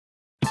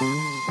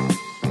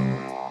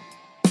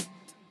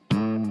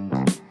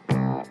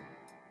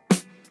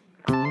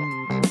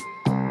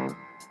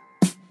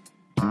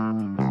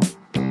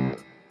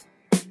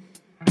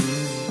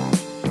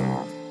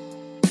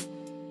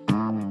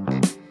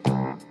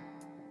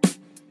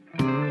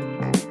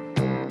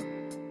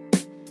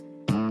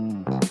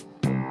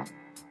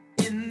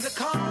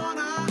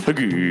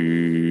Good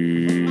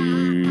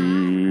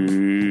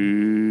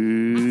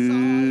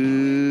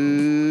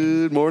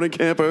morning,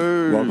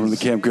 campers. Welcome to the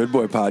Camp Good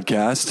Boy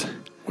podcast.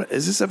 What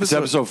is this It's episode?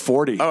 episode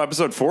 40. Oh,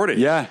 episode 40.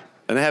 Yeah.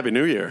 And a Happy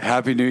New Year.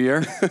 Happy New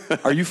Year.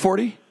 Are you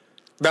 40?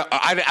 No,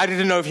 I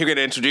didn't know if you were going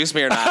to introduce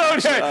me or not.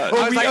 Okay.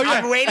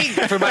 I'm waiting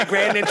for my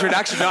grand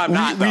introduction. No, I'm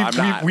not. I'm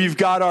not. We've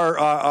got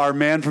our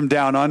man from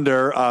down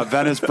under,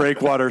 Venice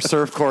Breakwater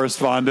surf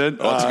correspondent.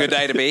 Well, it's a good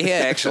day to be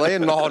here, actually.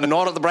 Not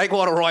at the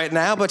breakwater right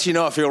now, but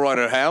I feel right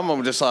at home.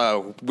 I'm just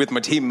with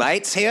my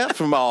teammates here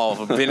from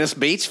Venice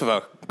Beach for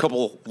a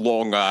couple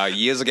long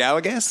years ago,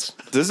 I guess.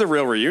 This is a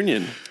real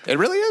reunion. It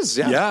really is,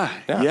 Yeah.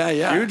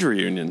 Huge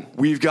reunion.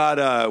 We've got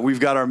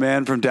our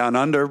man from down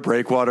under,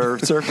 Breakwater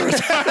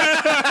surfers.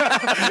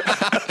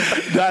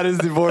 That is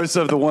the voice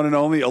of the one and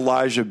only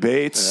Elijah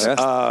Bates,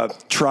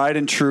 Yes. tried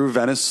and true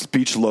Venice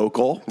Beach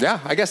local. Yeah,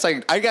 I guess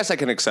I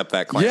can accept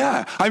that claim.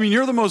 Yeah, I mean,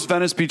 you're the most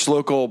Venice Beach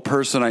local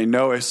person I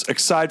know,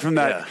 aside from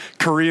that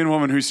Korean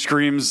woman who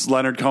screams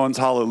Leonard Cohen's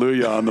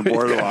Hallelujah on the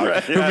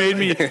boardwalk, who made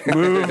me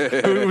move,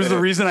 who was the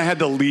reason I had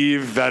to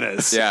leave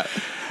Venice. Yeah.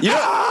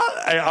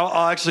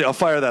 I'll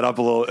fire that up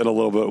in a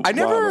little bit.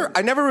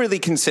 I never really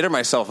consider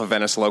myself a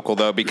Venice local,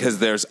 though, because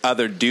there's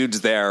other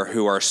dudes there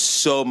who are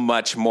so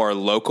much more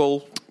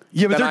local.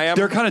 Yeah, but than I am.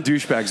 they're kind of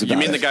douchebags about You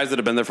mean it. the guys that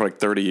have been there for like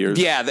 30 years?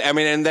 Yeah, I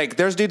mean, and like,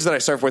 there's dudes that I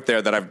surf with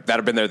there that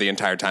have been there the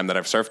entire time that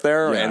I've surfed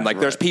there, Yeah, and like,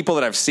 there's people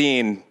that I've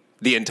seen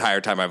the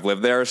entire time I've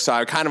lived there. So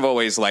I kind of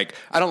always like,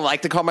 I don't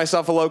like to call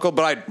myself a local,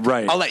 but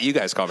I'll let you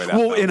guys call me that.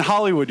 Well, though. in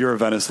Hollywood, you're a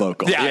Venice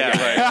local. Yeah,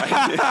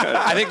 right.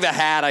 I think the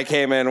hat I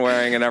came in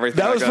wearing and everything.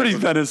 That was like pretty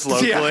Venice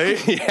locally.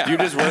 Yeah. You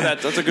just wear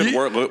that. That's a good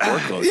work look.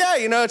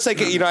 Yeah, it's like,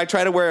 I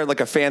try to wear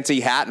like a fancy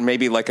hat and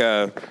maybe like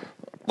a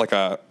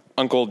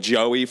Uncle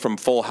Joey from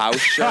Full House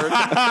shirt,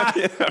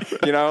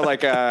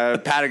 like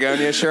a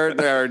Patagonia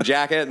shirt or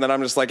jacket, and then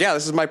I'm just like,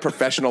 this is my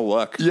professional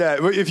look. Yeah,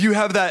 but if you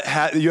have that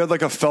hat, you had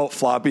like a felt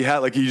floppy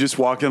hat, like you just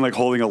walk in like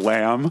holding a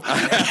lamb. No,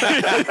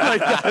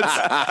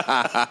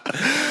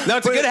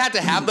 it's a good hat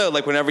to have though.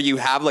 Like whenever you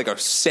have like a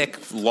sick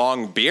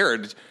long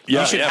beard,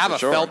 you should have a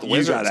felt You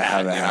wizard's gotta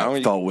hat. have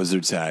a felt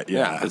wizard's hat.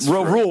 Yeah, it's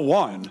rule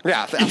one.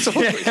 Yeah,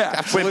 absolutely.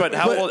 Wait, but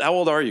how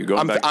old are you?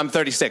 Going back. I'm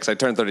 36. I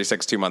turned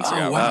 36 2 months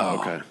ago. wow. Oh,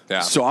 okay.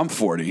 Yeah. So I'm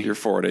 40. You're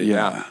 40.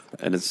 Yeah.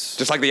 And it's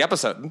Just like the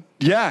episode.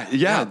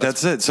 Yeah,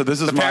 that's it. So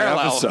this is my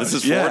parallel. episode. This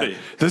is 40. Yeah.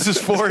 This is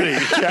 40.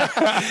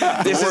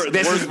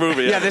 worst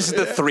movie. Yeah, this is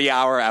the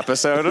 3-hour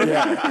episode.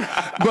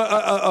 But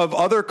of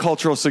other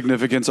cultural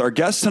significance, our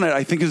guest tonight,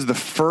 I think, is the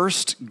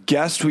first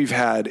guest we've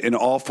had in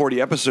all 40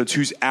 episodes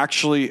who's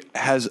actually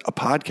has a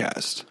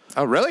podcast.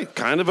 Oh, really?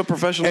 kind of a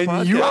professional And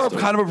podcaster. you are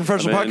kind of a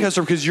professional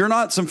podcaster because you're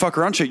not some fuck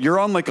around shit. You're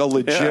on like a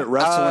legit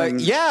wrestling.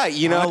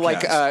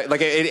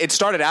 Like it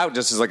started out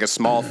just as like a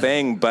small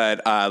thing,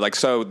 but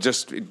so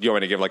just you want me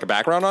to give like a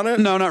background on it?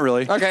 No, not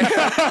really. Okay.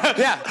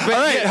 Yeah. But, All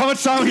right. How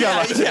much time we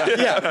got left?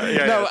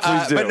 No,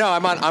 please do. but no,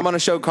 I'm on a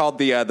show called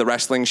the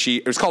Wrestling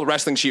Sheet. It's called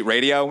Wrestling Sheet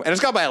Radio, and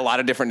it's gone by a lot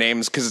of different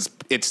names because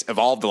it's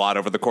evolved a lot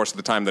over the course of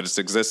the time that it's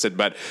existed.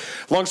 But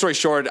long story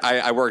short,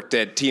 I worked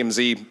at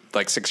TMZ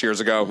like 6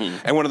 years ago,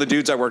 and one of the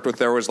dudes I worked with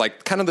there was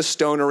like kind of the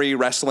stonery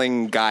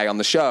wrestling guy on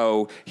the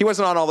show. He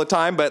wasn't on all the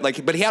time, but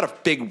he had a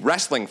big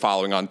wrestling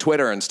following on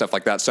Twitter and stuff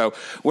like that. So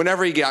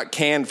whenever he got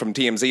canned from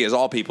TMZ, as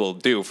all people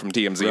do from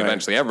TMZ,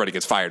 eventually everybody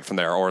gets fired from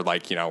there or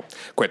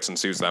quits and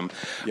sues them.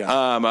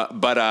 Yeah.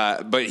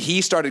 But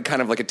he started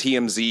kind of like a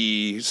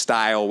TMZ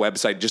style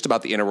website just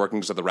about the inner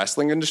workings of the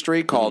wrestling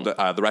industry called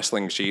The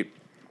Wrestling Sheet.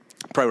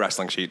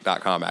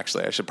 ProWrestlingSheet.com,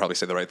 actually. I should probably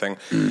say the right thing.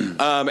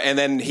 And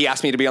then he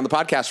asked me to be on the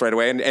podcast right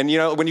away.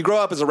 And when you grow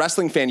up as a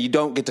wrestling fan, you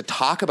don't get to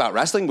talk about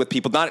wrestling with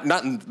people. Not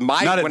when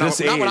I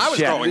was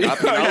growing up.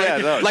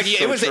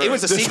 It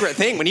was a secret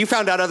thing. When you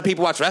found out other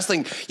people watch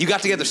wrestling, you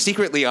got together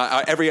secretly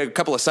every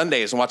couple of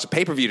Sundays and watch a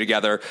pay-per-view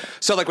together.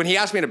 So when he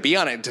asked me to be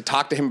on it, to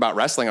talk to him about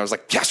wrestling, I was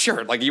like, yeah,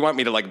 sure. Like, you want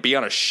me to be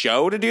on a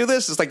show to do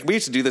this? It's like, we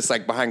used to do this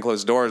behind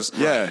closed doors.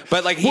 Yeah.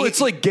 But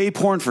it's like gay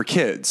porn for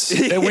kids.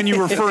 And when you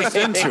were first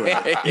into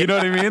it, you know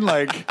what I mean?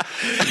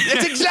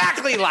 It's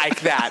exactly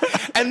like that,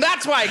 and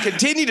that's why I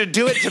continue to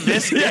do it to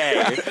this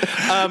day.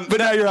 But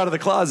now you're out of the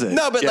closet.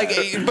 No, but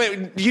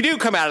but you do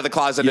come out of the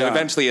closet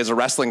eventually as a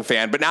wrestling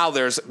fan. But now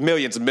there's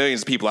millions and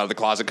millions of people out of the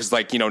closet because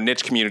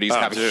niche communities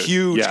have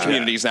huge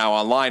communities now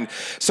online.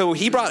 So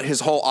he brought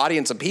his whole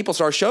audience of people.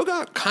 So our show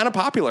got kind of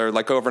popular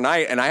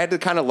overnight, and I had to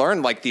kind of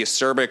learn the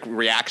acerbic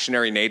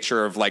reactionary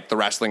nature of the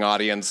wrestling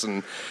audience,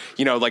 and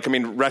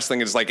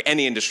wrestling is like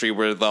any industry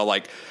where they'll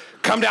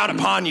come down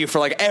upon you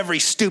for every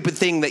stupid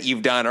thing that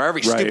you've done or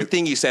every stupid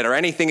thing you said or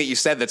anything that you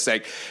said that's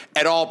at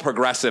all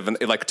progressive and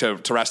to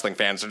wrestling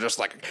fans. They're just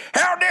like,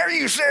 how dare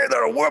you say that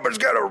a woman's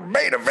going to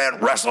main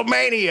event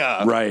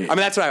WrestleMania? Right. I mean,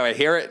 that's how I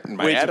hear it in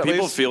my head. Do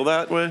people feel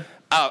that way?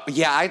 Oh,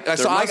 yeah.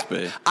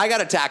 I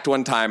got attacked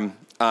one time.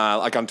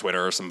 like on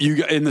Twitter or something.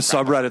 You in the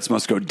subreddits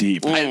must go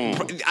deep.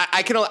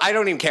 I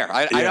don't even care.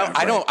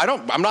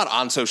 I'm not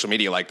on social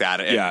media like that.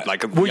 Yeah.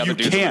 Like you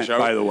can't,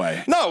 by the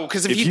way. No,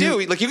 because if you do,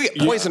 like, you get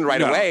poisoned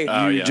right away.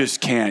 You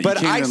just can't.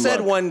 But I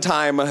said one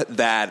time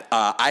that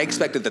I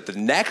expected that the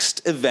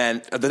next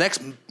event, the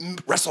next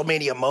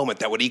WrestleMania moment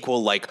that would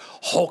equal like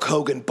Hulk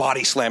Hogan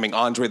body slamming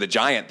Andre the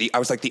Giant. I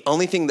was like, the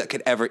only thing that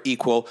could ever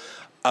equal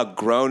a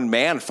grown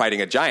man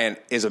fighting a giant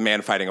is a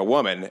man fighting a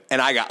woman.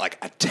 And I got like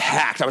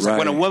attacked. I was like,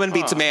 when a woman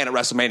beats a man at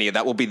WrestleMania,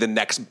 that will be the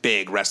next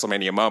big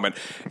WrestleMania moment.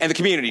 And the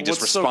community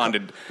just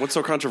responded. What's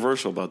so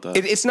controversial about that?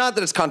 It's not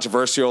that it's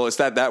controversial. It's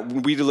that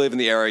we live in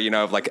the era,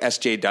 of like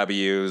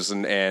SJWs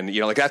and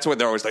like that's what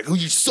they're always like, oh,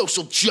 you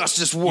social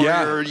justice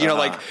warrior,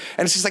 like,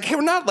 and it's just like, hey,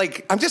 we're not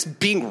like, I'm just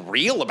being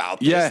real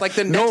about this. Yeah. Like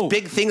the next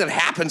big thing that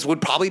happens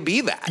would probably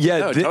be that. Yeah,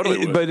 no, totally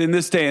would. But in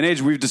this day and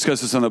age, we've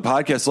discussed this on the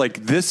podcast,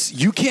 like this,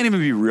 you can't even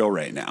be real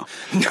right now.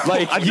 No,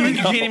 like you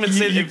can't even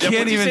say you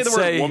can't even say the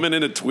word woman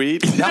in a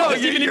tweet. No,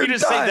 even if you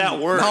just say that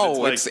word.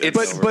 No, it's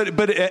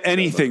but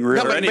anything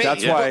really.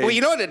 That's why. Well, you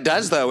know what it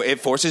does though?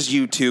 It forces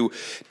you to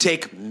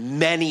take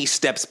many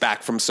steps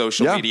back from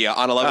social media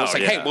on a level. It's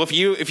like, hey, well, if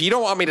you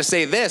don't want me to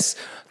say this,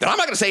 then I'm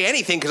not going to say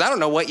anything because I don't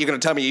know what you're going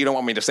to tell me you don't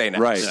want me to say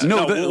next. Right? Yeah.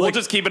 No, we'll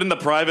just keep it in the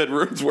private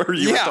rooms where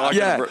you were talking.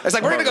 Yeah, it's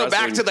like we're going to go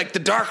back to like the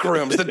dark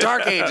rooms, the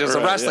dark ages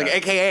of wrestling,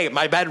 aka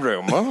my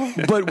bedroom.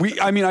 But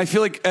I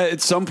feel like at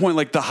some point,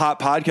 like the hot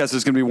podcast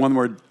is going to be one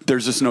where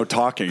there's just no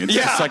talking. It's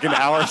just like an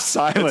hour of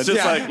silence.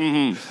 It's just like,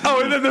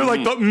 oh, and then they're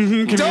like the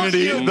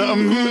community.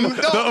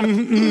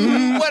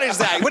 What is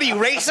that? What are you,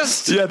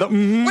 racist? Yeah,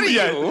 what are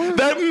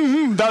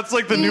you? That's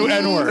like the new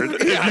N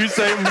word. If you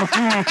say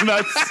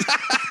that's.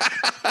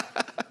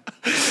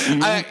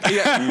 I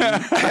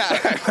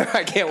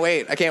can't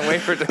wait. I can't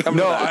wait for it to come.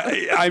 No,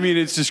 I mean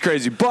it's just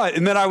crazy.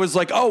 And then I was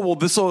like, oh well,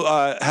 this will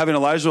having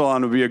Elijah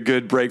on would be a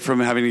good break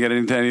from having to get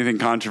into anything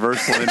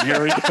controversial. And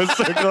here we go,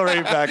 circle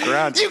right back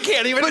around. You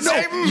can't even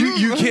say.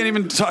 You can't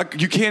even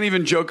talk. You can't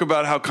even joke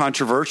about how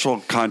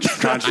controversial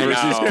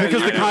controversy is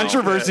because the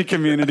controversy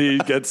community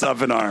gets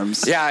up in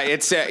arms. Yeah,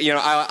 it's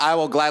I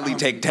will gladly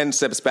take 10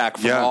 steps back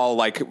from all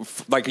like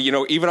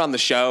even on the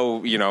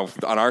show,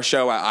 on our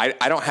show, I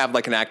don't have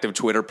like an active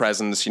Twitter presence.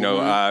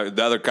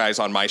 The other guys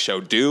on my show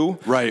do,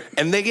 right?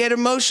 And they get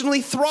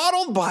emotionally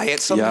throttled by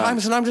it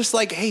sometimes, and I'm just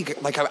like, hey,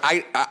 like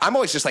I'm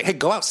always just like, hey,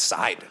 go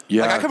outside.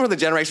 Yeah. Like I come from the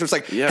generation where it's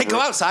like, hey, go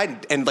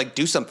outside and like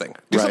do something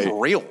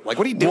real. Like,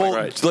 what are you doing?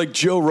 Well, like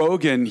Joe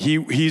Rogan,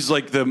 he's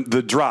like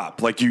the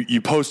drop. Like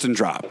you post and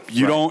drop.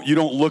 You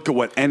don't look at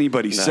what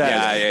anybody says,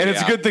 and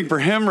it's a good thing for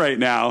him right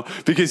now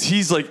because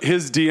he's like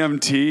his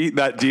DMT,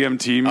 that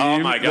DMT meme. Oh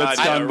my god,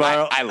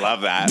 I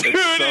love that. Dude,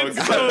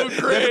 it's so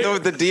great.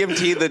 The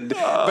DMT,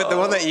 but the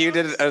one that you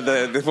did,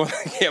 the one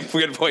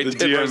Weird Boy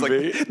did, was like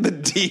the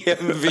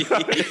DMV.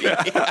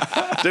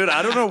 Dude,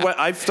 I don't know what.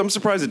 I'm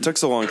surprised it took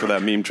so long for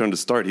that meme trend to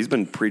start. He's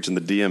been preaching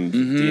the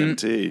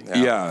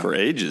DMT for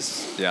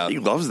ages. Yeah, he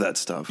loves that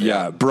stuff.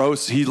 Yeah,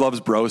 he loves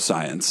bro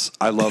science.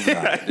 I love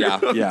that. yeah.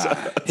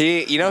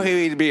 Who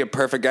he'd be a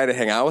perfect guy to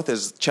hang out with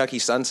is Chucky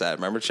Sunset.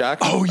 Remember Chuck?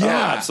 Oh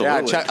yeah,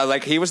 absolutely. Yeah,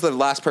 like he was the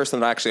last person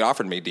that actually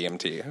offered me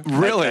DMT.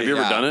 Really? Have you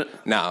ever done it?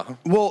 No.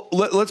 Well,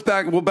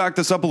 we'll back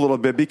this up a little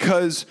bit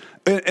because.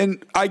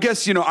 And I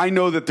guess, I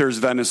know that there's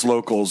Venice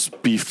locals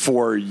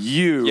before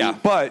you,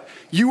 but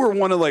you were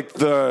one of like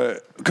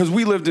because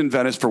we lived in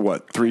Venice for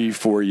what,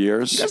 3-4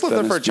 years? You guys lived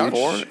there for a chunk.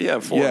 4? Yeah,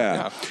 4.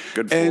 Yeah.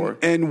 Good 4.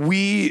 And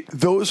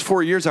those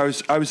 4 years,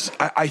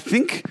 I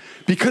think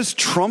because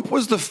Trump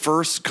was the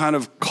first kind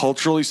of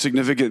culturally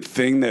significant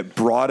thing that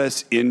brought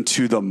us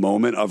into the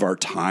moment of our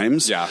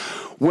times. Yeah.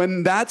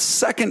 When that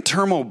second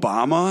term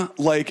Obama,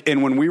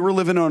 and when we were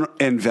living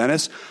in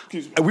Venice,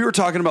 we were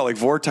talking about like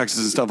vortexes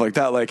and stuff like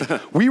that. Like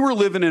we were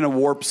living in a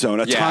warp zone,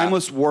 a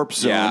timeless warp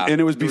zone,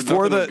 and it was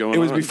before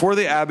before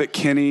the Abbott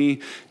Kinney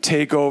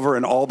takeover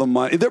and all the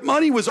money. Their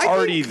money was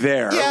already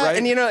there,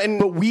 right? And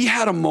but we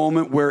had a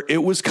moment where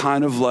it was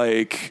kind of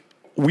like.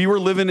 We were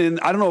living in,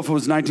 I don't know if it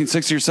was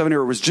 1960 or 70,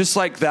 or it was just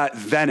like that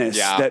Venice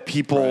that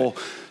people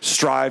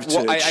strive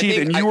to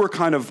achieve. And you were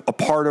kind of a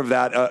part of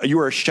that. You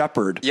were a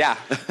shepherd. Yeah.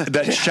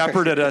 That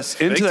shepherded us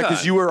into that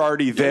because you were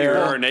already there. You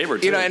were our neighbor,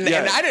 too. And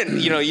I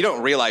didn't, you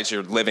don't realize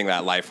you're living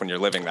that life when you're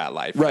living that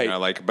life. Right.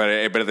 But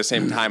at the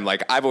same time,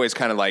 like, I've always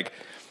kind of like,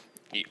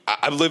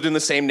 I've lived in the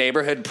same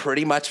neighborhood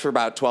pretty much for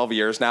about 12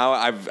 years now.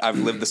 I've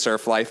lived the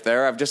surf life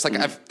there. I've just like,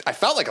 I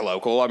felt like a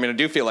local. I mean, I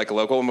do feel like a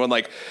local. And when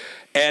like,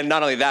 and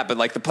not only that, but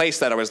like the place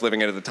that I was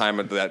living at the time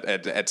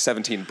at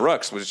 17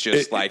 Brooks was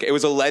just it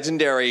was a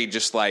legendary,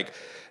 just like,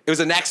 it was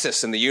a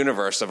nexus in the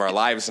universe of our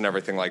lives and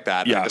everything like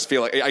that. Yeah. I just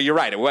feel like, you're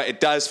right. It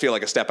does feel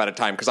like a step at a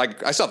time because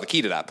I still have the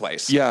key to that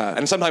place. Yeah.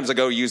 And sometimes I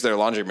go use their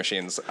laundry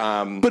machines.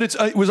 But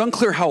it was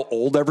unclear how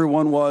old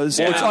everyone was.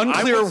 Yeah. It's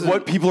unclear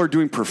what people are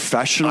doing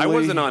professionally. I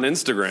wasn't on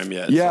Instagram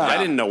yet. Yeah. So I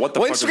didn't know what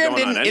the fuck was going on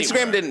anywhere.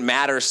 Instagram didn't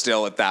matter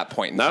still at that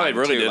point in time. No, it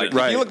really didn't.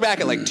 If you look back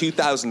at like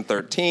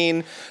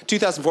 2013,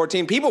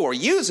 2014, people were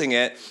using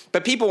it,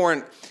 but people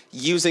weren't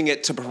using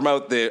it to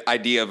promote the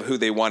idea of who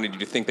they wanted you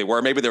to think they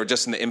were. Maybe they were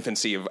just in the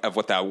infancy of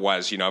what that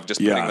was, of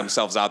just putting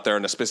themselves out there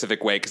in a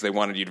specific way because they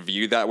wanted you to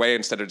view that way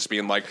instead of just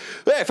being like,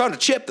 hey, I found a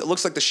chip that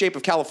looks like the shape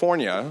of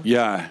California.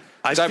 Yeah.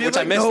 I miss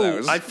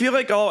those. I feel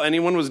like all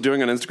anyone was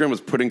doing on Instagram was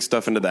putting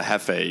stuff into the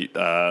Hefe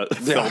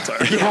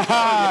filter.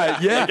 Yeah.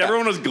 Like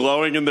everyone was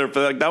glowing in their,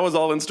 like that was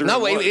all Instagram.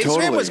 No,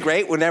 Instagram was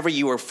great whenever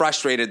you were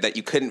frustrated that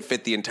you couldn't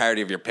fit the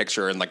entirety of your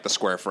picture in like the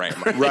square frame.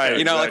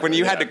 Right. Like when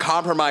you had to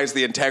compromise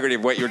the integrity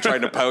of what you were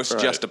trying to post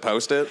just to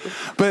post it.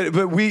 But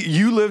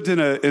you lived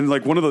in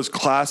like one of those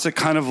classic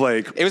kind of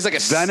like, it was like a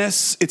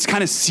Venice. It's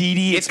kind of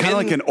seedy. It's kind of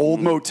like an old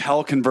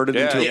motel converted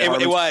into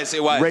apartments.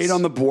 It was right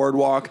on the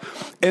boardwalk.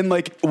 And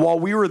like while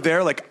we were there,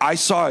 like I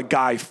saw a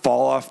guy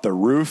fall off the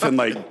roof and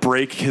like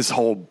break his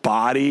whole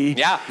body.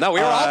 Yeah, no,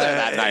 we were all there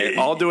that night,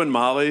 all doing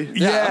Molly.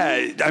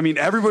 Yeah, I mean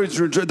everybody's.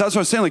 That's what I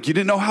was saying. Like you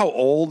didn't know how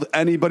old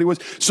anybody was.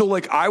 So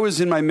like I was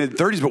in my mid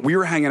 30s, but we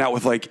were hanging out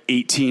with like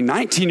 18,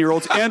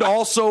 19-year-olds and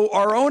also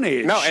our own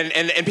age. No,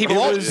 and people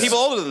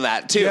older than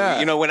that too.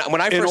 Yeah.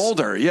 When I first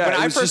older, yeah, when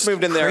I first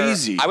moved in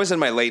crazy. there, I was in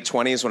my late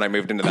 20s when I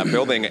moved into that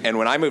building, and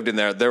when I moved in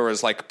there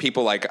was like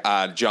people like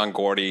John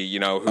Gordy,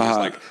 who was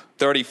like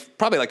 30,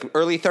 probably like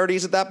early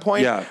 30s at that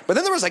point. Yeah. But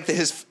then there was like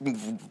his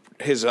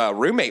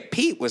roommate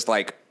Pete was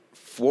like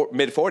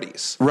mid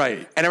 40s.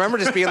 Right. And I remember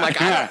just being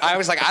like, I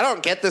was like, I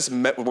don't get this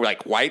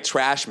like white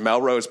trash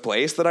Melrose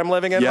Place that I'm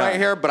living in right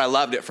here, but I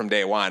loved it from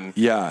day one.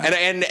 Yeah.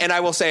 And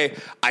I will say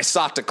I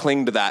sought to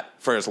cling to that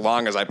for as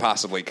long as I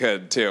possibly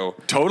could too.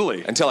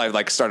 Totally. Until I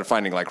like started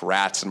finding like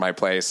rats in my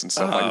place and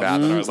stuff like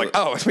that. And I was like,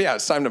 oh yeah,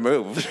 it's time to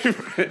move.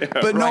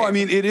 But no, I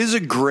mean, it is a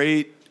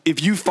great,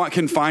 if you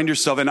can find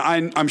yourself, and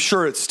I'm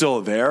sure it's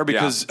still there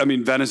because, I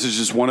mean, Venice is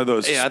just one of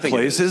those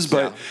places,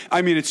 but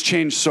I mean, it's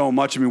changed so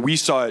much. I mean, we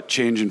saw it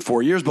change in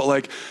 4 years, but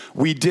like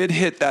we did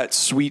hit that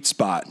sweet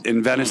spot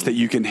in Venice that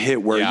you can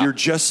hit where you're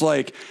just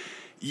like,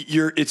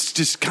 it's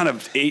just kind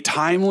of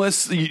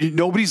timeless.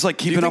 Nobody's like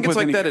keeping up with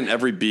like that in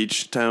every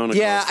beach town.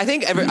 Yeah, I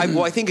think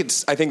I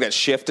think that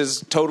shift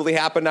has totally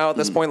happened now at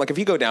this point. Like if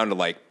you go down to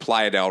like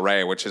Playa del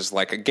Rey, which is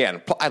like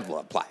again, I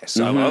love Playa.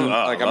 So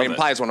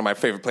Playa is one of my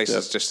favorite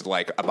places just to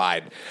like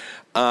abide.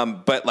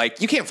 But like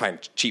you can't find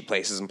cheap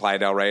places in Playa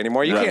del Rey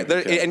anymore. You can't,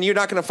 and you're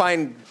not going to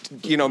find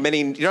you're not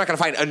going to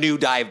find a new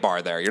dive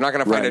bar there. You're not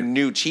going to find a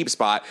new cheap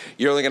spot.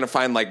 You're only going to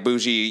find like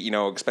bougie,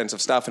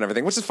 expensive stuff and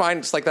everything, which is fine.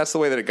 It's like that's the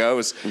way that it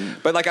goes.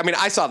 But like I mean,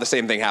 I saw the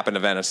same thing happen to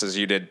Venice as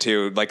you did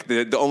too. Like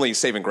the only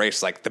saving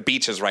grace, like the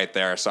beach is right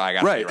there, so I got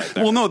to be right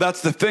there. Well, no,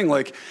 that's the thing.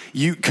 Like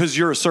because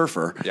you're a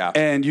surfer,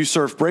 and you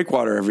surf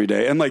breakwater every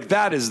day, and like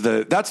that's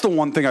the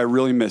one thing I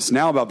really miss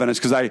now about Venice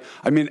because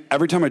I mean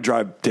every time I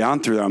drive down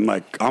through there, I'm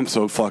like I'm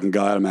so fucking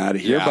glad I'm out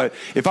of here. But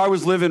if I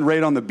was living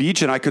right on the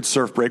beach and I could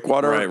surf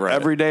breakwater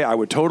every day, I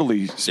would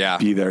totally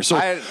be there. So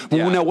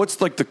now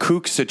what's like the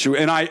kook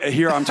situation? And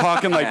I'm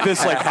talking like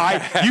this, like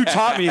you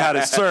taught me how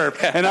to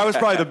surf and I was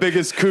probably the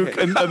biggest kook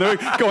and they're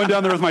going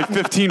down there with my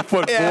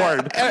 15-foot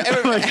board.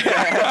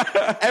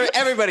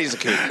 Everybody's a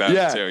kook though,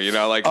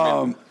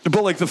 too,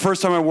 but like the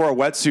first time I wore a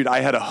wetsuit, I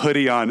had a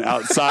hoodie on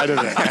outside of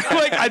it.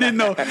 Like I didn't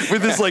know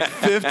with this like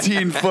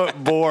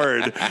 15-foot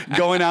board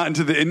going out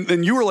into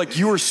and you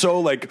were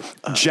so like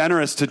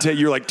generous to take.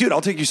 You're like, dude,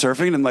 I'll take you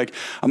surfing, and like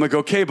I'm like,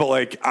 okay, but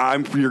like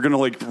you're gonna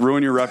like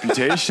ruin your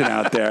reputation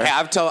out there. Hey,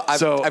 I've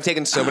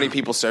taken so many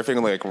people surfing,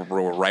 and like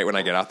right when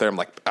I get out there, I'm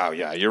like, oh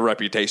yeah, your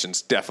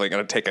reputation's definitely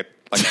gonna take a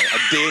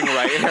ding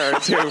right here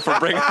too for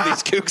bringing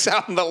these kooks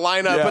out in the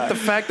lineup. Yeah. But the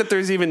fact that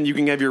you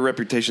can have your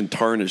reputation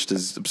tarnished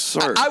is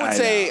absurd. I would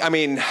say, I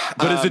mean,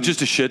 but is it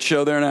just a shit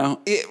show there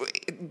now?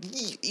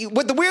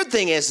 What the weird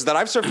thing is that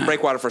I've surfed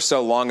breakwater for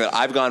so long that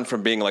I've gone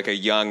from being like a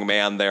young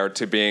man there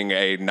to being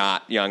a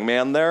not young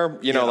man there.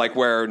 Like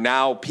where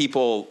now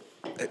people,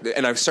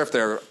 and I've surfed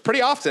there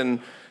pretty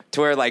often,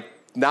 to where like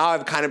now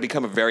I've kind of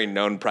become a very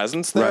known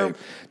presence there,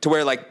 to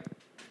where like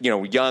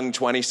young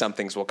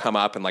 20-somethings will come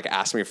up and like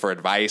ask me for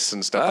advice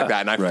and stuff like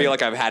that, and I feel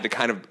like I've had to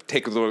kind of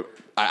take a little.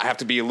 I have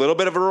to be a little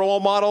bit of a role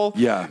model,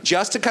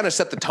 just to kind of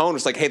set the tone.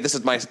 It's like, hey, this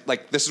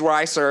is where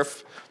I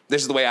surf.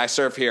 This is the way I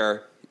surf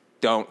here.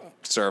 Don't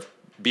surf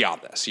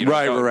beyond this.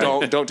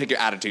 Don't take your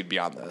attitude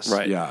beyond this.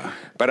 Right. Yeah.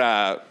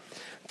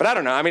 But I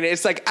don't know. I mean,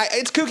 it's like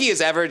it's kooky as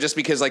ever, just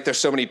because like there's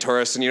so many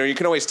tourists, and you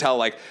can always tell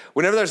like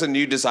whenever there's a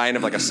new design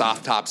of like a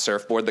soft top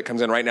surfboard that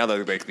comes in. Right now,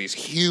 they're like these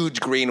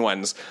huge green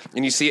ones,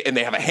 and you see it, and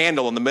they have a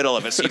handle in the middle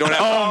of it, so you don't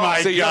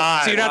have. You don't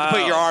have to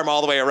put your arm all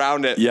the way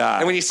around it. Yeah.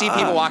 And when you see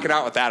people walking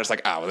out with that, it's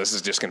like, oh, well, this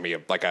is just going to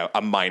be like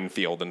a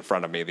minefield in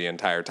front of me the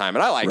entire time,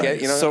 and I like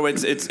it. So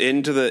it's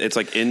in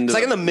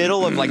the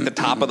middle of like the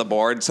top of the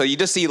board. So you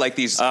just see like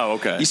these. Oh,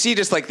 okay. You see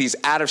just like these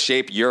out of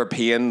shape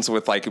Europeans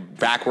with like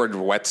backward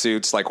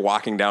wetsuits, like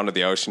walking down to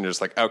the ocean. You're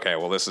just like, okay,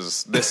 well, this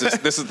is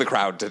the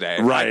crowd today.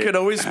 Right. I could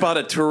always spot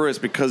a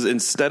tourist because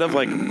instead of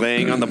like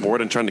laying on the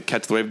board and trying to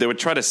catch the wave, they would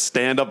try to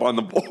stand up on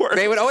the board.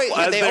 They would always,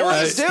 they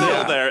always do.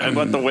 There and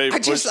let the wave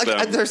push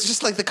them. There's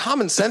just like the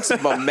common sense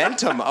of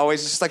momentum.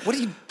 Always just like, what are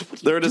you?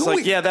 They're just doing?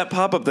 like, yeah, that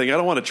pop-up thing. I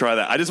don't want to try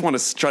that. I just want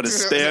to try to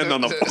stand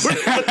on the board.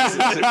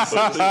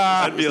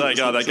 I'd be like,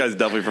 oh, that guy's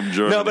definitely from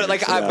Germany. No, but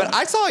like,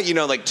 I saw,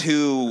 like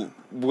two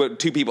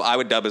people I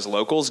would dub as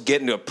locals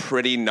get into a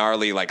pretty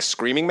gnarly like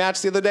screaming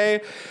match the other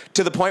day,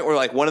 to the point where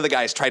like one of the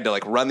guys tried to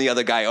like run the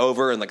other guy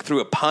over and like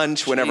threw a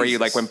punch whenever he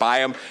like went by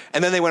him,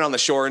 and then they went on the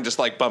shore and just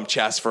like bumped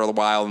chests for a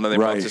while, and then they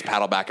both just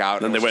paddle back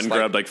out. And then they went and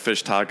grabbed like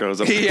fish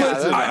tacos.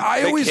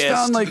 I always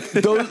found like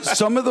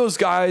some of those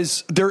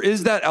guys, there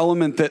is that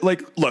element that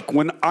like, look,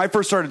 when I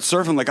first started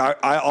surfing, like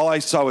I all I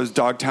saw was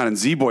Dogtown and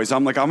Z-Boys.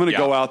 I'm like, I'm gonna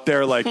go out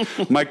there, like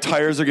my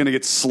tires are gonna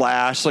get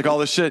slashed, like all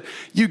this shit.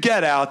 You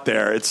get out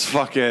there, it's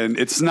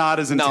not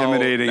as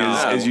intimidating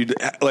as you'd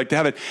like to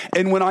have it.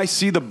 And when I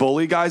see the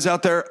bully guys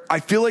out there, I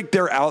feel like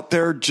they're out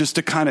there just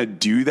to kind of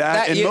do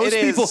that. And most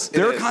people,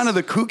 they're kind of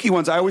the kooky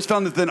ones. I always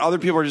found that then other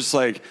people are just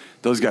like,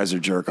 those guys are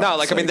jerk offs. No,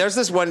 like, I mean, there's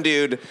this one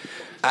dude,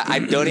 I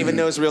don't even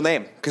know his real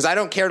name because I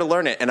don't care to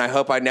learn it, and I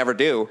hope I never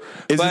do.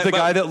 Is it the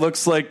guy that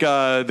looks like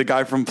the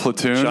guy from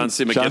Platoon? John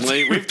C.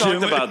 McKinley? We've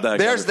talked about that.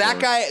 There's that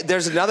guy.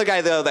 There's another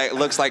guy, though, that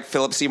looks like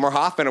Philip Seymour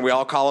Hoffman, and we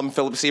all call him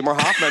Philip Seymour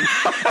Hoffman.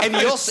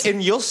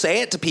 and you'll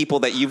say it to people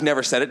that you've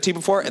never said it to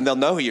before, and they'll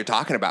know who you're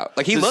talking about.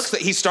 Like,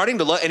 he's starting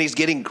to look, and he's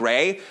getting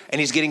gray,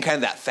 and he's getting kind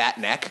of that fat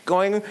neck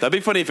going. That'd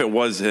be funny if it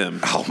was him.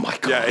 Oh, my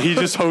God. Yeah, he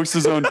just hosts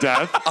his own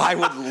death. I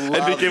would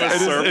love and became that. a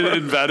surfer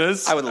in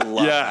Venice. I would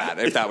love that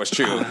if that was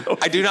true.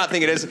 I do not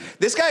think it is.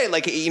 This guy,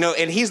 like,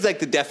 and he's like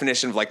the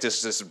definition of like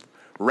this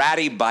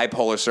ratty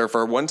bipolar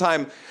surfer. One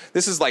time,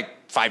 this is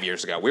like 5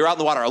 years ago, we were out in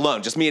the water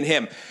alone, just me and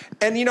him.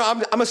 And,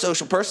 I'm a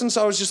social person,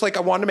 so I was just like,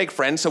 I wanted to make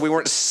friends, so we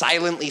weren't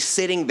silently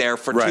sitting there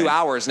for 2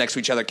 hours next to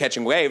each other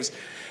catching waves.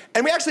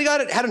 And we actually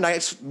had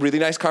a really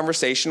nice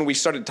conversation. We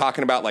started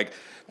talking about like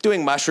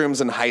doing mushrooms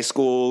in high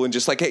school and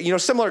just like,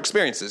 similar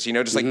experiences,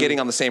 just like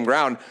getting on the same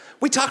ground.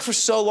 We talked for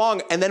so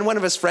long, and then one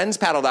of his friends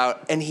paddled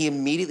out, and he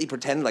immediately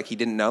pretended like he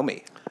didn't know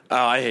me. Oh,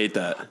 I hate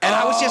that. And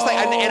I was just like,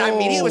 and I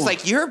immediately was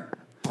like, you're a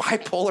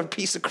bipolar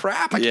piece of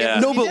crap. I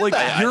can't no, but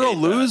like, you're a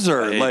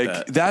loser.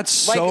 Like,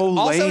 that's like, so lame.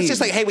 Also, it's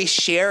just like, hey, we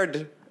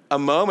shared a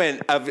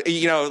moment of,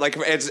 like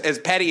as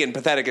petty and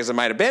pathetic as it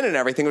might have been and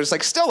everything, it was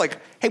like still like,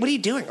 hey, what are you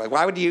doing? Like,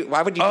 why would you do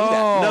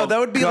that? No, that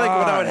would be like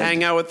when I would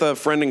hang out with a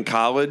friend in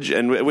college,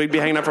 and we'd be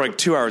hanging out for like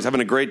 2 hours,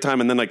 having a great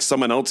time, and then like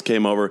someone else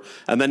came over,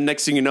 and then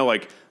next thing you know,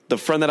 like the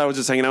friend that I was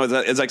just hanging out with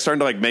is like starting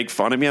to like make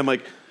fun of me. I'm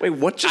like, wait,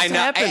 what just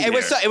happened?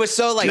 It was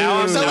so like,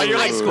 now you're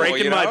like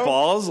breaking my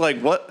balls.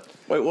 Like what?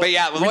 Wait, what? But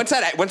yeah, once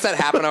that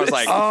happened, I was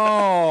like,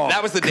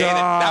 that was the day.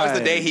 That was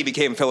the day he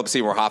became Philip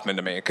Seymour Hoffman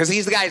to me, because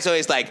he's the guy who's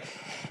always like,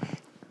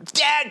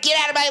 Dad, get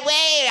out of my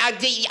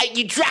way!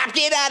 You dropped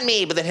in on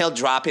me, but then he'll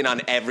drop in on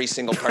every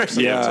single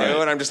person too,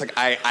 and I'm just like,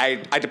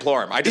 I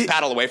deplore him. I just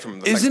paddle away from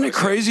him. Isn't it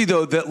crazy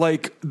though that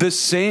like the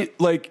same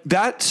like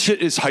that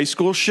shit is high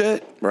school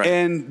shit,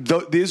 and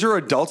these are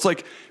adults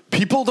like.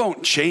 People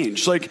don't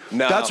change. Like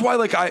that's why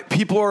like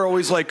people are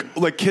always like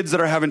kids that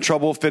are having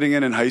trouble fitting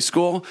in high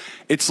school.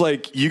 It's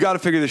like you got to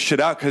figure this shit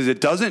out because it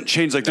doesn't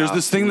change. Like there's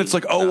this thing that's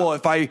like, well,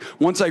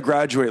 once I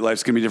graduate,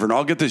 life's gonna be different.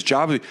 I'll get this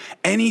job.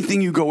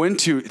 Anything you go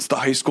into, it's the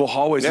high school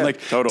hallways. And like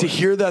to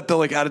hear that they're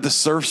like out at the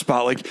surf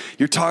spot, like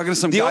you're talking to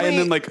some guy and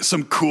then like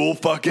some cool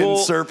fucking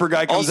surfer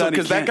guy comes out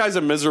because that guy's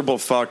a miserable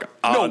fuck.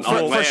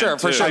 For sure.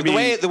 I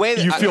mean, the way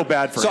that you feel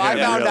bad for him. So I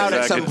found out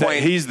at some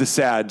point he's the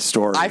sad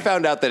story. I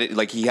found out that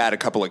like he had a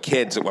couple of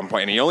kids at one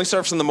point, and he only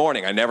surfs in the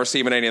morning. I never see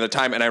him at any other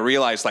time, and I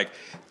realized like,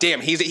 damn,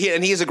 he's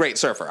a great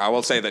surfer. I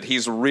will say that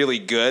he's really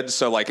good.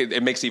 So like,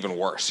 it makes it even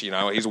worse.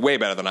 He's way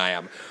better than I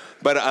am.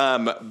 But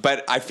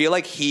I feel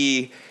like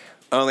he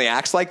only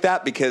acts like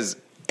that because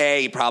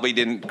A, he probably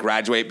didn't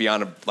graduate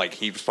beyond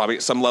he's probably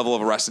at some level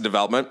of arrested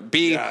development.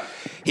 B,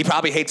 he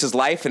probably hates his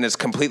life and is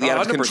completely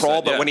out of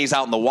control. But when he's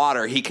out in the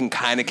water, he can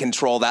kind of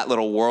control that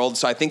little world.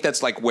 So I think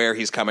that's like where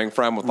he's coming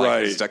from with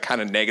like this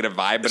kind of negative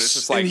vibe. But it's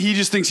just like, and he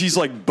just thinks he's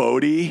like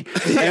Bodhi,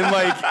 and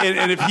like,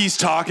 and if he's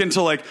talking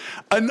to like,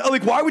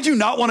 why would you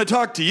not want to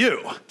talk to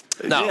you?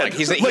 No, like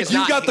he's like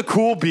you got the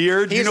cool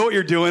beard. You know what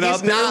you're doing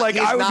out there. Like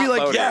I would be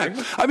like,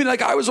 voting. I mean,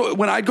 like I was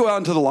when I'd go out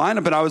into the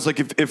lineup, and I was like,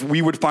 if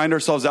we would find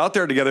ourselves out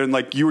there together, and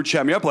like you would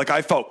chat me up, like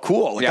I felt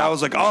cool. Like I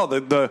was like,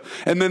 oh,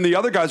 and then the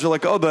other guys were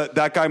like, oh,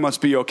 that guy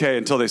must be okay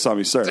until they saw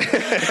me surf.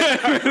 But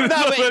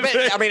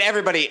I mean,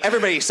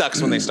 everybody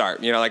sucks when they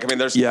start. Like I mean,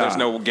 there's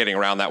no getting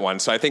around that one.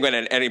 So I think when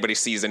anybody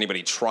sees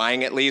anybody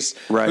trying at least,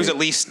 who's at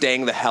least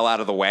staying the hell out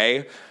of the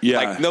way,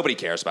 like nobody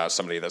cares about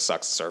somebody that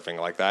sucks at surfing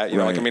like that.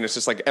 Like I mean, it's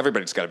just like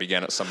everybody's got to begin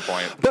at some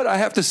point. But I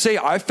have to say,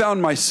 I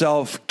found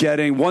myself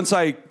getting once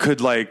I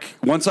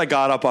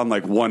got up on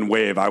like one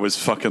wave, I was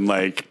fucking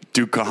like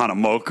Duke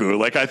Kahanamoku.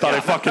 Like I thought I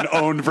fucking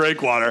owned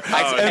Breakwater.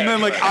 And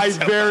then like I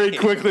very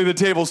quickly, the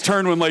tables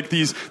turned when like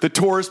the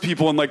tourist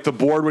people and like the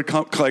board would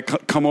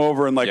come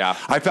over and like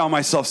I found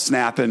myself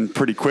snapping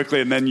pretty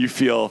quickly, and then you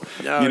feel,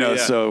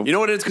 so. You know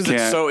what it is? Because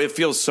it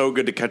feels so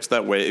good to catch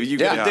that wave. You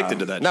get addicted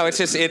to that. No,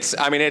 shit.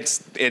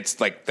 It's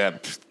like the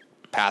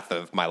path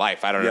of my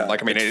life. I don't know.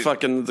 Like, I mean, it's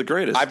fucking the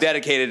greatest. I've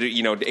dedicated,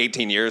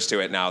 18 years to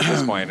it now at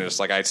this point. And it's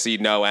like, I see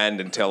no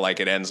end until like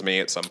it ends me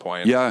at some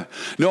point. Yeah.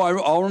 No, I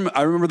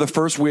remember the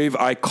first wave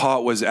I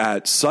caught was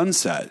at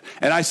sunset,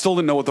 and I still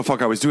didn't know what the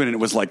fuck I was doing. And it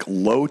was like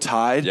low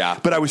tide. Yeah.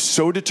 But I was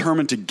so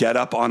determined to get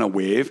up on a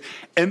wave,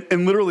 and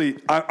literally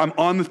I'm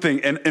on the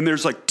thing, and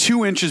there's like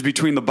 2 inches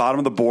between the bottom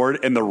of the board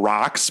and the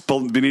rocks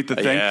beneath the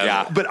thing.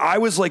 Yeah. But I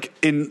was like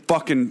in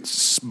fucking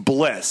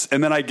bliss.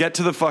 And then I get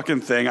to the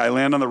fucking thing, I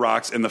land on the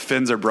rocks, and the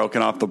fins are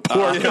broken off the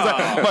board.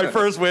 My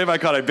first wave I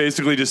caught, I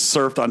basically just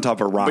surfed on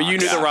top of rocks. But you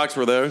knew the rocks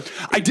were there?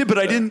 I did, but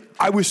I didn't.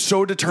 I was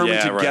so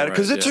determined to get it,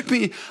 because it took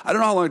me, I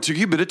don't know how long it took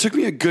you, but it took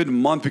me a good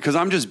month, because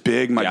I'm just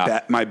big.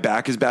 My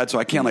back is bad, so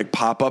I can't like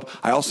pop up.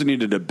 I also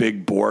needed a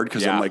big board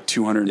because I'm like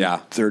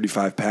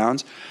 235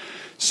 pounds.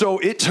 So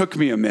it took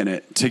me a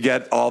minute to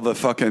get all the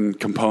fucking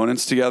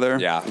components together.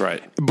 Yeah,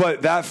 right.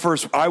 But that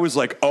first, I was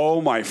like,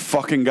 "Oh my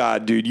fucking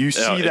god, dude! You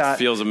see that? It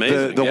feels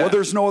amazing.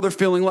 There's no other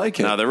feeling like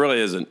it. No, there really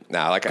isn't.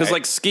 No, like because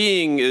like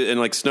skiing and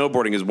like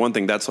snowboarding is one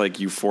thing that's like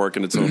euphoric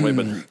in its own way,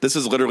 but this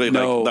is literally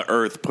like the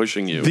earth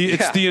pushing you.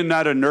 It's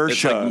that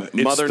inertia. It's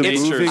like Mother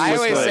Nature. I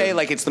always say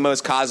like it's the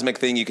most cosmic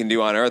thing you can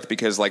do on Earth,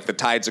 because like the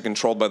tides are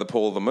controlled by the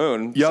pull of the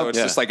moon. Yep. So it's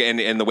just like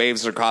and the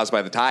waves are caused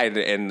by the tide,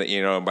 and and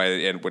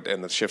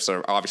the shifts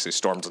are obviously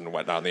storms and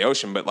whatnot in the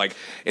ocean. But like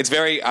it's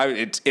very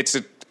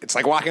it's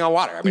like walking on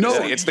water. I mean,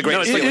 it's the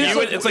greatest thing.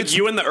 It's like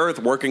you and the earth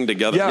working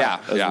together. Yeah.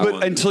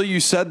 But until you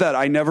said that,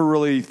 I never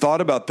really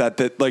thought about that.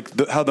 That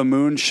like how the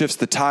moon shifts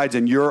the tides,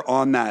 and you're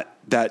on that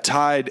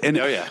tide. And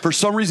for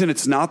some reason,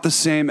 it's not the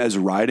same as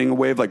riding a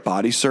wave, like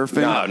body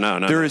surfing.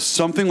 No. There is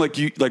something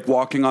like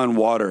walking on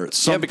water.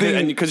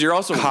 Because you're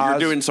also you're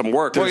doing some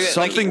work. There's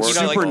something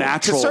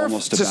supernatural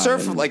almost about it. To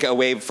surf like a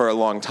wave for a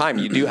long time,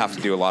 you do have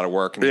to do a lot of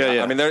work. And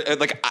I mean,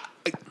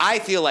 I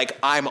feel like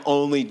I'm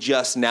only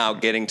just now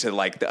getting to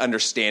like the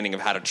understanding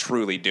of how to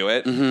truly do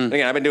it.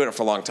 Again, I've been doing it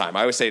for a long time.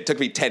 I always say it took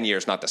me 10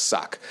 years not to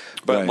suck,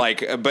 but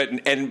like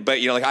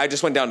I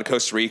just went down to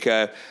Costa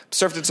Rica,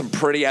 surfed at some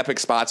pretty epic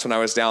spots when I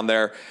was down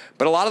there,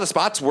 but a lot of the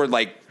spots were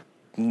like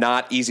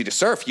not easy to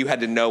surf. You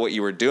had to know what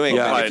you were doing.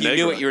 If you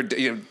knew what you were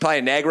doing,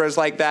 Playa Negra is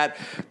like that.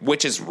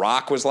 Witch's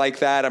Rock was like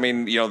that. I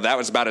mean, that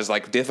was about as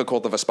like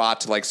difficult of a spot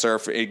to like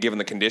surf given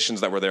the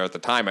conditions that were there at the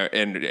time,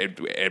 and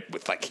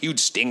with like huge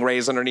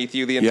stingrays underneath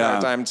you the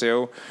entire time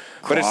too.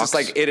 But it's just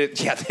like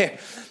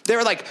they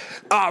were like,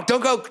 oh,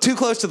 don't go too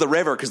close to the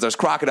river because there's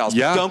crocodiles.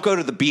 Yeah. Don't go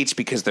to the beach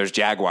because there's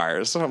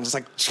jaguars. So I'm just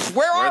like,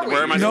 where are we?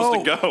 Where am I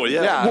supposed to go?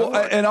 Yeah. Well,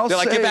 and they're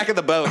like, get back in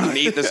the boat and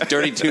eat this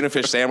dirty tuna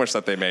fish sandwich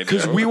that they made.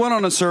 Because we went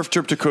on a surf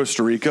trip to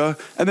Costa Rica,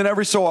 and then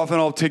every so often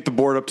I'll take the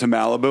board up to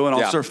Malibu and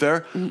I'll surf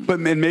there. But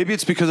maybe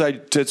it's because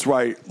that's where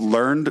I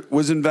learned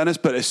was in Venice.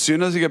 But as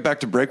soon as I get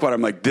back to Breakwater,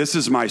 I'm like, this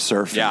is my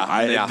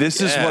surfing.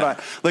 This is what I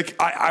like.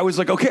 I was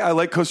like, okay, I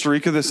like Costa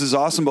Rica. This is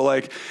awesome. But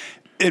like,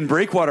 in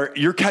Breakwater,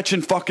 you're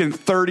catching fucking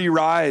 30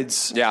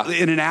 rides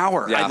in an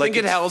hour. Yeah, I think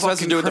it also has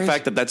to do with the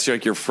fact that that's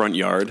like your front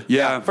yard.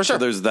 Yeah, for sure. So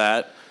there's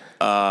that.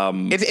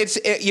 One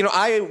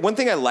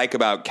thing I like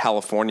about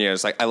California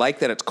is like I like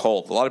that it's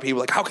cold. A lot of people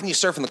are like, how can you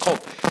surf in the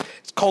cold?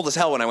 It's cold as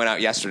hell when I went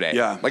out yesterday.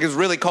 Yeah, like it's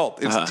really cold.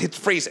 It's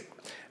freezing.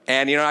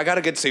 And, I got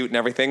a good suit and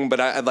everything,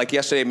 but like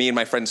yesterday, me and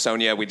my friend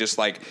Sonia, we just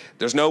like,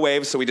 there's no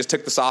waves, so we just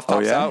took the soft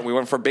tops out. We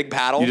went for a big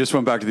paddle. You just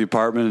went back to the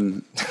apartment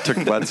and took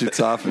the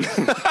wetsuits off? I'm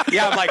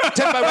like,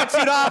 took my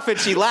wetsuit off, and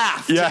she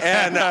laughed. Yeah.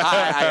 And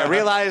I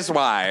realized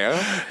why.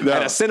 No.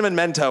 And a cinnamon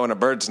mento and a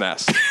bird's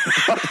nest.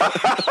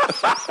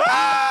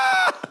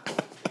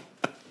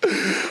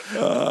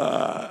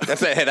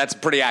 That's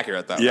pretty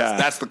accurate though. Yeah,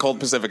 that's the cold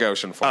Pacific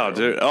Ocean for you.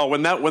 Dude. Oh,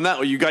 when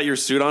that you got your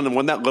suit on, and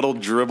when that little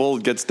dribble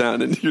gets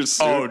down into your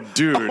suit. Oh,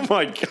 dude. Oh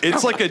my God.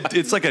 It's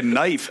like a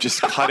knife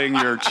just cutting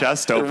your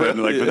chest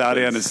open without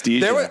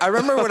anesthesia. I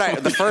remember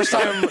when the first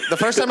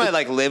time I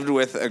like lived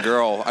with a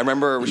girl. I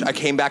remember I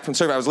came back from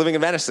surfing. I was living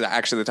in Venice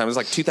actually at the time. It was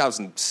like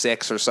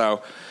 2006 or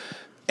so.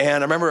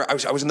 And I remember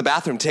I was in the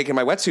bathroom taking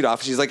my wetsuit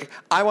off, and she's like,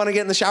 I want to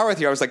get in the shower with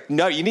you. I was like,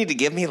 no, you need to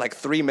give me like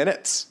 3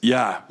 minutes.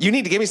 Yeah. You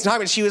need to give me some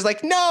time. And she was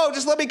like, no,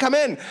 just let me come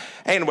in.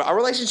 And our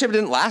relationship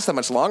didn't last that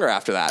much longer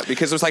after that,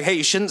 because it was like, hey,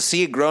 you shouldn't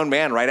see a grown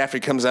man right after he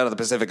comes out of the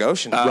Pacific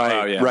Ocean.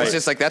 Right. It's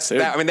just like,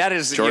 that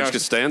is George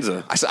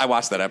Costanza. I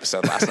watched that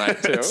episode last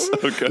night too.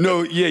 Okay.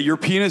 No, your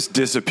penis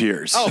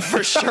disappears. Oh,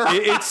 for sure.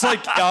 It's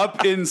like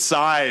up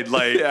inside.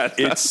 Like,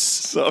 it's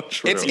so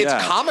true. It's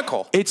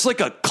comical. It's like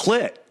a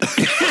clit.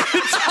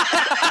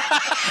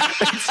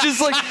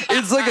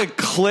 It's like a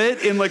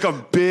clit in like a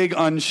big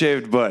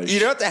unshaved bush. You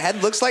know what the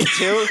head looks like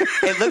too?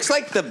 It looks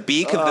like the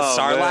beak of the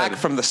Sarlacc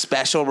from the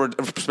special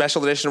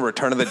edition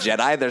Return of the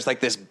Jedi. There's like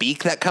this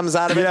beak that comes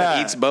out of it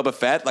that eats Boba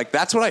Fett. Like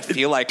that's what I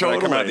feel like when I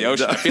come out of the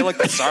ocean. I feel like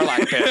the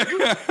Sarlacc pit.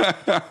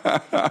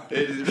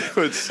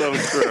 It's so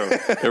true.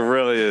 It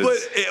really is.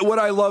 But what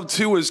I love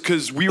too is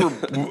because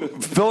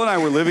Phil and I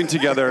were living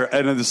together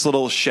in this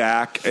little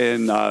shack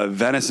in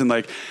Venice, and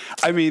like,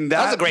 I mean,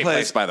 that was a great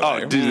place, by the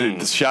way. Oh,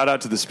 dude, shout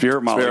out to the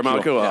Spirit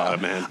Molecule. Oh,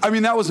 man. I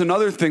mean, that was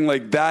another thing.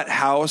 Like that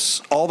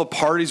house, all the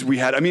parties we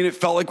had. I mean, it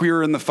felt like we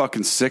were in the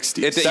fucking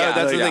 60s. That's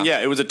the thing.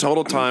 Yeah, it was a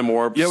total time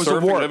warp. Yeah, it was a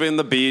warp. Living on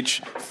the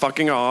beach,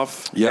 fucking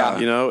off. Yeah.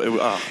 You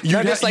know,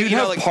 you'd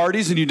have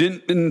parties and you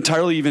didn't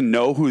entirely even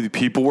know who the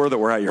people were that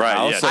were at your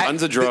house. Yeah,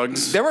 tons of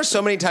drugs. There were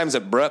so many times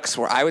at Brooks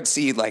where I would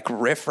see like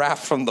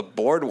riffraff from the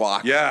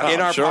boardwalk in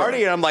our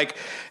party, and I'm like,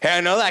 hey,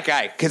 I know that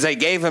guy because I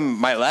gave him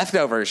my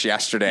leftovers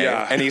yesterday,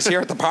 and he's here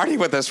at the party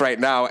with us right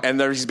now,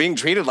 and he's being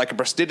treated like a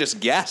prestigious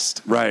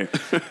guest. Right.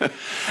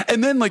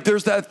 And then like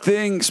there's that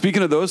thing,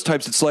 speaking of those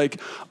types, it's like,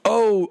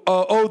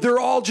 they're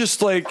all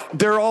just like,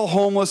 they're all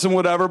homeless and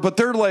whatever, but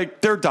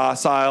they're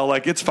docile,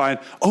 like it's fine.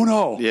 Oh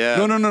no.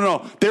 Yeah.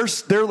 No.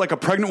 They're like a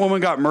pregnant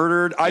woman got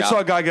murdered. I saw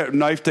a guy get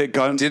knifed at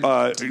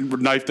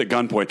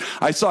gunpoint.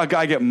 I saw a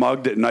guy get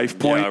mugged at knife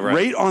point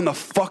right on the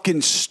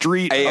fucking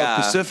street of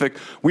Pacific.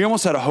 We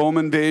almost had a home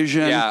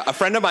invasion. Yeah, a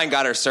friend of mine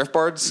got her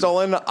surfboard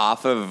stolen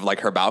off of like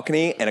her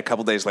balcony, and a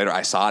couple days later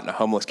I saw it in a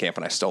homeless camp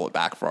and I stole it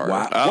back for her.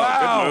 Wow.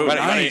 Wow.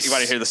 Nice. You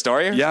want to hear the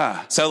story?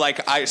 Yeah. So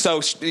like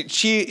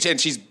she's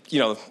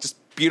just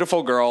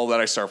beautiful girl that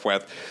I surf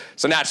with.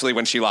 So naturally,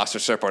 when she lost her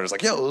surfboard, I was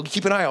like, "Yo,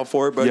 keep an eye out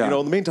for it." But in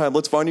the meantime,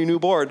 let's find you a new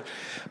board.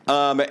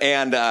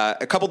 And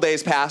a couple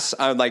days pass.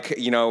 I'm like,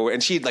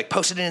 and she like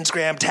posted on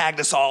Instagram, tagged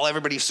us all.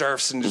 Everybody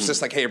surfs, and it's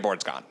just like, "Hey, your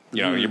board's gone.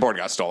 Your board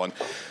got stolen."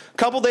 A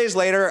couple days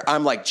later,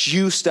 I'm like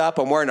juiced up.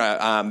 I'm wearing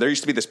there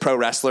used to be this pro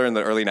wrestler in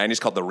the early 90s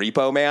called the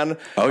Repo Man.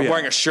 I'm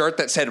wearing a shirt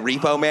that said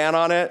Repo Man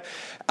on it.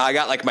 I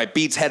got like my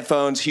Beats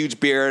headphones, huge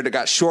beard. I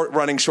got short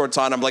running shorts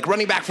on. I'm like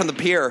running back from the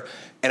pier,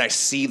 and I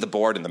see the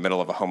board in the middle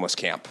of a homeless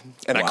camp.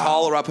 And I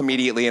call her up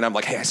immediately, and I'm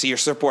like, "Hey, I see your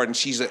surfboard." And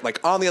she's like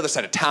on the other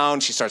side of town.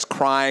 She starts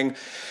crying.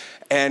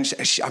 And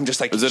I'm just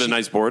like, is it a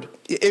nice board?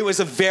 It was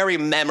a very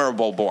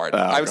memorable board.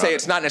 I would say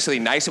it's not necessarily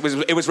nice.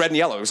 It was red and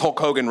yellow. It was Hulk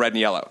Hogan red and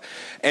yellow.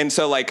 And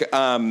so like,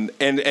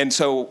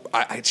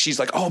 she's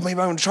like, "Oh, maybe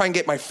I'm going to try and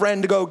get my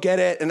friend to go get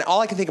it." And all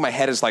I can think in my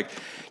head is like,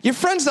 your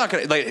friend's not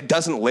going to,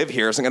 doesn't live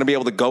here, isn't going to be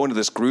able to go into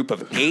this group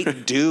of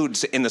 8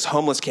 dudes in this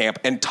homeless camp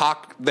and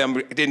talk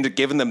them into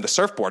giving them the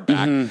surfboard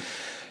back. Mm-hmm.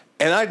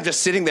 And I'm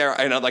just sitting there,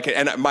 and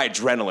my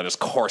adrenaline is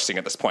coursing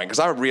at this point because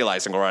I'm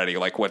realizing already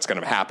like what's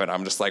going to happen.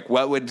 I'm just like,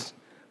 what would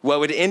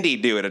Indy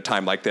do at a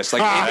time like this?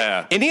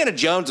 Like Indiana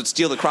Jones would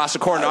steal the Cross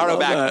of Coronado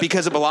back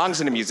because it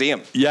belongs in a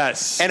museum.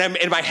 Yes. And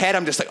in my head,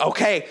 I'm just like,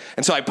 okay.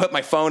 And so I put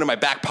my phone in my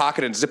back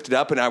pocket and zipped it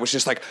up, and I was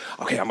just like,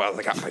 okay, I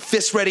got my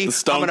fist ready. The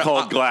Stone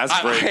Cold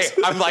glass breaks.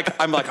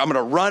 I'm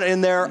gonna run in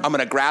there. I'm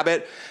gonna grab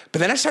it. But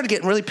then I started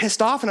getting really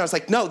pissed off, and I was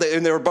like, no.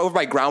 And they were over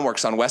by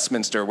Groundworks on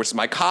Westminster, which is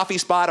my coffee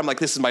spot. I'm like,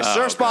 this is my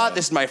surf spot.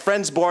 This is my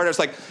friend's board. I was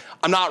like,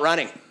 I'm not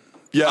running.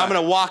 Yeah. I'm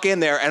going to walk in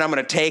there, and I'm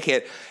going to take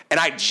it. And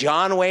I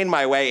John Wayne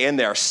my way in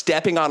there,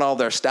 stepping on all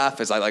their stuff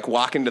as I like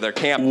walk into their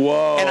camp.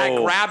 Whoa. And I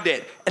grabbed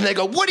it, and they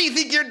go, "What do you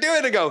think you're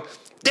doing?" I go,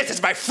 "This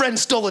is my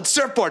friend's stolen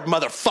surfboard,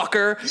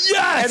 motherfucker."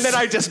 Yes! And then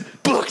I just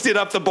booked it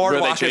up the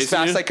boardwalk as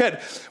fast as I could.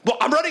 Well,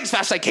 I'm running as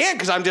fast as I can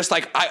because I'm just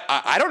like,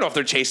 I don't know if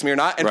they're chasing me or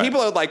not. And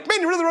people are like,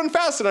 "Man, you're really running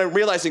fast." And I'm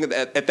realizing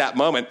at that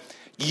moment,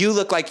 you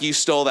look like you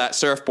stole that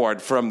surfboard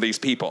from these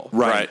people.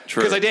 Right.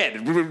 True. Because I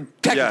did.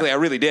 Technically, I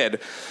really did.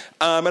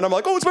 And I'm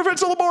like, "Oh, it's my friend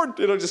stole the board."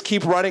 And I just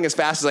keep running as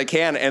fast as I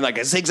can. And like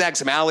I zigzag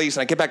some alleys,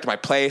 and I get back to my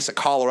place. I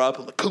call her up.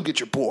 I'm like, "Come get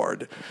your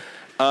board."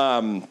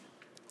 Wow.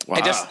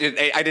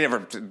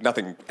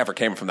 Nothing ever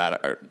came from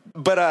that.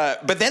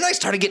 But then I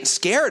started getting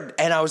scared,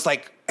 and I was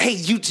like, "Hey,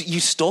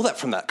 you stole that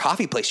from that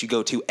coffee place you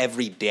go to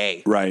every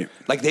day, right?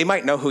 Like they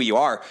might know who you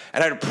are."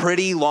 And I had a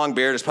pretty long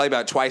beard. It's probably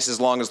about twice as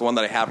long as the one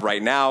that I have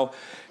right now.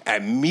 I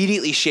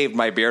immediately shaved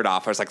my beard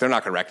off. I was like, they're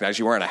not going to recognize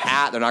you wearing a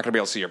hat. They're not going to be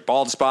able to see your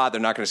bald spot.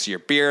 They're not going to see your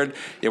beard.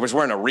 It was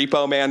wearing a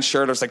Repo Man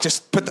shirt. I was like,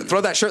 just throw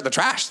that shirt in the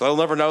trash. They'll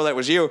never know that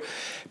was you.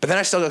 But then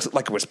I still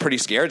was pretty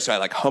scared, so I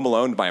like home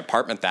alone my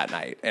apartment that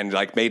night and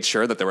like made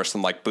sure that there were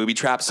some like booby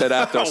traps set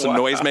up. There was some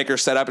noisemakers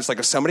set up. It's like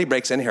if somebody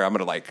breaks in here, I'm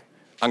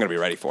gonna be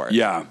ready for it.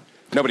 Yeah.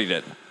 Nobody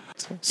did.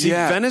 See,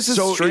 Venice is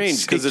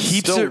strange because it's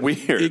still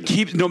weird. It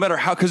keeps no matter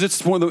how because it's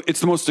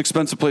the most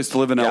expensive place to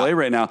live in LA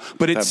right now.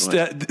 But it's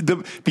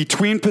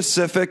between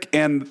Pacific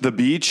and the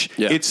beach.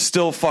 Yeah. It's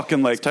still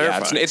fucking like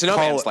terrifying. It's no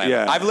man's land.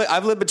 Yeah.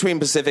 I've lived between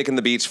Pacific and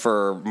the beach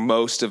for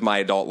most of my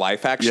adult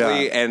life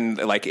actually, and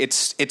like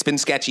it's been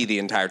sketchy the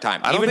entire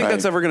time. I don't think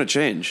that's ever going to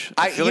change.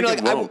 I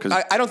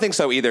don't think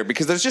so either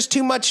because there's just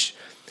too much.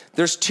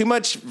 there's too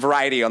much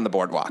variety on the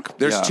boardwalk.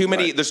 There's too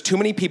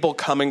many people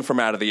coming from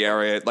out of the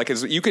area. Like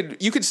you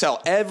could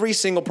sell every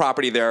single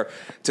property there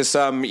to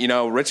some,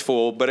 rich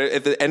fool, but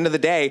at the end of the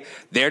day,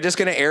 they're just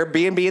going to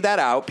Airbnb that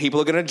out.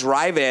 People are going to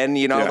drive in,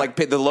 like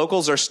the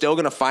locals are still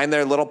going to find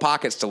their little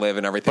pockets to live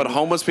and everything. But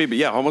homeless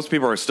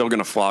people are still going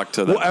to flock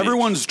to that. Well,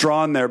 everyone's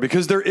drawn there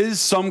because there is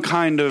some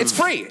kind of... It's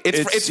free.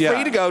 It's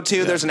free to go to.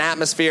 Yeah. There's an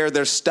atmosphere.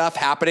 There's stuff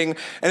happening.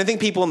 And I think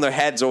people in their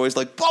heads are always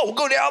like, oh, we'll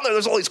go down there.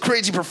 There's all these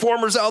crazy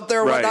performers out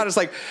there. Right. It's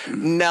like,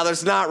 no,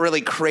 there's not really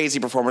crazy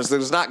performers.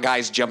 There's not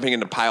guys jumping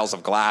into piles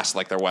of glass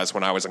like there was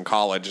when I was in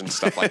college and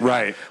stuff like that.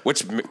 Right.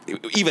 Which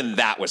even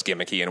that was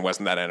gimmicky and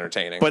wasn't that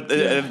entertaining. But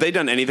have they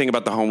done anything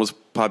about the homeless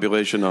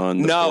population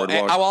on the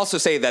boardwalk? I'll also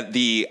say that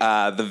the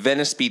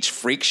Venice Beach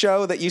Freak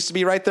Show that used to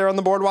be right there on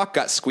the boardwalk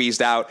got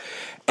squeezed out.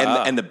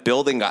 And the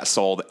building got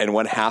sold, and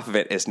one half of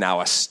it is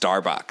now a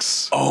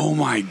Starbucks. Oh,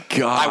 my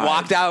God. I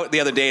walked out the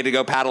other day to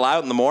go paddle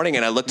out in the morning,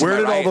 and I looked to my right.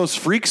 Where did all those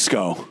freaks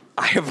go?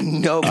 I have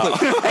no clue.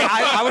 Hey,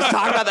 I was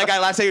talking about that guy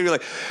last night. You'd be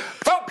like,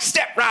 folks,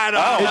 step right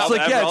on. It's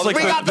like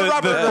we got the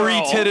rubber girl.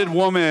 Three-titted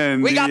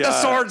woman. We got the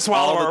sword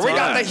swallower. We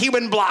got the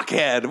human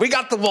blockhead. We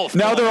got the wolf.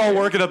 Now they're all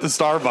working at the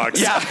Starbucks.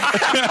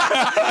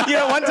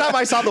 Yeah. One time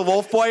I saw the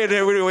wolf boy, and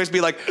it would always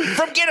be like,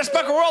 from Guinness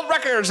Book of World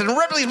Records and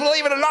Ripley's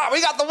Believe It or Not,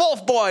 we got the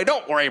wolf boy.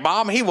 Don't worry,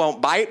 Mom. He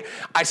won't bite.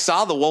 I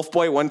saw the wolf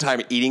boy one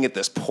time eating at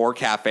this poor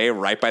cafe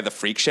right by the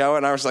freak show,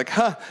 and I was like,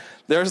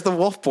 there's the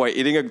wolf boy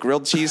eating a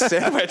grilled cheese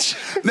sandwich.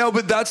 No,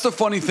 but that's the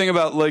funny thing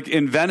about like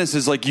in Venice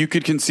is like you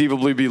could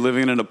conceivably be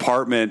living in an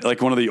apartment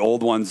like one of the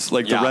old ones,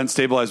 like the rent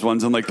stabilized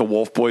ones, and like the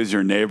wolf boy's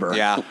your neighbor.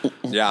 Yeah.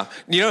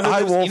 You know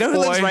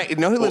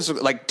who lives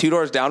like 2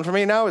 doors down from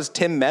me now is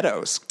Tim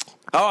Meadows.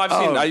 Oh,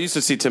 I used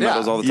to see Tim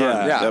Meadows all the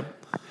time. Yeah. Yep.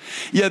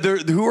 Yeah,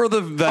 who are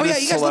the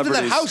Venice you guys lived in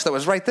that house that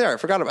was right there. I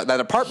forgot about that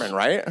apartment,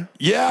 right?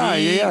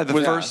 Yeah.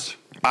 The first.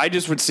 I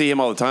just would see him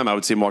all the time. I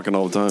would see him walking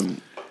all the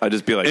time. I'd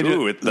just be like,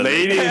 ooh, it's the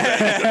lady.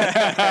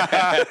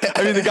 I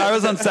mean, the guy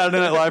was on Saturday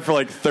Night Live for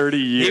like 30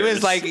 years. He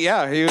was like, he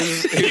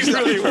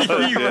really was.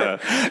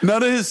 Yeah.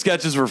 None of his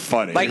sketches were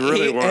funny. Like,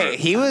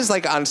 he was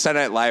like on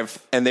Saturday Night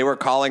Live, and they were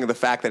calling the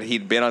fact that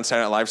he'd been on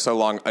Saturday Night Live so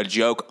long a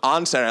joke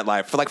on Saturday Night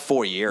Live for like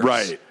 4 years.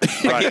 Right.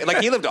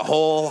 He lived a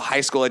whole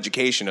high school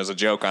education as a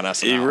joke on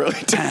SNL. He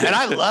really did. And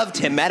I love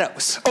Tim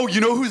Meadows. Oh,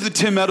 you know who the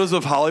Tim Meadows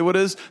of Hollywood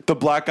is? The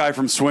black guy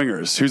from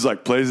Swingers, who's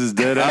like, plays his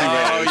dead anyway.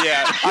 Oh,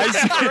 yeah.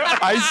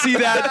 I see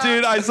that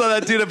dude. I saw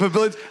that dude at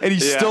Pavilions, and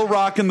he's still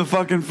rocking the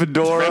fucking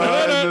fedora. He's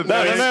still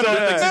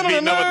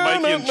beating up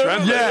with Mikey and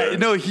Trent. Yeah,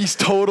 no, he's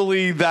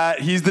totally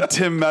that. He's the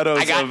Tim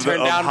Meadows of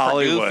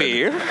Hollywood. For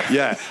Goofy.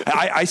 Yeah,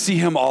 I see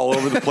him all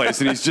over the place,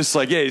 and he's just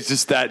like, he's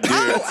just that dude.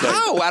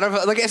 How? Out of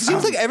it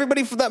seems like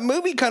everybody from that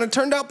movie kind of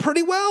turned out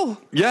pretty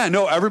well. Yeah,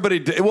 no, everybody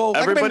did. Well,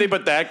 everybody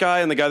but that guy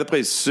and the guy that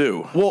plays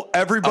Sue. Well,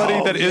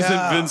 everybody that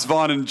isn't Vince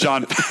Vaughn and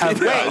John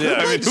Favreau.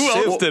 I mean, who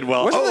else did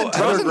well?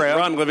 Heather Graham.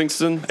 Ron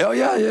Livingston. Oh,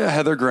 yeah,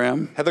 Heather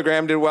Graham. Heather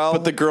Graham did well.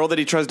 But the girl that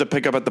he tries to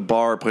pick up at the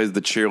bar plays the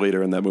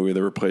cheerleader in that movie,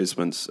 The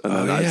Replacements.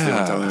 And that's the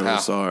only time I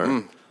ever saw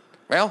her.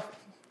 Well,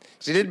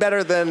 she did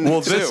better than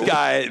this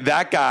guy,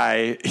 that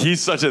guy,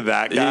 he's such a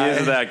that guy. He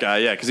is that guy,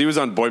 yeah, because he was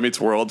on Boy Meets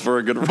World for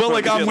a good run. Well,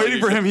 like, I'm waiting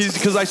for him.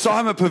 Because I saw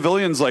him at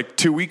Pavilions like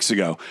 2 weeks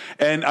ago.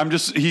 And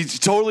he's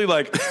totally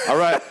like, all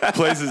right,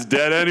 place is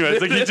dead anyway.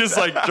 It's like he just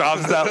like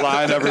drops that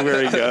line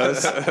everywhere he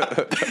goes.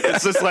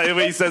 It's just like,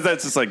 when he says that,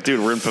 it's just like, dude,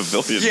 we're in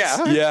Pavilions.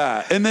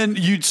 Yeah. And then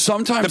you'd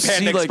sometimes the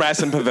Panda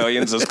Express in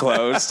Pavilions is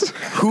closed.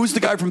 Who's the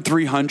guy from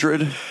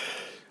 300?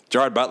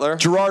 Gerard Butler,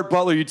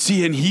 you'd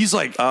see, and he's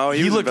like,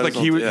 he looked like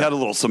he had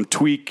some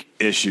tweak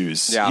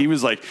issues. Yeah. He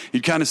was like,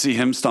 you'd kind of see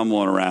him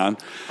stumbling around.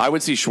 I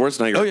would see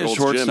Schwarzenegger. Oh, yeah,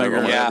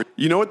 Schwarzenegger. Yeah.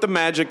 You know what the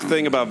magic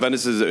thing about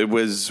Venice is? It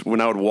was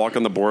when I would walk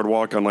on the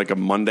boardwalk on like a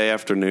Monday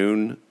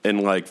afternoon in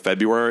like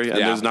February, and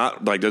there's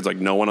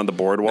no one on the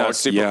boardwalk. No, it's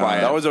super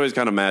quiet. That was always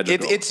kind of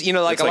magical. It's a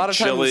lot of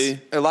times.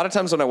 A lot of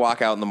times when I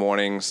walk out in the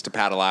mornings to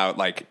paddle out,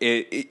 like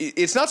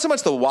it's not so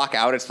much the walk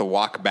out, it's the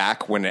walk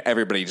back when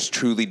everybody just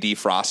truly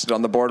defrosted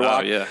on the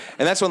boardwalk. Oh, yeah.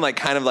 And that's when like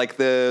kind of like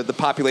the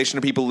population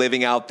of people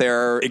living out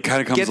there, it kind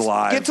of comes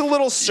alive. Gets a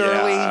little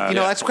surly.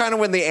 That's kind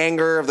of when the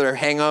anger of their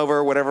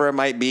hangover, whatever it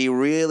might be,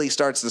 really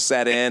starts to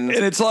set in.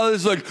 And it's a lot of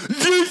this like,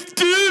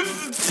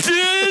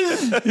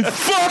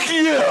 fuck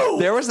you.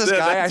 There was this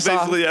guy I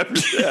saw.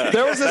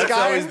 There was this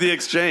guy. Always the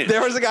exchange.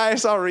 There was a guy I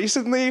saw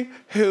recently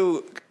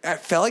who I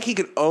felt like he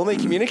could only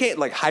communicate in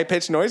like high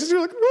pitched noises.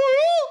 You're like,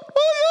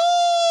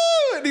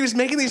 and he was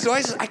making these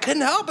noises. I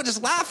couldn't help but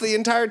just laugh the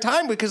entire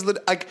time because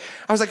I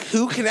was like,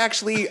 who can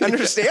actually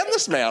understand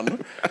this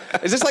man?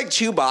 Is this like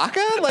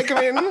Chewbacca? Like,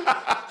 I mean,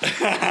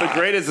 the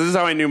greatest. This is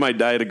how I knew my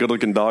dad had a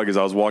good-looking dog. Is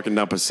I was walking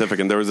down Pacific,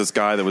 and there was this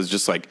guy that was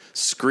just like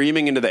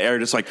screaming into the air,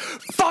 just like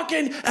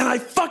fucking, and I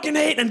fucking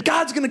hate, and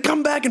God's gonna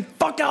come back and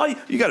fuck all you.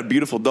 You got a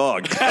beautiful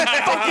dog.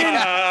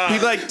 Fucking.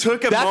 He like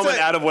took a moment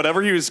out of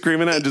whatever he was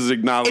screaming at and just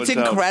acknowledged. It's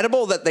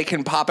incredible that they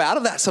can pop out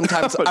of that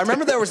sometimes. I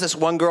remember there was this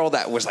one girl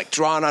that was like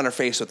drawn on her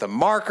face with a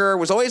mark marker. It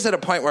was always at a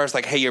point where I was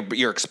like, hey,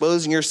 you're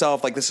exposing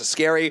yourself. Like, this is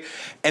scary.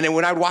 And then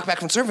when I would walk back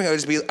from surfing, I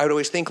would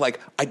always think, like,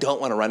 I don't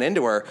want to run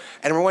into her. And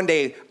I remember one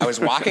day I was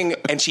walking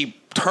and she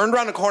turned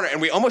around the corner and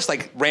we almost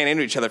like ran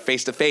into each other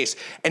face to face.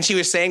 And she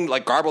was saying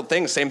like garbled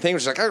things, same thing.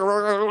 She's like,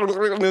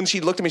 and then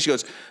she looked at me, she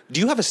goes, do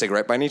you have a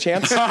cigarette by any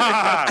chance? And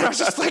I was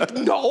just like,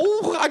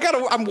 no,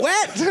 I'm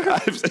wet.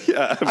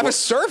 I have a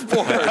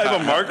surfboard. I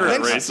have a marker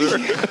eraser.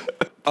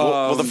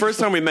 Well, the first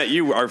time we met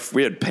you,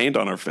 we had paint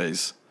on our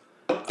face.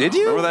 Did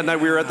you? Remember that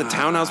night we were at the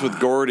townhouse with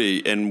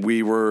Gordy and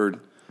we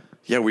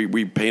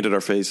painted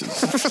our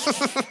faces.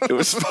 It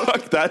was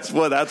fuck. That's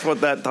what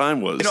that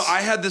time was. You know,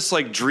 I had this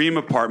like dream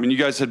apartment. You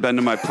guys had been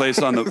to my place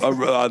on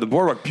the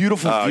boardwalk.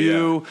 Beautiful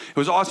view. Yeah. It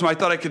was awesome. I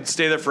thought I could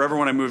stay there forever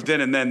when I moved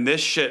in, and then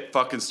this shit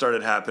fucking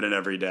started happening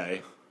every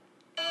day.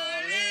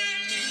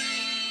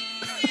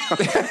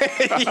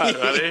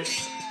 Ready?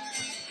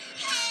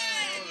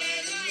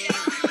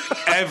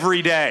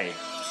 Every day.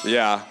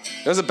 Yeah,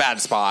 it was a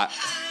bad spot.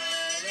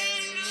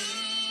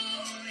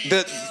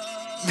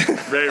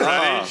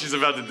 Ready? She's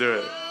about to do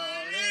it.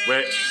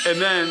 Wait, and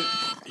then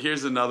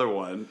here's another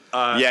one.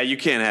 You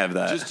can't have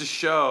that. Just to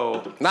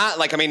show. Not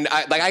like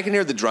I can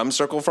hear the drum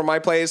circle from my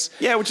place.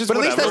 Yeah, which is but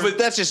whatever. At least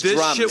that's just this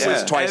drums. Shit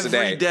was twice a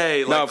day. Every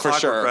day, like no, for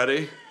sure.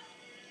 Ready?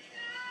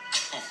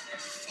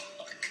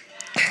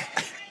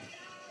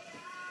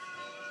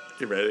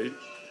 You ready?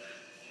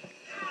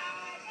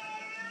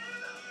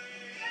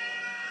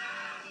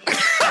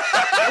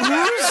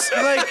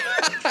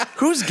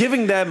 Who's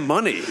giving that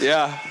money?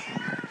 Yeah.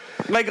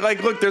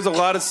 Like, look, there's a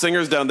lot of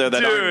singers down there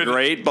that aren't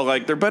great, but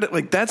like they're better.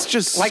 Like that's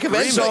just like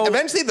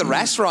eventually the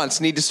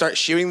restaurants need to start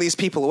shooing these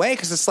people away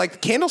because it's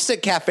like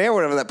Candlestick Cafe or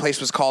whatever that place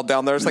was called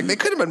down there. It's like they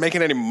couldn't have been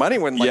making any money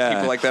when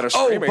people like that are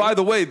streaming. Oh, by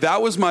the way,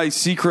 that was my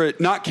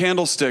secret. Not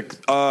Candlestick.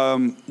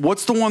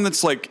 What's the one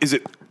that's like? Is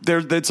it?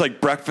 It's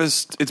like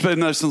breakfast. It's been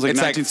there since like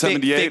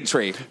 1978.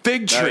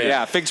 Fig Tree.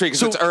 Yeah, Fig Tree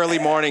because it's early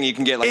morning. You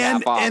can get like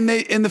half off. And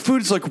the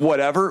food's like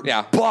whatever.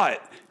 Yeah,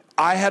 but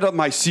I had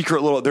my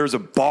secret little. There was a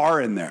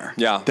bar in there.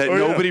 Yeah. That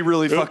nobody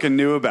really fucking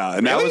knew about,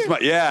 and really? that was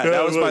my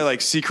that was my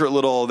like secret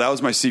little. That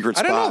was my secret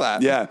spot. I didn't know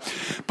that. Yeah,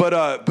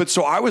 but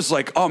so I was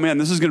like, oh man,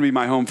 this is gonna be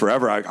my home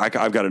forever.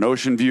 I've got an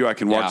ocean view. I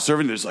can watch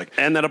surfing. There's like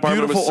and that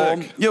apartment beautiful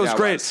was sick. Yeah, it was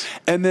great.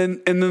 And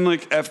then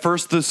like at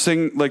first the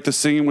singing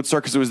would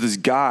start because it was this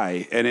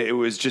guy, and it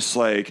was just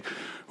like.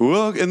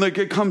 Well, and like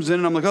it comes in,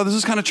 and I'm like, oh, this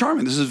is kind of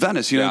charming. This is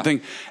Venice, you know.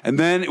 Thing. And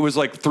then it was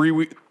like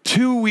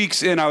 2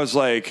 weeks in, I was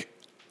like.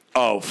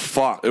 Oh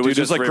fuck! It was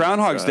just like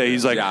Groundhog's Day.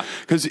 He's like,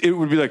 because it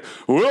would be like,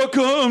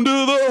 "Welcome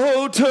to the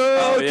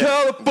Hotel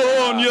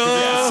California."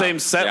 Yeah. Same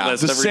set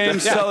list. The same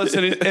set list,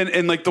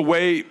 and like the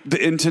way the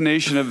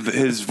intonation of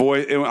his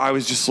voice. I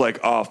was just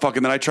like, "Oh fuck!"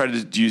 And then I tried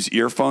to use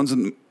earphones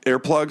and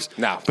earplugs.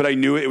 No, but I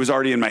knew it was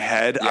already in my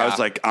head. I was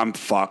like, "I'm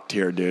fucked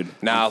here, dude."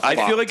 No,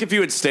 I feel like if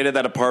you had stayed at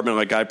that apartment,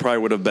 like I probably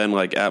would have been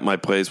like at my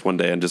place one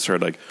day and just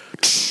heard like.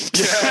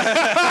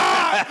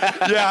 I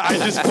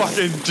I'm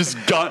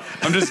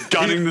just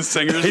gunning the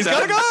singers. He's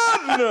got a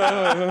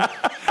gun.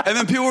 And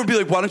then people would be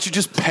like, "Why don't you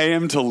just pay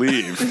him to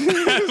leave?"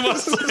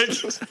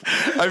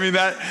 I mean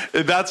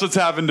that's what's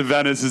happened to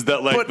Venice is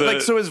that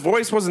like, so his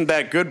voice wasn't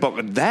that good,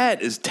 but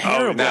that is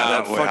terrible.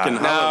 That fucking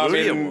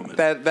Hallelujah woman.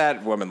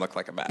 That woman looked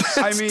like a mess.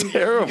 I mean, you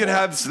could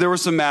have. There were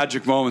some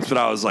magic moments, but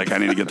I was like, I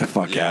need to get the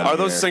fuck out. Are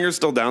those singers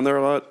still down there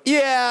a lot?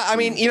 Yeah, I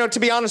mean, to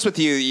be honest with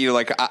you,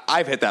 like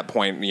I've hit that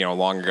point,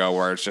 long ago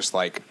where it's just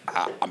like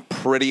I'm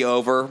pretty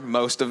over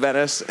most of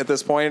Venice at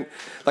this point.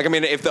 Like, I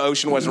mean, if the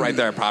ocean wasn't right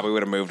there, I probably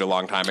would have moved a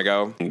long time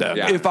ago.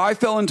 Yeah. If I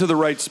fell into the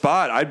right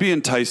spot, I'd be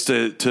enticed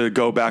to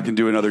go back and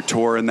do another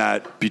tour in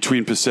that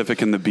between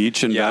Pacific and the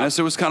beach in Venice.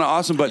 It was kind of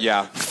awesome, but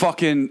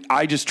fucking,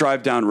 I just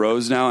drive down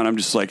Rose now, and I'm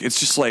just like, it's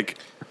just like.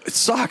 It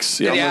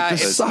sucks. Yeah, like,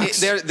 this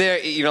sucks.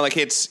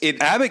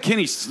 Abbot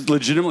Kinney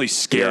legitimately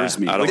scares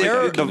me. Like,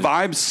 the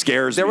vibe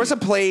scares me. There is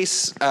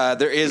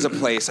a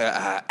place,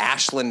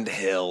 Ashland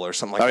Hill or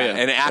something like that.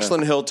 And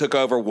Ashland Hill took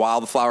over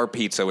Wildflower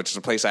Pizza, which is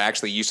a place I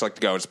actually used to like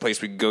to go. It's a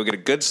place we could go get a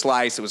good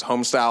slice. It was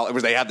home style.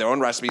 They had their own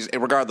recipes.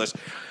 Regardless,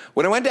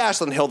 when I went to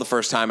Ashland Hill the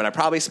first time, and I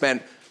probably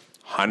spent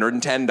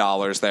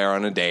 $110 there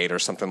on a date or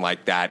something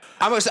like that.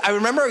 I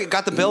remember I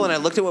got the bill and I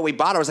looked at what we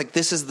bought. I was like,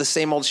 this is the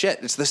same old shit.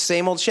 It's the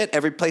same old shit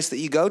every place that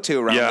you go to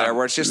around there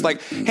where it's just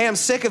like, hey, I'm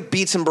sick of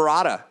beets and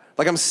burrata.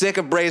 Like, I'm sick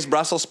of braised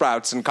Brussels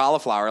sprouts and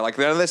cauliflower. Like,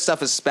 none of this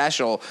stuff is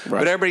special. Right.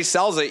 But everybody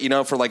sells it,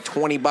 for like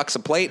 $20 a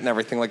plate and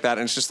everything like that.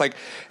 And it's just like,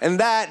 and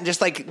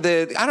just like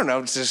I don't know,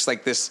 it's just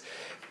like this...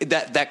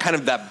 That kind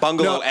of that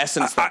bungalow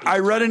essence. I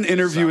read an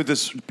interview with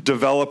this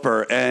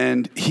developer,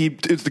 and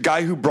it's the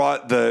guy who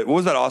brought what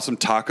was that awesome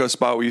taco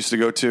spot we used to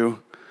go to?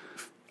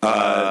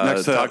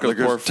 Next to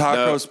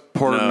Tacos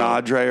Por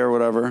Madre or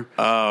whatever.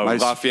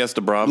 La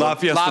Fiesta Bravo. La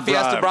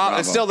Fiesta Bravo.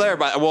 It's still there,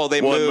 but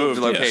they moved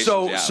locations.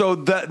 Yeah. So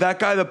that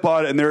guy that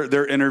bought it, and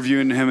they're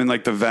interviewing him in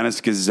like the Venice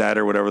Gazette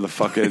or whatever the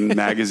fucking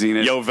magazine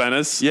is. Yo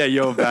Venice. Yeah,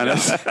 Yo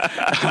Venice.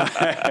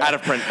 Out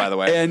of print, by the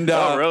way. And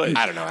really?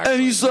 I don't know. Actually.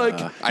 And he's like,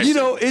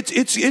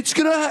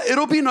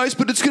 it'll be nice,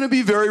 but it's gonna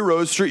be very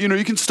Rose Street.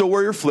 You can still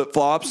wear your flip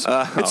flops.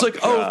 It's like,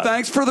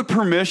 thanks for the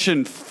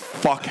permission,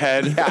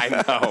 fuckhead. Yeah,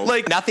 I know.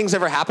 Like nothing's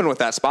ever happened with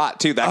that spot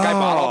too. That guy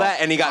bought all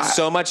that, and he got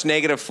so much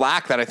negative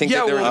flack that I think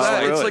that there was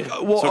it's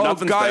like, well,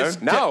 so guys,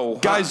 there? No,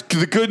 guys.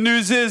 The good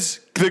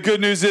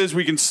news is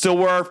we can still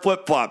wear our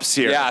flip flops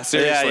here. Yeah,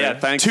 seriously. Yeah,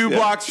 thanks. 2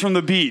 blocks from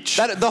the beach.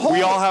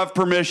 We all have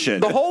permission.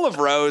 The whole of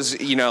Rose,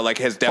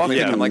 has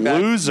definitely become like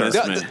that. Loser.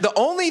 The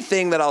only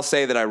thing that I'll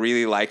say that I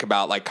really like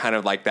about like kind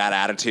of like that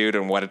attitude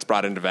and what it's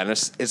brought into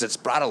Venice is it's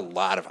brought a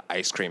lot of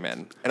ice cream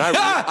in. And I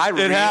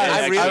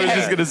was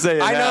just gonna say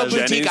it I know has.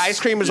 boutique Jenny's? ice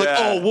cream is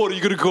like, what are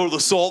you gonna go to the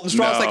Salt and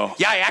Straw? No. It's like,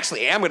 yeah, I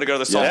actually am gonna go to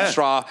the Salt and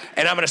Straw,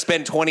 and I'm gonna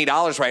spend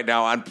 $20 right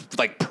now on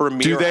like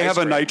premier. Do they have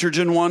ice a cream.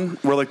 nitrigen one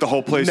where like the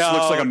whole place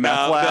looks like a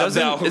meth lab?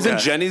 No. Isn't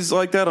Jenny's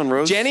like that on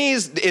Rose?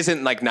 Jenny's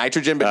isn't like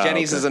nitrogen, but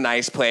Jenny's is a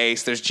nice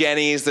place. There's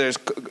Jenny's. There's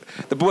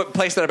the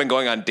place that I've been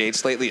going on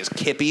dates lately is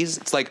Kippy's.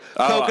 It's like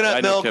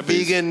coconut milk,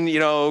 Kippy's.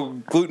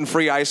 vegan,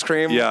 gluten-free ice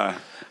cream. Yeah.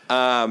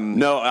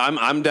 No,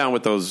 I'm down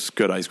with those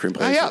good ice cream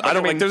places. yeah, I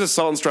don't like. There's a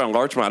Salt and Straw in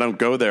Larchmont. I don't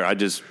go there.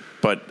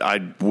 But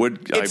I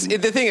would.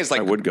 The thing is, like,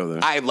 I would go there.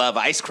 I love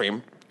ice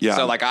cream. Yeah.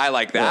 So like, I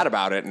like that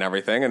about it and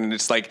everything. And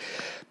it's like,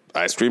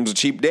 ice cream's a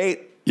cheap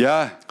date.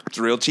 Yeah. It's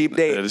a real cheap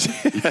date. It is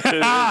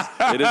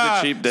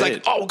a cheap date.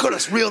 It's like, go to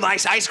this real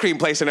nice ice cream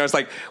place, and I was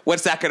like,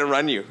 what's that going to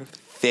run you?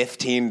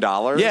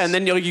 $15? Yeah, and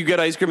then you get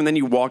ice cream, and then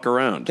you walk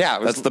around. Yeah,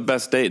 that's the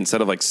best date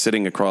instead of like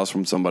sitting across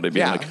from somebody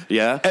being like,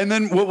 yeah. And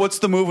then what's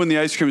the move when the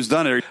ice cream is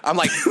done? I'm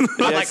like,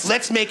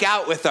 let's make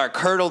out with our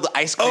curdled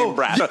ice cream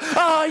brat.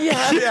 Oh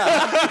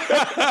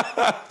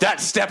yeah.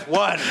 That's step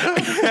one.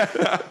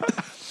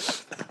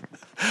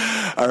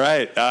 All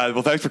right.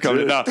 Well, thanks for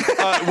coming. No.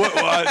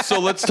 So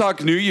let's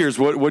talk New Year's.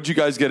 What'd you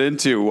guys get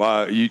into?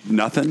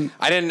 Nothing?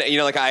 I didn't.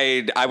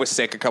 I was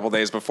sick a couple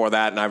days before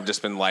that, and I've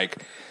just been like.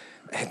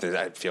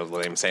 I feel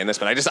lame saying this,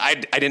 but I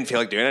didn't feel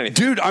like doing anything.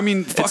 Dude, I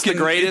mean, It's the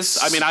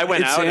greatest. I mean, I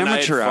went out and I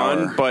had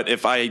fun, but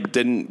if I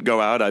didn't go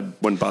out, I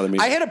wouldn't bother me.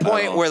 I hit a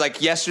point where,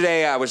 like,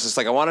 yesterday I was just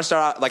like, I want to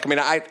start out. Like, I mean,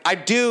 I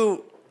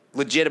do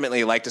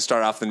legitimately like to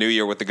start off the new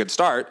year with a good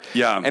start.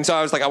 Yeah. And so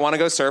I was like, I want to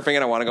go surfing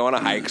and I want to go on a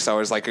hike. So I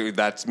was like,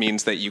 that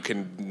means that you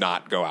can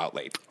not go out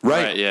late.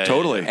 Right. Yeah.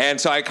 Totally.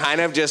 And so I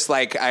kind of just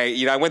like,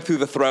 I went through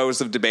the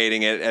throes of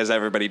debating it, as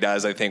everybody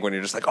does, I think, when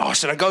you're just like,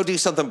 should I go do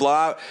something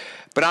blowout?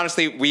 But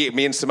honestly,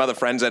 me and some other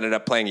friends ended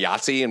up playing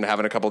Yahtzee and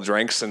having a couple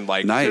drinks and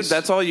like, nice. Dude,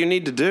 that's all you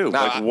need to do. No,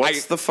 like,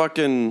 what's the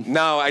fucking?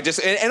 No, I just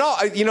and all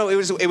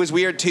it was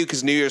weird too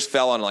because New Year's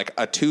fell on like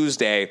a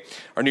Tuesday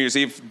or New Year's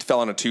Eve fell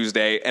on a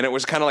Tuesday, and it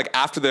was kind of like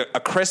after a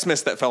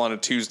Christmas that fell on a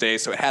Tuesday,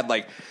 so it had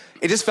like.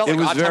 It just felt like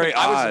was odd very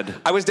timing.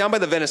 odd. I was down by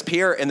the Venice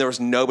Pier, and there was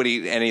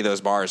nobody at any of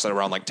those bars at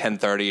around like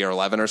 10:30 or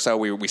 11 or so.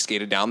 We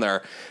skated down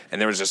there,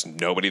 and there was just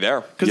nobody there.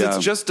 Because it's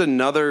just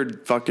another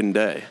fucking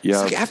day.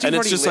 Yeah. It's like And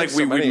it's just like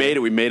we made it.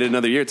 We made it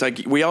another year. It's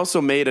like we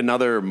also made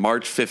another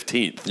March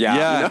 15th.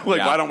 Yeah.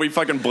 Why don't we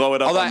fucking blow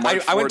it up? Although on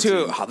March I went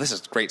 14th? to this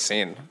is a great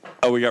scene.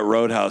 Oh, we got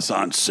Roadhouse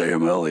on.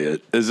 Sam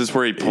Elliott. Is this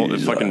where he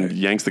fucking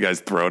yanks the guy's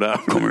throat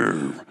out? Come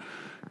here.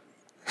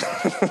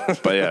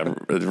 But yeah,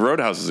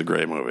 Roadhouse is a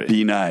great movie.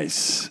 Be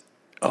nice.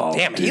 Oh,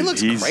 Damn, dude, he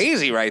looks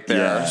crazy right there.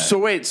 Yeah. So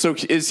wait, so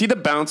is he the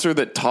bouncer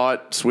that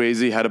taught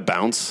Swayze how to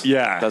bounce?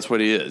 Yeah. That's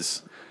what he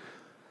is.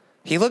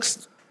 He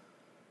looks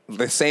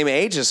the same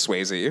age as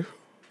Swayze.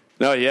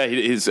 No, yeah,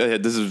 he's.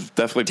 This is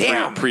definitely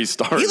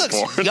pre-Star. He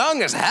looks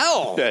young as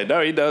hell. Yeah,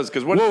 no, he does.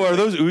 Because Whoa, are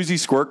those Uzi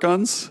squirt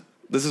guns?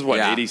 This is what,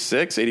 Yeah.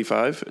 86,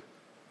 85?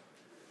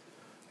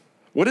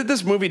 What did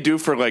this movie do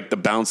for like the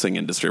bouncing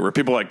industry? Where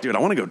people are like, dude, I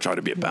want to go try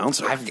to be a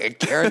bouncer. I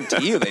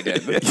guarantee you they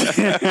did.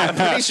 I'm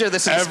pretty sure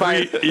this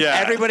inspired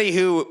everybody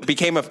who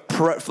became a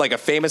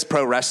famous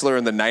pro wrestler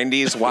in the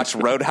 90s, watched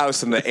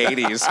Roadhouse in the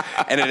 80s,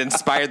 and it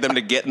inspired them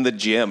to get in the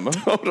gym.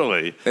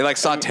 Totally. They like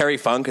saw Terry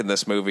Funk in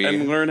this movie.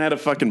 And learn how to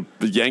fucking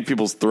yank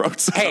people's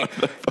throats. Hey,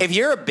 if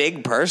you're a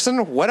big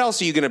person, what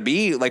else are you going to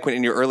be like when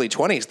in your early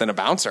 20s than a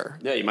bouncer?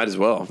 Yeah, you might as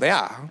well.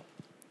 Yeah.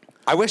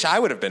 I wish I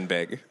would have been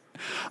big.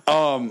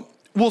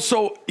 Well,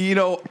 so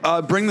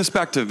bring this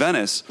back to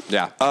Venice.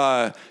 Yeah.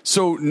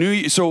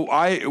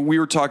 We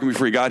were talking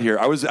before you got here.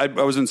 I was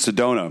in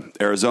Sedona,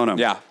 Arizona.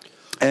 Yeah.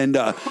 And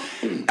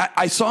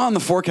I saw on the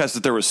forecast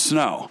that there was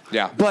snow.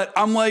 Yeah. But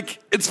I'm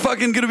like, it's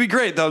fucking going to be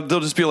great. There'll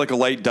just be like a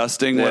light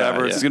dusting,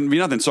 whatever. Yeah. It's going to be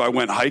nothing. So I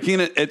went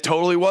hiking. It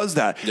totally was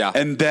that. Yeah.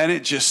 And then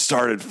it just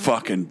started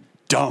fucking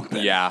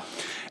dumping. Yeah.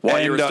 While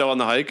you were still on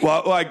the hike?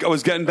 Well, like I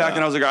was getting back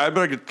and I was like, I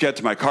better get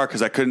to my car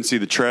because I couldn't see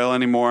the trail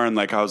anymore. And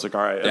like I was like,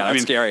 all right. Yeah, I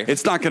mean, scary.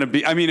 It's not going to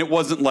be. I mean, it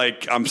wasn't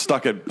like I'm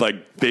stuck at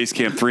like Base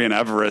Camp 3 in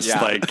Everest,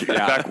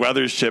 back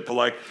weather shit. But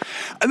like,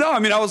 no, I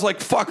mean, I was like,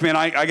 fuck, man,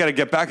 I got to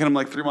get back, and I'm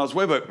like 3 miles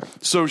away.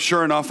 But so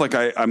sure enough, like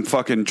I'm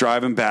fucking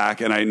driving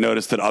back, and I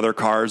noticed that other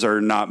cars are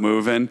not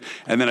moving,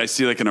 and then I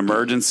see like an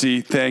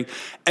emergency thing,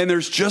 and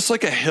there's just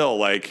like a hill,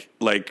 like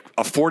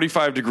a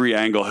 45-degree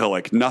angle hill,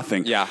 like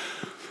nothing. Yeah.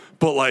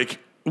 But like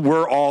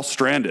we're all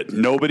stranded.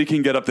 Nobody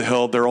can get up the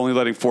hill. They're only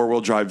letting 4-wheel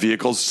drive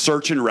vehicles.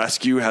 Search and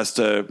rescue has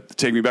to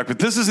take me back. But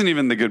this isn't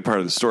even the good part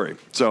of the story.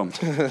 So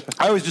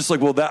I was just like,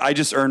 well, I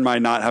just earned my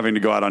not having to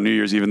go out on New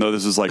Year's, even though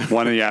this is like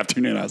 1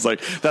 PM. I was like,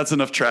 that's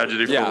enough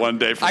tragedy for one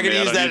day for me. I could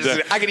use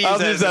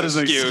that as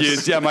an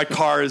excuse. Yeah, my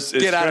car is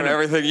get out of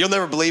everything. You'll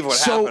never believe what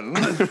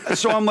happened.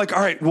 So I'm like,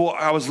 all right, well,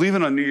 I was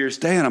leaving on New Year's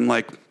Day, and I'm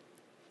like,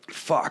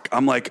 fuck.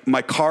 I'm like,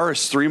 my car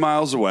is 3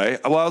 miles away.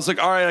 Well, I was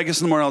like, all right, I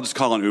guess in the morning I'll just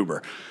call an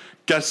Uber.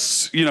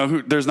 Guess,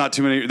 there's no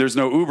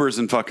Ubers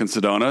in fucking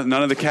Sedona.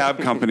 None of the cab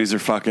companies are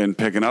fucking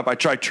picking up. I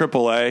tried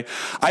AAA.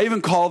 I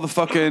even called the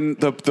fucking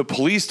the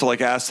police to like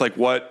ask like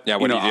what do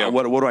you do?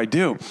 What do I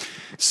do?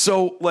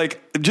 So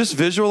like just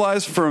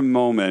visualize for a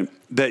moment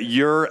that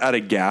you're at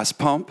a gas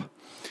pump.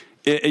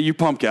 You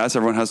pump gas.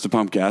 Everyone has to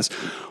pump gas.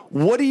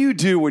 What do you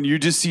do when you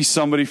just see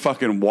somebody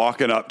fucking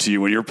walking up to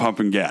you when you're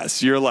pumping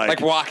gas? You're like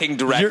walking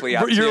directly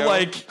up to you.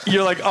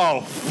 You're like,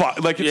 oh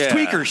fuck, like it's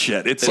tweaker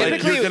shit. It's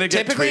like you're gonna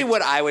get typically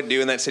what I would do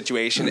in that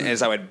situation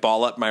is I would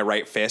ball up my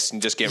right fist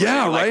and just get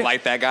ready to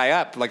light that guy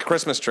up like a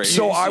Christmas tree.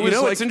 So I was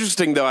it's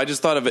interesting though. I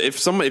just thought of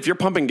if you're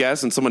pumping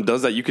gas and someone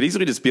does that, you could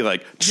easily just be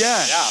like,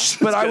 yeah.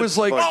 But I was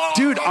like,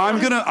 dude,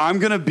 I'm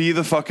gonna be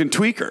the fucking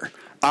tweaker.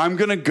 I'm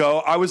going to go.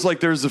 I was like,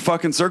 there's a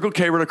fucking Circle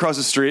K right across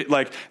the street.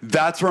 Like,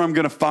 that's where I'm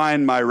going to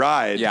find my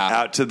ride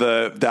out to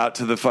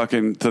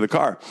the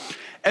car.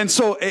 And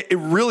so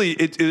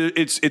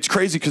it's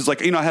crazy because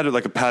like, I had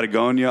like a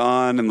Patagonia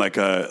on and like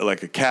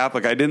a cap.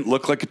 Like I didn't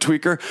look like a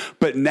tweaker,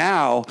 but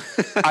now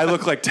I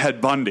look like Ted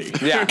Bundy.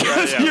 Yeah.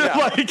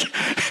 Like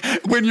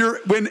when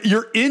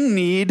you're in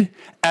need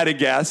at a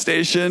gas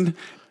station,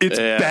 it's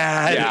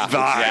bad vibes.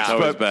 Yeah, it's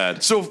always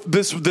bad. So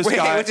this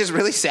guy, which is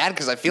really sad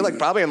because I feel like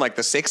probably in like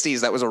the 60s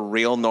that was a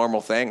real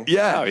normal thing.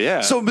 Yeah. Oh, yeah.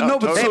 So, but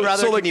hey,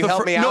 brother, can you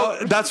help me out?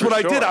 No, that's what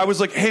I did. I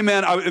was like, hey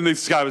man, and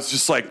this guy was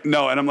just like,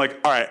 no, and I'm like,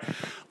 all right,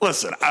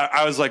 listen.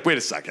 I was like, wait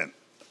a second.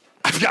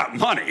 I've got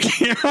money.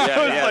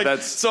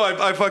 So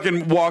I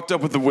fucking walked up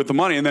with the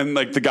money, and then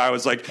like the guy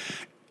was like,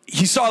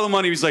 he saw the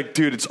money. He's like,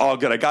 dude, it's all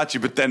good. I got you.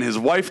 But then his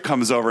wife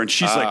comes over, and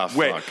she's like,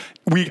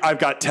 wait, I've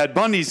got Ted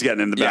Bundy's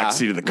getting in the back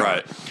seat of the car.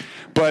 Right.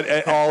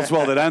 But all's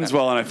well that ends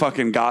well, and I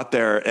fucking got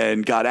there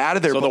and got out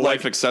of there. So but the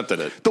wife accepted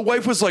it. The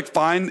wife was like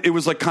fine. It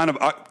was like kind of,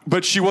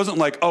 but she wasn't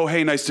like, oh,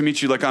 hey, nice to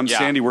meet you. Like, I'm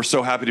Sandy. We're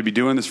so happy to be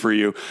doing this for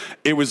you.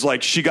 It was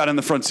like she got in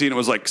the front seat and it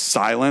was like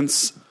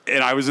silence.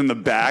 And I was in the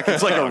back.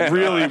 It's like a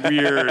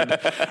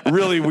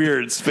really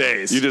weird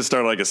space. You just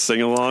started like a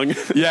sing-along?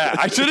 Yeah.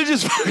 I should have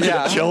just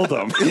killed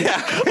him.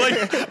 Yeah.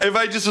 Like, if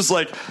I just was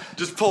like,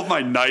 just pulled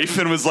my knife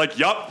and was like,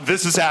 yup,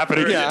 this is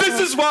happening. Yeah.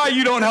 This is why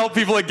you don't help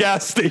people at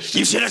gas stations.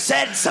 You should have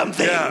said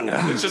something.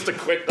 Yeah. It's just a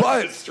quick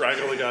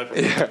strangle the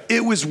guy.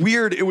 It was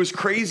weird. It was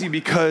crazy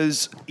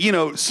because,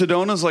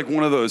 Sedona's like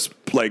one of those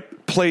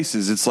like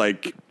places. It's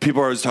like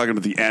people are always talking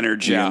about the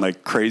energy and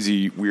like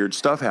crazy weird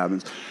stuff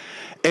happens.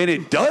 And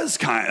it does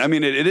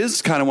it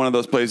is kind of one of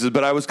those places,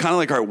 but I was kind of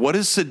like, all right, what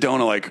is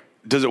Sedona like?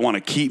 Does it want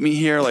to keep me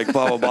here? Like,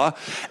 blah, blah, blah.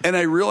 And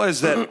I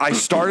realized that I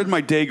started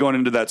my day going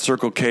into that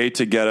Circle K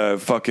to get a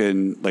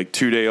fucking like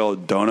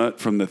 2-day-old donut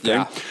from the thing.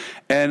 Yeah.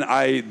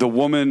 And the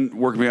woman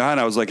working behind,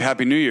 I was like,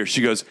 Happy New Year.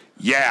 She goes,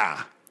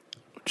 yeah.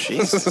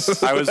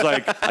 Jesus. I was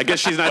like, I guess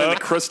she's not into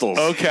crystals.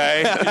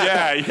 Okay.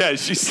 Yeah.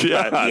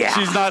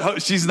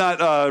 She's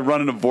not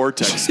running a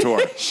Vortex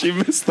tour. She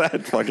missed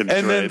that fucking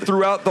And then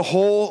throughout the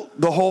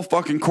whole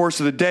fucking course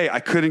of the day,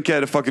 I couldn't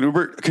get a fucking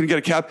Uber, couldn't get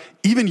a cab.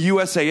 Even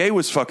USAA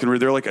was fucking rude.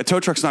 They're like, a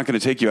tow truck's not going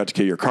to take you out to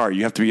get your car.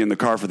 You have to be in the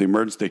car for the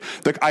emergency.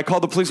 Like, I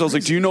called the police. I was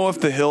like, do you know if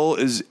the hill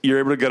you're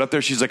able to get up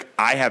there? She's like,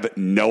 I have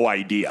no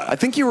idea. I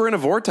think you were in a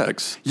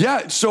vortex.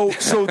 Yeah. So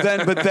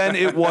then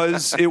it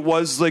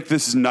was like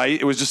this night.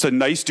 It was just a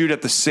nice dude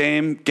at the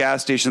same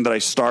gas station that I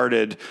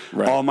started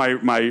all my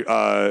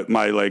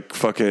like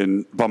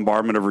fucking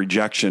bombardment of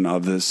rejection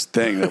of this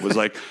thing that was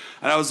like,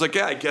 and I was like,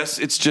 yeah, I guess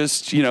it's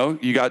just,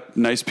 you got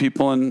nice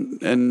people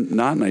and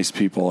not nice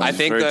people. I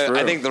think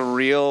the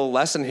real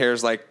lesson here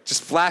is like,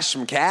 just flash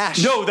some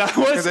cash. No, that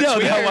was the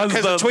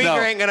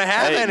tweaker ain't gonna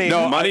have any.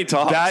 No, money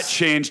talks. That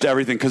changed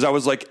everything because I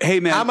was like, hey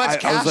man, how much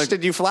cash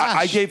did you flash?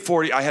 I gave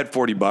 40. I had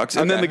 $40,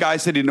 and then the guy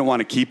said he didn't want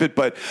to keep it,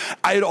 but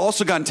I had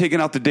also gotten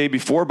taken out the day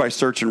before by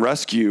search and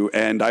rescue,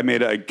 and I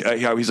made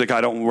he's like,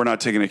 we're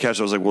not taking it cash.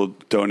 I was like, well,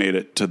 donate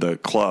it to the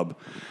club,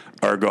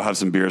 or go have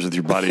some beers with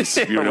your buddies,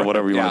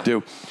 whatever you want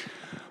to do.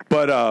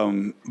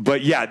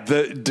 But yeah,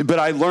 but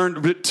I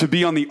learned to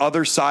be on the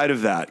other side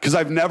of that because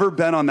I've never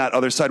been on that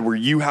other side where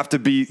you have to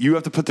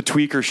put the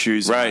tweaker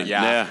shoes right. on.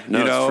 Yeah. No,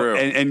 you know, it's true.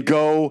 And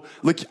go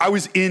like I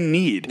was in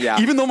need. Yeah.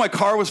 Even though my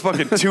car was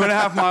fucking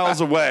 2.5 miles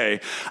away,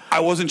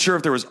 I wasn't sure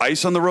if there was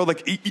ice on the road.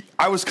 Like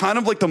I was kind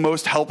of like the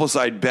most helpless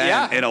I'd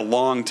been in a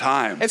long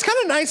time. It's kind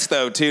of nice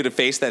though too to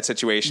face that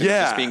situation, of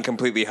just being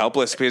completely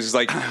helpless because it's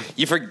like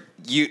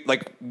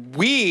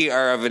we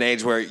are of an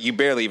age where you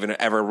barely even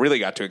ever really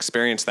got to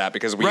experience that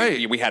because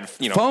we had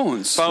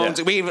phones. Yeah.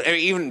 We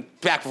even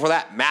back before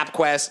that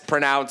MapQuest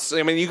printouts.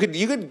 I mean, you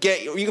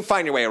could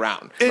find your way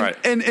around.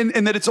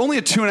 And that it's only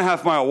a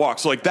 2.5 mile walk.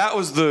 So like that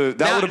would have been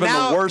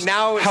the worst.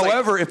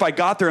 However, if I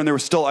got there and there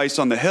was still ice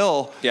on the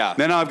hill,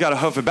 then I've got to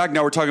hoof it back.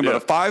 Now we're talking about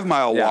a 5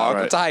 mile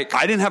walk. It's a hike.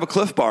 I didn't have a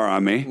Cliff Bar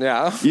on me.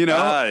 Yeah, you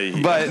know,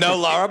 but no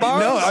Lara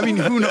bars. No, I mean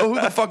who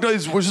the fuck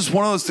knows? It was just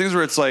one of those things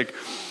where it's like.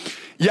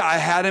 Yeah, I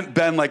hadn't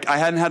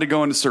had to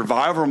go into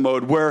survival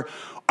mode where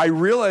I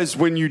realized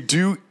when you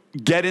do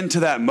get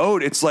into that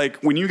mode, it's like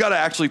when you got to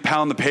actually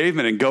pound the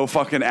pavement and go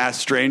fucking ask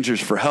strangers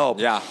for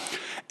help. Yeah.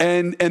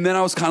 And then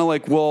I was kind of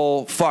like,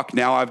 well, fuck,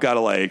 now I've got to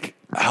like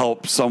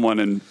help someone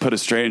and put a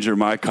stranger in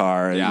my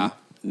car. And,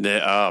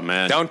 oh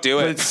man, don't do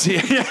it.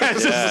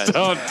 Just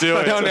don't do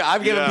it.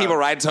 I've given people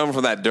rides home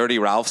from that Dirty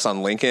Ralph's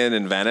on Lincoln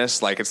in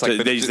Venice. Like it's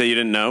like they say you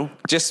didn't know.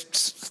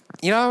 Just.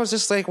 I was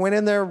just like went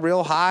in there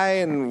real high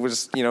and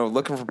was,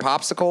 looking for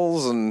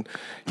popsicles and,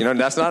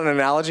 that's not an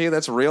analogy.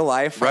 That's real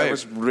life. Right. I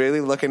was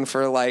really looking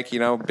for like,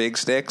 big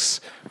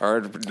sticks or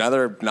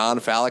another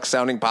non-phallic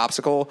sounding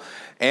popsicle.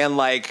 And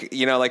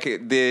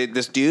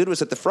this dude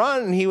was at the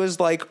front and he was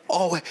like,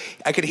 oh,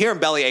 I could hear him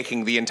belly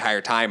aching the entire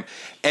time.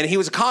 And he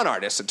was a con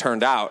artist, it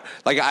turned out.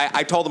 Like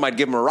I told him I'd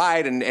give him a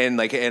ride and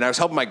I was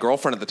helping my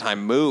girlfriend at the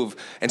time move.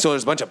 And so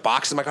there's a bunch of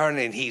boxes in my car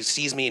and he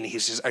sees me and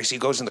he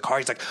goes in the car.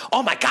 He's like,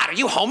 oh my God, are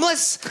you homeless?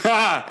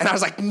 And I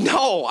was like,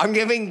 no, I'm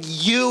giving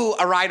you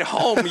a ride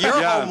home.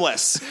 You're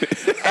homeless.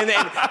 And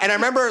I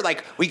remember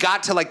like we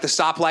got to like the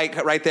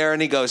stoplight right there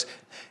and he goes,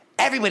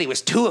 everybody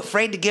was too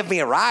afraid to give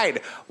me a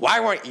ride. Why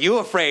weren't you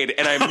afraid?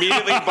 And I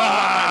immediately bought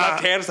my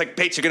left hand. It's like,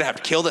 Bates, you're going to have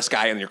to kill this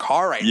guy in your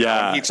car right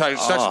now. And he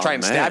starts to try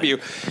and stab you.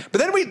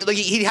 But then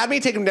he had me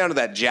take him down to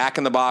that Jack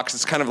in the Box.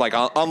 It's kind of like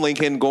on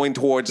Lincoln going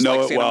towards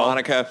Santa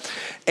Monica.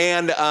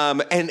 And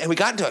we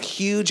got into a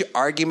huge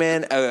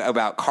argument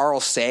about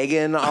Carl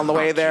Sagan on the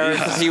way there.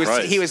 He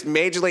was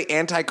majorly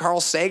anti-Carl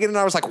Sagan. And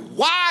I was like,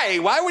 why?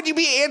 Why would you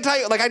be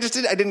anti? Like, I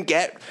didn't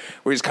get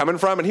where he's coming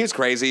from. And he was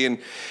crazy. And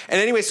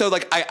anyway, so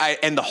like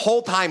and the whole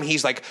time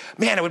he's like,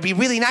 man, it would be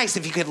really nice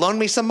if you could loan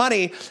me some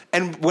money.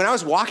 And when I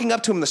was walking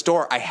up to him in the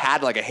store, I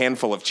had like a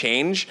handful of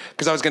change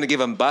because I was going to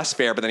give him bus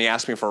fare, but then he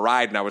asked me for a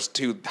ride and I was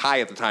too high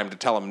at the time to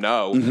tell him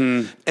no.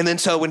 Mm-hmm. And then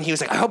so when he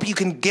was like, I hope you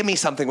can give me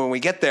something when we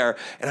get there.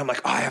 And I'm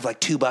like, oh, I have like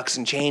 $2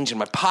 in change in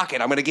my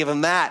pocket. I'm going to give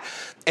him that.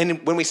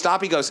 And when we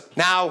stop, he goes,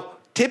 now,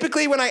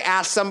 typically when I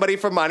ask somebody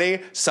for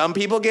money, some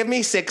people give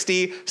me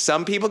 $60,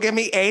 some people give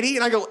me $80,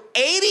 and I go,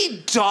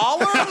 $80?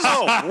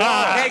 Oh,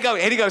 wow.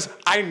 And he goes,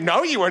 I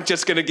know you weren't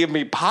just going to give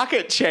me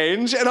pocket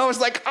change. And I was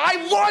like, I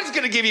was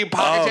going to give you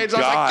pocket change. I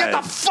was like,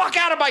 get the fuck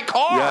out of my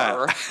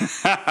car.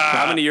 Yeah.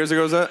 How many years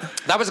ago was that?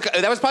 That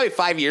was probably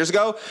 5 years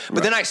ago.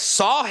 But then I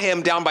saw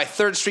him down by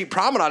 3rd Street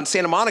Promenade in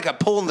Santa Monica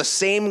pulling the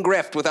same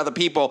grift with other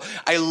people.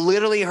 I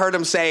literally heard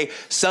him say,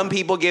 some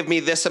people give me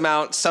this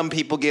amount, some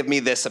people give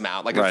me this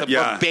amount. Like it's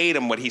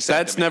verbatim what he said.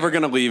 That's never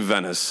going to leave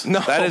Venice. No.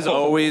 That is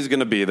always going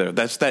to be there.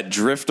 That's that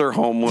drifter,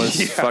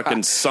 homeless,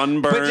 fucking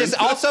sunburned. But just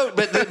also,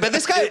 but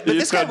this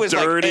guy was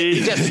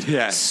dirty. Like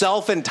just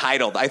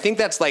self-entitled. I think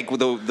that's like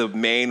the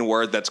main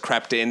word that's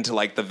crept into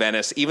like the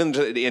Venice, even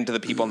into the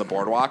people on the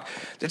boardwalk.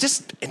 They're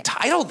just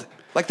entitled.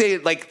 Like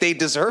they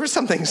deserve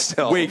something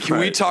still. Wait, can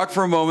we talk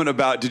for a moment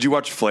about? Did you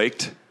watch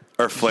Flaked?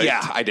 Or Flaked?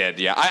 Yeah, I did.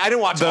 Yeah, I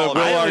didn't watch all of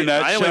it.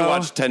 I only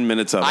watched 10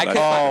 minutes of it.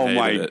 Oh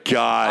my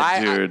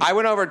God, dude! I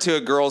went over to a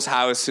girl's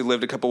house who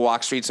lived a couple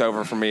walk streets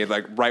over from me,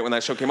 like right when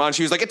that show came on.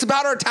 She was like, "It's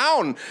about our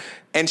town,"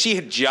 and she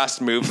had just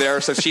moved there,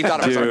 so she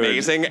thought it was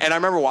amazing. And I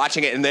remember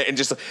watching it, and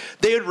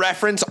they would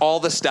reference all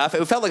the stuff.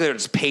 It felt like they were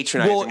just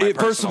patronizing. Well,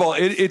 first of all,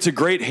 it's a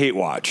great hate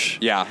watch.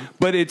 Yeah,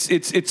 but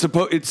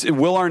it's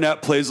Will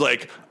Arnett plays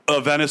like a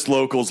Venice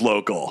local's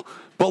local,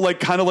 but like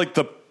kind of like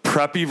the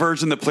preppy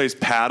version that plays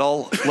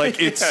paddle.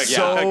 Like it's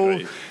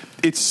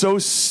it's so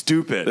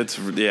stupid.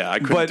 I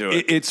couldn't do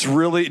it. It's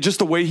really just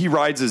the way he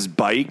rides his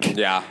bike.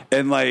 Yeah.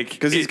 And like,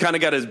 because he's kind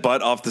of got his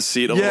butt off the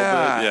seat a little bit.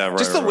 Yeah, right.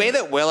 Just the way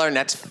that Will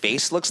Arnett's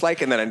face looks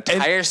like in that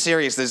entire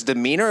series, this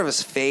demeanor of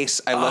his face,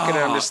 I look at it,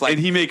 I'm just like,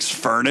 and he makes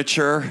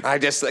furniture. I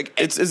just like,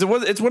 it's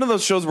one of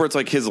those shows where it's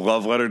like his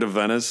love letter to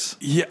Venice.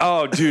 Yeah.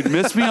 Oh, dude,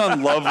 miss me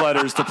on love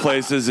letters to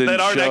places in that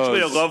aren't shows. actually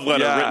a love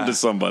letter written to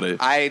somebody.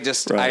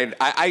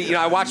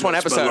 I watched one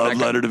episode. My love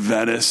letter to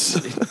Venice.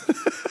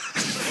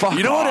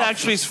 You know what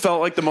actually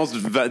felt like the most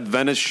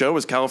Venice show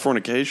was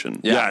Californication.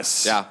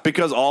 Yes. Yeah.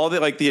 Because all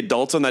the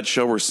adults on that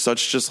show were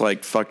such just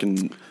like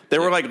fucking They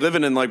were like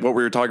living in like what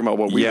we were talking about,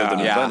 what we lived in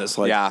Venice.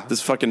 Like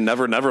this fucking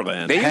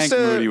Neverland. Hank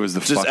Moody was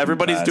the just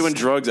everybody's best. doing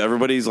drugs.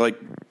 Everybody's like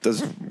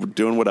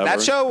doing whatever.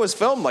 That show was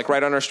filmed like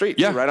right on our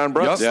street, right on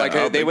Brooks. Yep.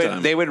 Like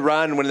they would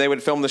run when they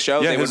would film the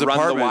show. They would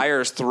run the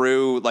wires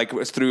through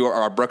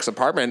our Brooks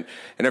apartment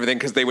and everything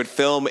because they would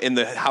film in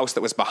the house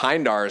that was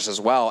behind ours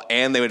as well,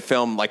 and they would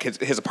film like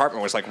his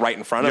apartment was like right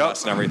in front of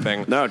us and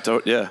everything. But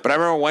I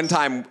remember one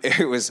time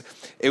it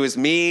was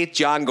me,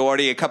 John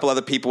Gordy, a couple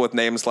other people with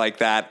names like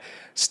that.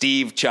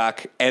 Steve,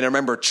 Chuck, and I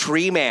remember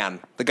Tree Man,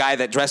 the guy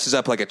that dresses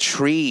up like a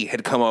tree,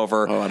 had come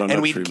over. Oh, I don't know.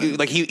 And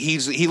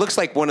he looks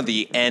like one of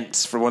the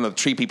Ents for one of the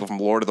tree people from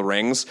Lord of the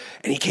Rings.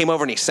 And he came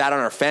over and he sat on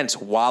our fence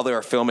while they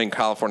were filming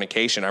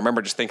Californication. I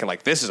remember just thinking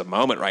like, this is a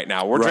moment right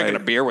now. We're drinking a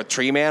beer with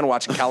Tree Man,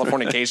 watching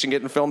Californication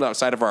getting filmed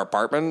outside of our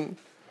apartment.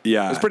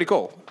 Yeah, it was pretty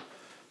cool.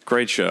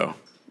 Great show.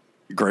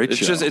 Great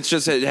show.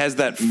 It has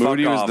that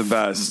Moody was the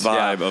best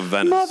vibe of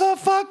Venice.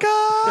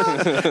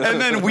 Motherfucker! And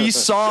then we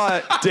saw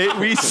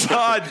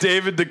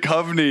David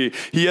Duchovny.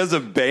 He has a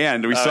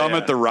band. We saw him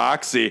at the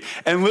Roxy,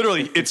 and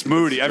literally it's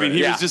Moody. I mean,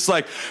 he was just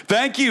like,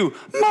 "Thank you,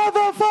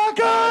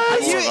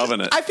 motherfucker!" We're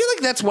loving it. I feel like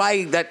that's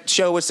why that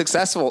show was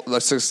successful,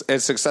 as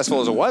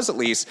successful as it was, at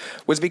least,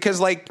 was because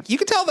like you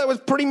could tell that was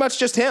pretty much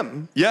just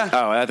him. Yeah.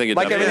 Oh, I think it.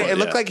 Like it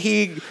looked like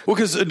he. Well,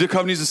 because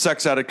Duchovny's a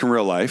sex addict in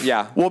real life.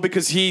 Yeah. Well,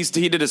 because he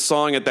did a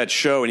song at that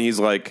show, and he's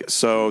like,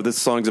 so this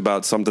song's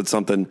about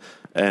something,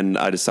 and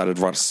I decided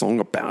to write a song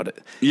about it.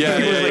 Yeah,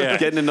 he was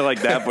getting into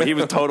like that, but he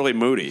was totally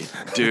Moody,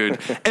 dude.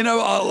 And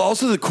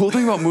also the cool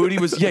thing about Moody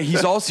was,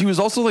 he was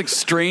also like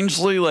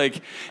strangely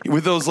like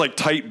with those like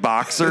tight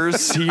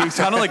boxers. He was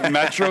kind of like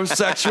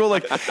metrosexual.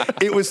 Like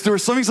there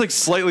was something like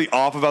slightly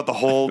off about the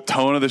whole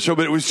tone of the show,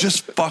 but it was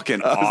just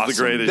fucking awesome. It was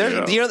the greatest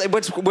show. You know,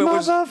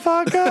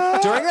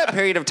 Motherfucker. during that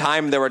period of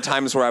time, there were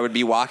times where I would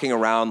be walking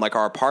around like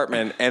our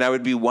apartment, and I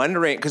would be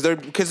wondering because there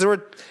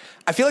were.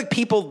 I feel like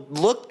people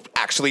looked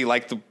actually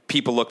like the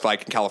people looked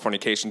like in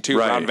Californication too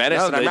around Venice.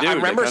 No, and I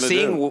remember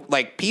seeing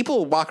like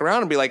people walk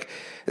around and be like,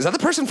 "Is that the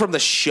person from the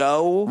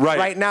show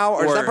right now,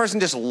 or does that person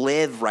just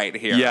live right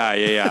here?"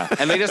 Yeah.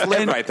 And they just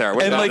live right there.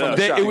 And like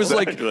it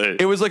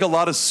was like a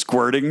lot of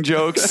squirting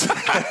jokes.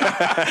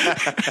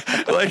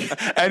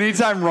 Like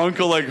anytime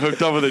Runkle like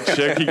hooked up with a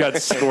chick, he got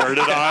squirted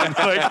on.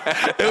 Like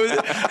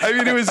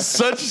it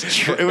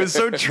was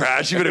so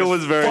trashy, but it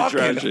was very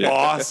trashy.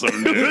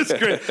 Awesome, dude. It was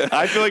great.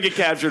 I feel like it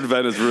captured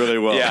Venice really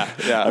well.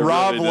 Yeah.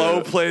 Rob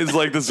Lowe plays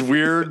like this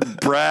weird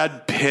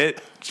Brad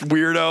Pitt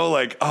weirdo.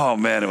 Like, oh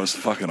man, it was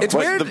fucking It's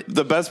awesome. weird.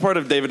 The best part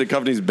of David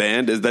Duchovny's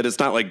band is that it's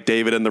not like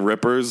David and the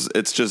Rippers.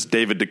 It's just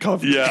David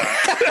Duchovny. Yeah.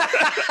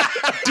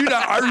 Dude,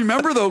 I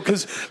remember though,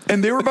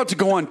 and they were about to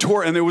go on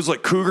tour, and there was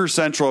like Cougar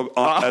Central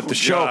at the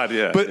show. God,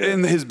 yeah. But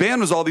and his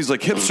band was all these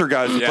like hipster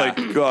guys with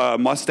like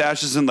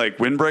mustaches and like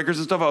windbreakers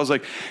and stuff. I was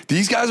like,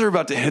 these guys are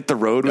about to hit the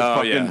road with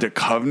fucking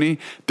Duchovny.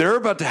 They're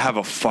about to have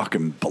a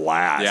fucking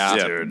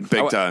blast, dude.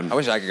 Big time. I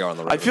wish I could go on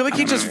the road. I feel like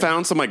he just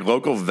found some like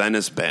local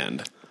Venice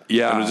band.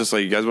 Yeah. And it was just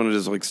like, you guys want to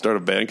just like start a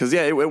band? Because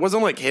it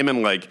wasn't like him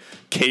and like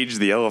Cage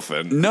the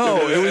Elephant.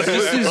 No, it was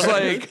just his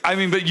like, I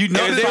mean, but you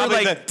know, they were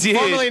like, dude.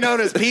 formerly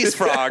known as Peace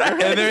Frog.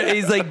 And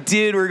he's like,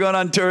 dude, we're going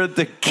on tour with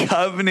the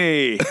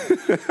Duchovny.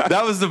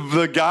 That was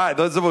the guy.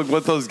 That's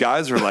what those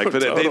guys were like. But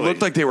they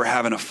looked like they were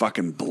having a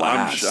fucking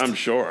blast. I'm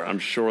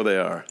sure they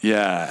are.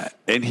 Yeah.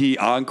 And he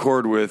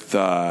encored with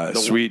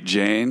Sweet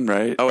Jane,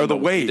 right? Oh, or the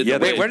Wait. Yeah,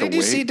 where did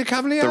you see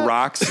Duchovny at? The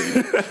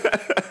Roxy.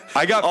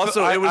 I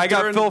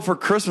got Phil for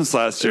Christmas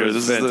last year.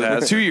 This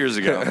is 2 years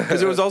ago.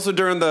 Because it was also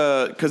during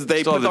because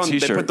they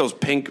put those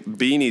pink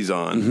beanies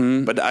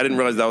on, but I didn't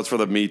realize that was for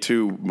the Me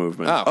Too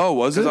movement. Oh,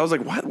 was it? I was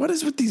like, what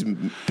is with these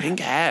pink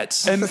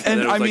hats? And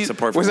I mean,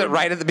 support was it women.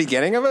 right at the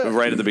beginning of it?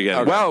 Right at the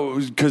beginning. Okay. Wow,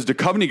 because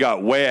Duchovny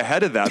got way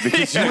ahead of that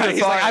because you would have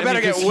thought I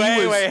better get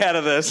way ahead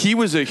of this. He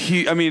was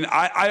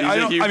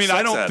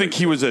I don't think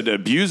he was an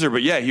abuser,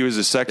 but he was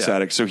a sex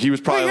addict. So he was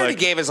probably he already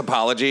gave his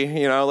apology.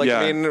 You know,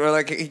 I mean,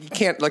 like he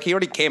can't. Like he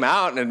already came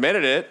out and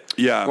admitted it.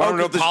 Yeah. Want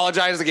him to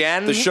apologize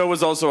again? The show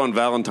was also on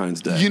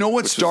Valentine's Day. You know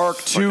what's dark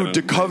too?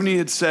 Duchovny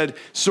had said,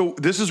 so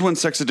this is when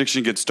sex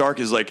addiction gets dark,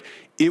 is like,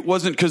 it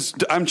wasn't, because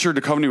I'm sure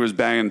Duchovny was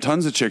banging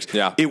tons of chicks.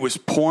 Yeah. It was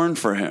porn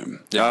for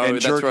him. Yeah. And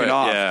jerking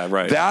off. Yeah,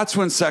 right. That's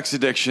when sex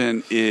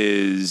addiction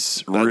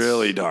is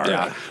really dark.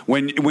 Yeah.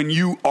 When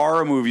you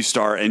are a movie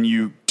star and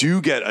you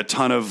do get a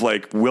ton of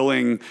like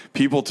willing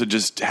people to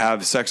just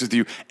have sex with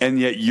you, and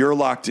yet you're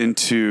locked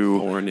into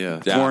porn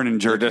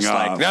and jerking just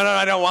off. Like, no,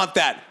 I don't want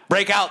that.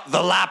 Break out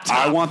the laptop.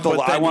 I want the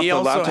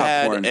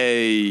laptop porn.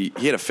 He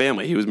had a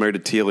family. He was married to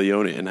Tia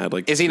Leone and had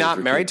like. Is he not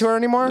married to her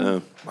anymore?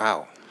 No.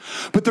 Wow.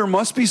 But there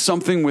must be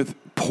something with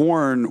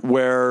porn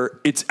where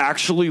it's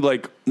actually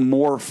like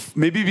more,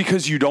 maybe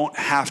because you don't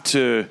have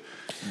to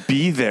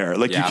be there.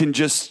 Like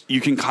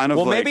you can kind of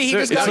well, like, maybe he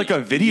just it's got, like a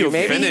video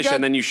finish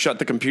and then you shut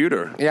the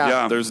computer.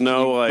 Yeah. There's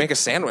no like make a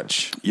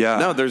sandwich. Yeah.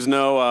 No, there's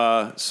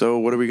no so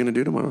what are we going to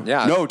do tomorrow?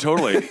 Yeah. No,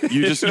 totally.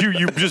 You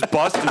just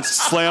bust and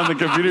slam the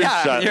computer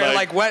shut. You're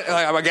like what?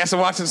 Like, I guess I'm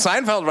watching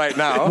Seinfeld right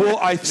now.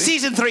 Well,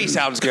 season 3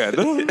 sounds good.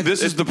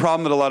 This is the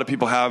problem that a lot of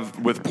people have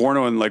with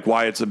porno, and like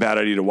why it's a bad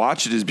idea to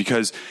watch it is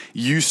because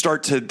you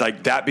start to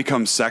like that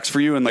becomes sex for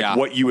you and like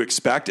what you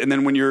expect, and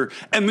then when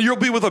you'll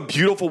be with a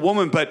beautiful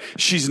woman, but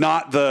she's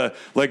not the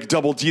like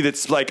double D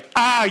that's like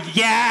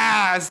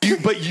yes,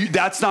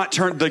 that's not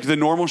like the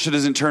normal shit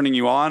isn't turning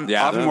you on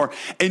anymore,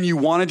 and you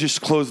want to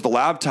just close the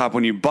laptop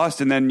when you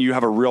bust, and then you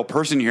have a real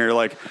person here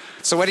like.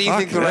 So what do you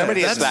think the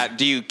remedy is? That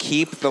do you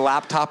keep the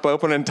laptop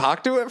open and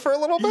talk to it for a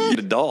little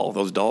bit?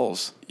 Those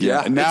dolls.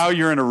 Yeah. Now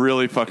you're in a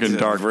really fucking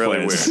dark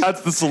really place. weird.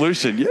 That's the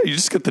solution. Yeah, you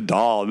just get the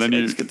doll, and then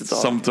you just get the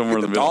doll. somewhere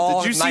in the middle.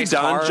 doll. Did you see Nice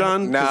Don car.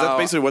 John? No. Because that's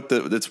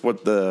basically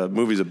what the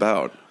movie's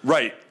about.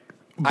 Right.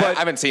 But I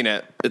haven't seen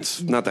it.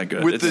 It's not that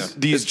good. With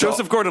It's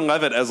Joseph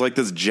Gordon-Levitt as like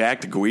this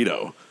jacked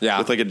Guido,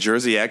 with like a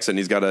Jersey accent.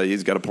 He's got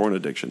a porn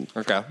addiction.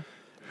 Okay.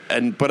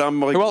 But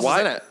I'm like, who else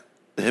why? is in it?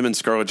 Him and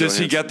Scarlett Does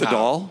Johansson. he get the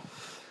doll?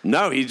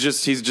 No, he's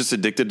just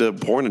addicted to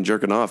porn and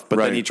jerking off. But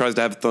then he tries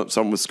to have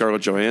something with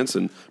Scarlett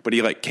Johansson, but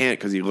he like can't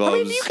because he loves.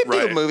 I mean, you could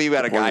do a movie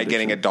about a porn guy addiction.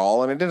 getting a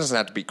doll, and it doesn't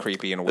have to be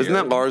creepy and weird. Isn't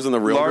that Lars and the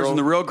Real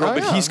Girl?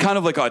 But he's kind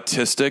of like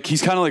autistic.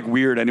 He's kind of like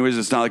weird. Anyways,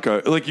 it's not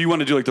like you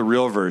want to do like the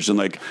real version.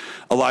 Like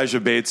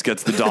Elijah Bates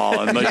gets the doll,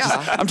 and like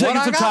I'm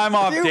taking some time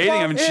off dating.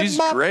 I mean, she's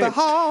great.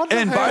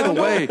 And by the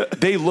way,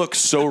 they look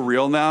so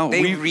real now.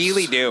 They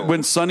really do.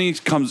 When Sunny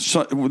comes,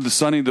 with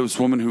Sunny, this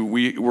woman who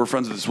we're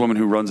friends with, this woman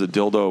who runs a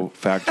dildo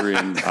factory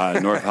in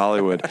North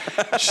Hollywood.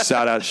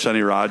 Shout out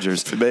Shani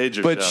Rogers.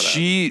 Major but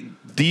shout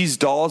these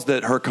dolls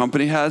that her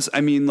company has,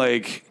 I mean,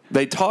 like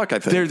they talk. I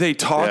think they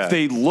talk. Yeah.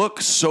 They look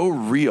so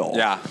real.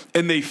 Yeah,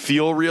 and they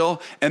feel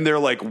real, and they're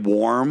like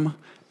warm,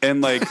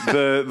 and like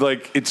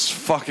it's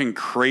fucking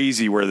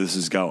crazy where this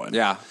is going.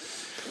 Yeah.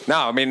 No,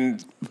 I mean,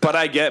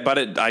 I get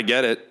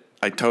it.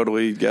 I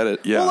totally get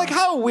it. Yeah. Well, like,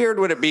 how weird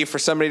would it be for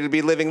somebody to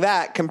be living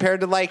that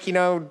compared to like,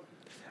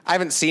 I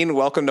haven't seen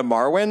Welcome to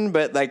Marwen,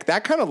 but like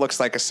that kind of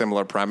looks like a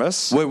similar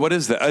premise. Wait, what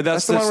is that?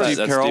 That's the Steve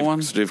Carell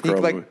one? Steve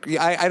Carell movie.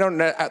 I don't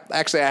know.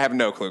 Actually, I have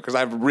no clue because I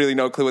have really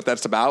no clue what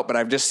that's about. But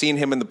I've just seen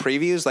him in the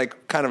previews,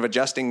 like kind of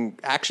adjusting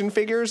action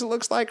figures. It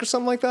looks like or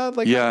something like that.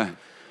 Like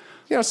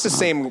it's the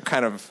same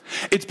kind of.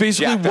 It's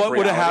basically what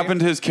would have reality. happened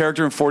to his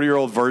character in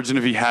 40-Year-Old Virgin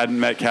if he hadn't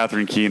met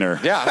Catherine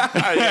Keener. Yeah,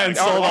 and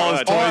sold all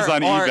his toys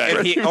on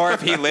eBay. Or if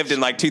he lived in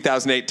like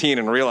 2018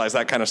 and realized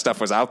that kind of stuff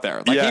was out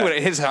there. Like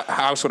his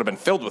house would have been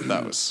filled with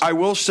those. I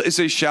will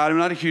say, shout. I'm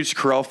not a huge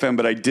Carell fan,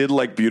 but I did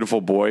like Beautiful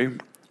Boy.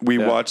 We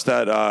watched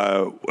that.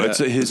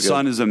 His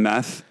son is a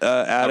meth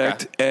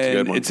addict,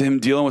 and it's him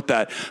dealing with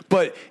that.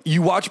 But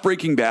you watch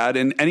Breaking Bad,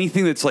 and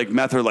anything that's like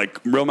meth or like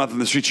real meth in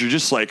the streets, you're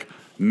just like,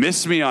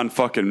 miss me on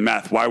fucking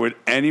meth. Why would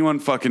anyone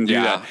fucking do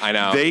that? I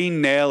know. They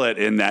nail it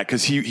in that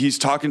because he's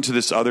talking to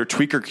this other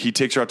tweaker. He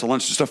takes her out to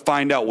lunch just to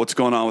find out what's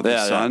going on with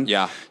his son.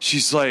 Yeah.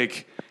 She's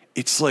like,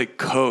 it's like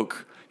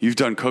Coke. You've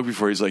done Coke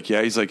before. He's like,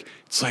 yeah. He's like,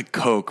 it's like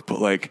Coke,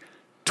 but like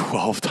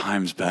 12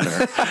 times better.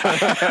 And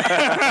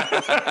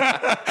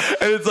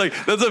it's like,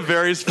 that's a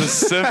very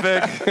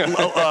specific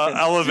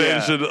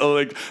elevation.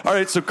 Like, all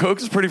right, so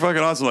Coke is pretty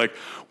fucking awesome. Like,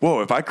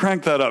 whoa, if I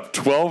crank that up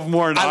 12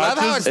 more notches. I love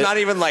how it's not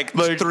even like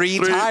three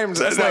times.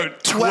 It's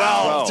like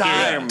 12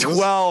 times.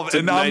 12. It's a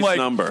and nice I'm like,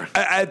 number.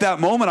 At that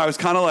moment, I was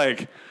kind of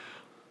like,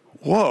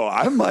 whoa,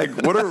 I'm like,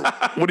 what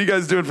are you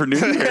guys doing for New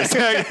Year's?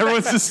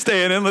 Everyone's just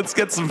staying in. Let's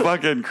get some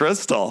fucking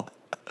crystal.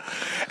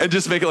 And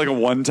just make it like a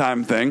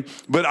one-time thing.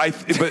 But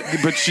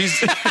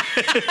she's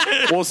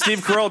well, Steve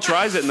Carell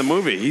tries it in the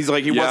movie. He's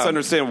like, he wants to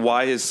understand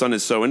why his son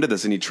is so into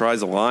this, and he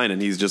tries a line,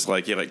 and he's just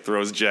like, he like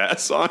throws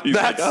jazz on. He's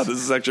like, oh, this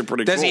is actually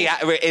pretty cool.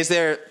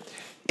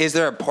 Is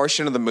there a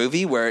portion of the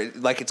movie where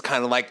like it's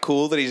kind of like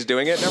cool that he's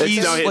doing it?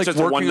 It's just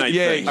a one night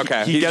thing.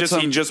 Okay, he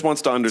just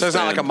wants to understand. So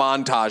it's not like a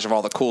montage of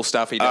all the cool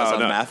stuff he does on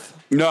meth.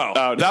 No,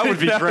 that would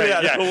be great.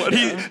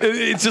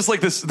 It's just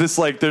like this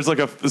like there's like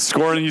a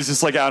score, and he's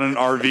just like out in an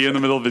RV in the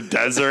middle of the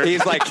desert.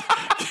 He's like,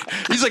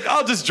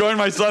 I'll just join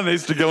my son. They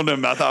used to go into a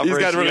meth operation.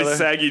 He's got really together.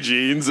 saggy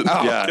jeans.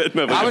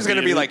 I was going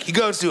to be like, he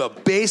goes to a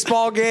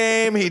baseball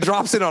game. He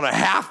drops in on a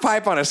half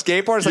pipe on a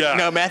skateboard. It's like,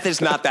 no, meth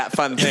is not that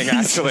fun thing.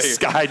 Actually,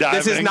 skydiving.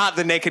 This is not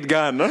the Naked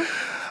Gun.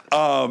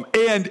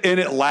 And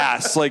it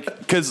lasts like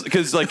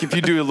because like if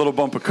you do a little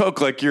bump of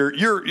coke, like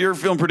you're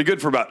feeling pretty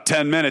good for about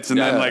 10 minutes, and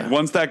then like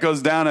once that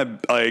goes down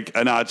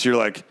a notch, you're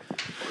like,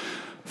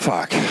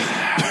 fuck,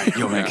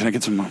 yo man, can I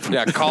get some?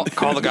 Call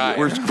the guy.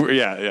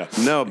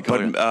 No,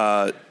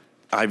 but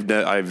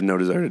I've no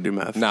desire to do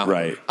meth. No,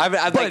 right.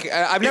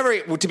 I've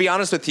never, to be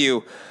honest with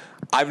you,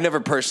 I've never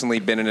personally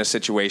been in a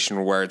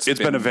situation where it's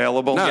been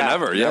available. No,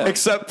 never. Yeah,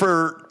 except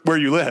for where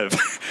you live.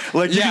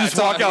 Like, you Yeah, can just it's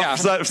all- walk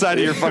outside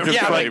of your fucking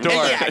front door.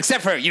 Yeah,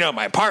 except for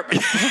my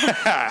apartment.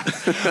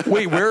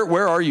 Wait,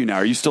 where are you now?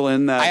 Are you still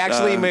in that? I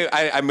actually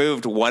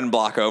moved one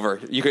block over.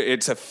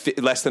 It's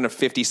less than a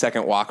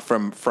 50-second walk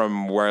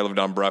from where I lived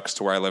on Brooks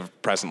to where I live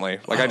presently.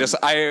 Like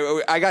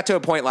I got to a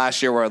point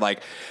last year where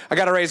like I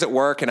got a raise at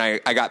work and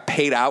I got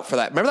paid out for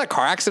that. Remember that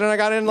car accident I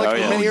got in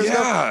many years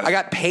ago? I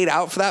got paid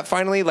out for that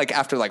finally, like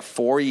after like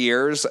 4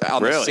 years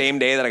on the same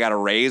day that I got a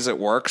raise at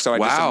work. So I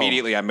just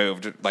immediately I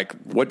moved. Like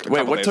what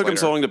took him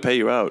so long to pay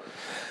you out?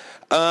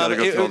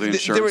 It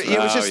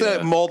was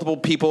just multiple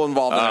people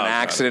involved in an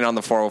accident on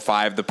the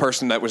 405. The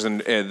person that was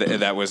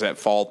that was at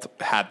fault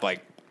had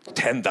like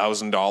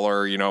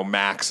 $10,000,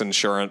 max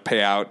insurance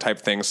payout type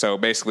thing. So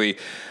basically,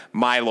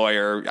 my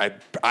lawyer,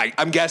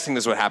 I'm guessing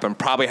this is what happened,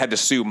 probably had to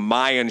sue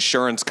my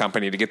insurance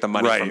company to get the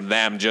money from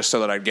them just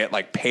so that I'd get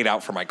like paid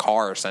out for my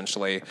car,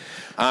 essentially.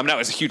 That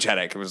was a huge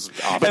headache. It was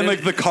awful. And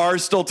like the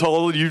car's still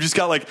totaled. You just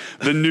got like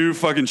the new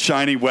fucking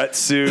shiny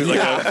wetsuit, like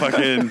a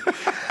fucking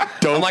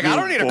dope. I'm like, I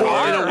don't need a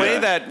car. In a way,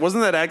 that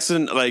wasn't that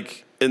accident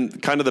like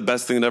and kind of the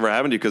best thing that ever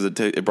happened to you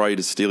because it brought you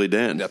to Steely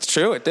Dan. That's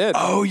true. It did.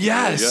 Oh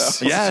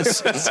yes,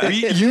 yes.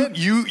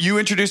 You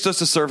introduced us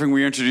to surfing.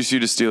 We introduced you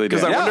to Steely Dan.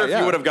 Because I wonder if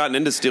you would have gotten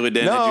into Steely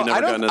Dan had you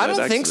never gotten into that accident. I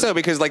don't think so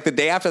because like the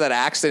day after that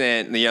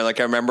accident, like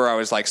I remember I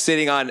was like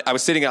sitting on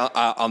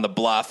the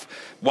bluff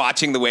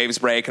watching the waves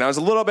break, and I was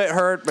a little bit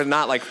hurt, but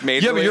not like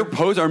majorly. Yeah, but your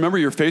posts, I remember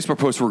your Facebook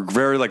posts were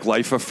very like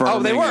life affirming. Oh,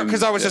 they were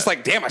because I was just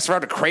like, damn, I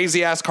survived a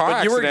crazy ass car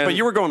accident. But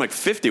you were going like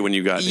 50 when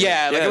you got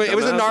here. It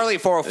was a gnarly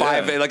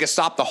 405. Yeah. Like it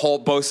stopped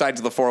both sides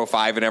of the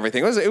 405 and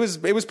everything. It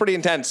was pretty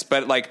intense.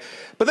 But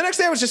the next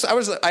day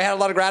I had a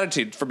lot of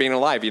gratitude for being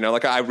alive.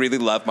 Like I really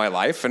loved my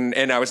life,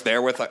 and I was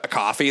there with a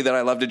coffee that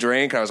I loved to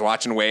drink. I was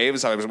watching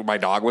waves. My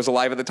dog was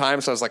alive at the time,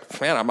 so I was like,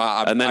 man,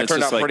 I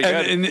turned out pretty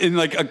good. And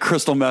like a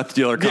crystal meth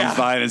dealer comes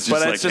by and it's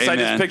just I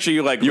just picture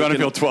you like you want to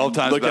feel 12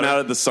 times looking better. out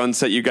at the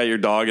sunset. You got your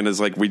dog, and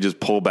it's like we just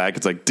pull back.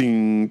 It's like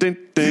ding, ding,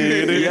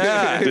 ding, ding,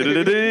 yeah.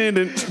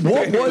 Did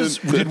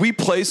we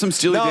play some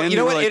Steely Dan? No, you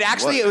know what?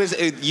 It was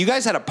you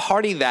guys had a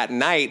party that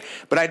night,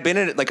 but I'd been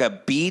at like a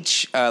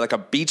beach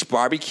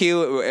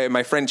barbecue.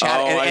 My friend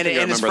Chad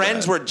and his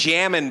friends were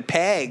jamming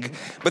Peg,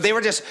 but they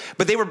were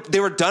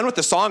done with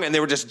the song and they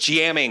were just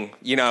jamming.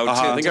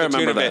 I think I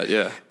remember that.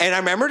 Yeah, and I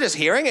remember just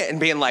hearing it and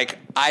being like,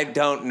 I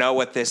don't know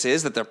what this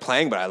is that they're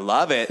playing, but I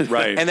love it.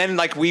 Right. And then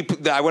like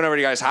I went over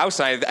to you guys' house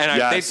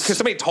because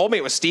somebody told me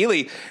it was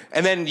Steely,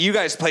 and then you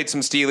guys played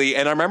some Steely,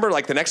 and I remember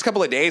like the next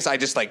couple of days I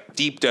just like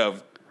deep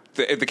dove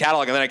the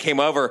catalog, and then I came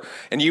over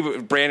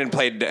and Brandon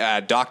played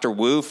Dr.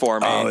 Wu for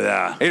me. Oh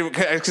yeah,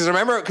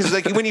 because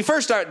like when you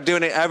first start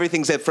doing it,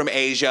 everything's from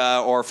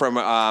Asia or from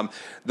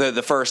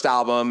the first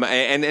album,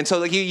 and so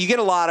like you get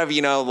a lot of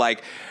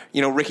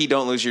Ricky,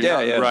 don't lose your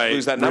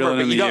lose that number,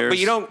 but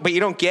you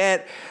don't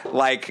get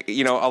like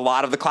a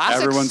lot of the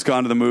classics. Everyone's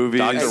gone to the movies.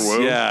 Dr.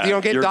 Wu. Yeah, you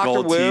don't get Your Dr.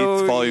 Gold Wu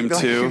Teeth, Volume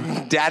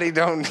 2. Daddy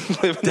don't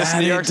live in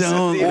New York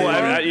City.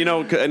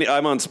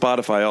 I'm on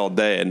Spotify all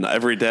day, and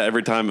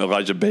every time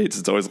Elijah Bates,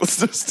 it's always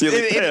listen to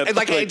Steely Dan.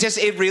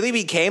 It really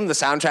became the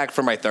soundtrack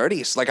for my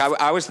 30s. Like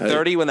I was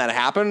 30 when that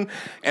happened,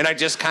 and I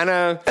just kind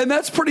of and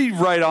that's pretty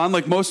right on.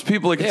 Like most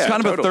people, like it's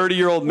kind of a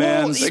 30-year-old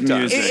man's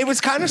music. It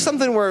was kind of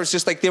something where it was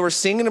just like they were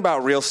singing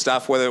about real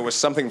stuff, whether it was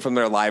something from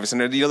their lives,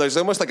 and there's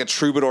almost like a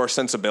troubadour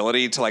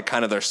sensibility to like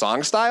kind of their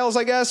song styles,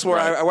 I guess,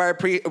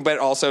 but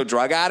also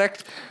drug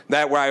addict,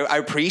 where I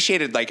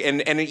appreciated like,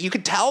 and you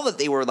could tell that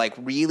they were like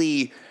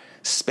really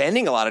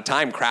spending a lot of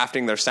time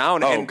crafting their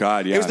sound. Oh,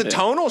 God, yeah. It was the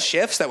tonal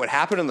shifts that would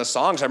happen in the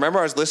songs. I remember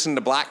I was listening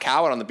to Black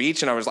Cow out on the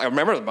beach, and I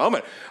remember the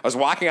moment. I was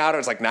walking out, it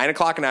was like 9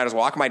 o'clock at night, I was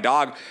walking my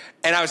dog,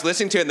 and I was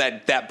listening to it,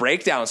 and that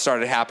breakdown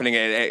started happening,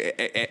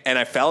 and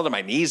I fell to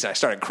my knees, and I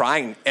started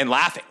crying and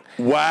laughing.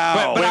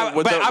 Wow.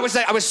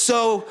 I was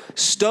so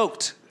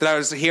stoked that I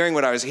was hearing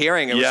what I was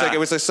hearing. It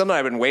was like something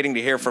I've been waiting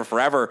to hear for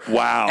forever.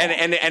 Wow.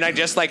 And I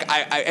just like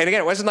and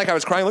again, it wasn't like I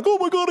was crying like, oh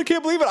my God, I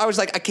can't believe it. I was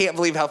like, I can't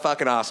believe how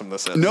fucking awesome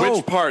this is. No.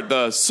 Which part?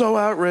 The so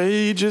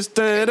outrageous.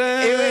 It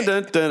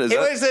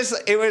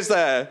was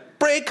the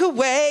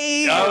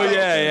breakaway. Oh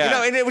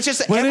yeah. And it was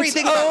just when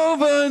everything it's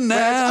over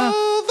now.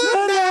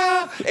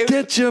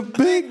 Get your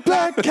big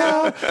black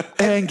cow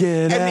and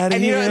get out of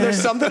here. And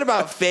there's something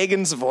about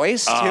Fagen's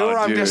voice too, where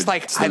I'm just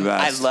like,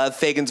 I love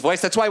Fagen's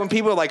voice. That's why when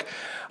people are like,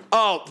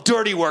 oh,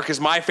 Dirty Work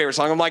is my favorite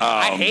song, I'm like,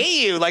 I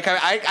hate you. Like,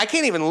 I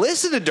can't even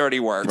listen to Dirty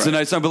Work. It's a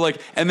nice song, but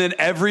like, and then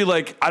every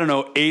like, I don't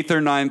know, 8th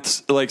or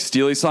 9th like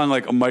Steely song,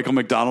 like Michael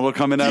McDonald will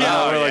come in out.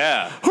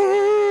 I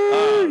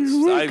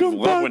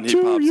love when he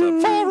pops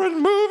up.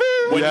 Foreign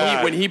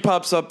movie. When he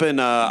pops up in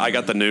I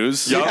Got the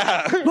News. Yep.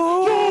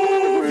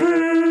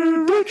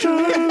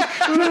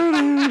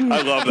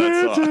 I love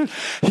that song.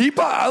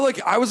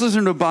 I was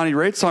listening to a Bonnie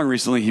Raitt song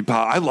recently.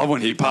 I love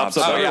when he pops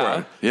up. Oh,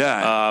 yeah.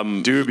 Yeah.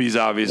 Doobies,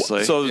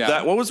 obviously. So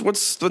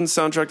what's the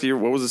soundtrack to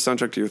what was the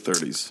soundtrack to your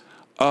 30s?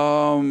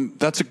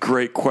 That's a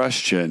great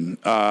question.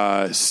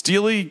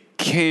 Steely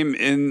came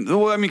in.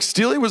 Well, I mean,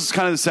 Steely was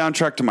kind of the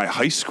soundtrack to my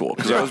high school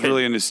because I was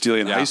really into Steely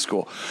in high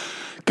school.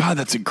 God,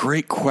 that's a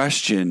great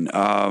question.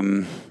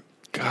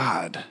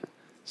 God,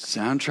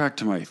 soundtrack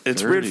to my 30s.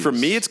 It's weird. For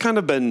me, it's kind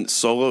of been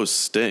solo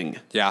Sting.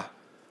 Yeah.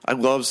 I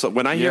love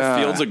when I hear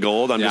Fields of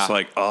Gold. I'm just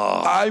like,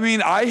 oh. I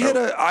mean,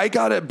 I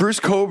got it. Bruce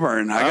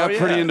Coburn. I got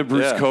pretty into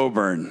Bruce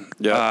Coburn.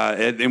 Yeah.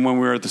 And when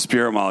we were at the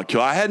Spirit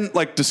Molecule, I hadn't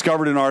like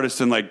discovered an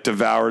artist and like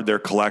devoured their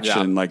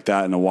collection like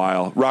that in a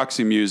while.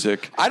 Roxy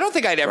Music. I don't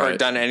think I'd ever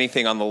done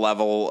anything on the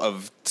level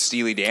of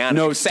Steely Dan.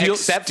 No,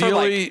 except for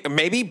like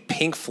maybe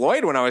Pink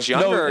Floyd when I was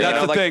younger. No,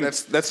 that's the thing.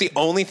 That's the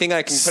only thing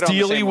I can put on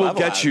the Steely same will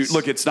level get you. as.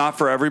 Look, it's not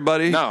for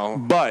everybody. No,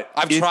 but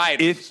I've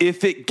tried.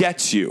 If it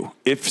gets you,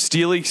 if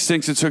Steely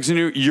sinks and hooks in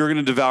you, you're going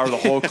to devour the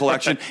whole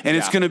collection, and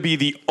it's going to be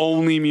the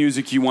only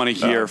music you want to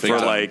hear for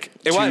like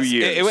 2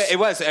 years. It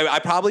was. I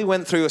probably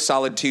went through a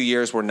solid 2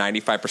 years where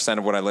 95%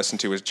 of what I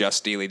listened to was just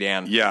Steely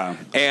Dan. Yeah,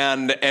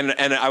 and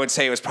I would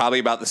say it was probably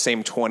about the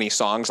same 20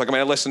 songs. Like I mean,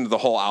 I listened to the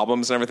whole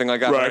albums and everything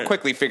like that. But I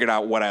quickly figured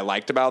out what I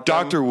liked about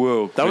them. Dr.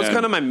 Wu. That was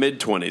kind of my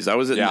mid-20s. I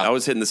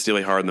was hitting the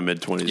Steely hard in the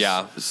mid-20s.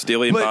 Yeah.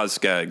 Steely and Boz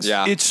Skaggs.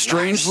 Yeah. It's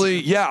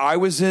strangely, I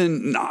was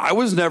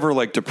never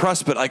like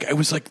depressed, but like I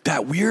was like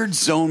that weird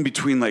zone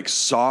between like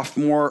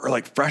sophomore or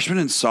like freshman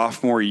and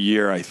sophomore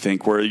year, I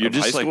think, where you're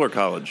just high school or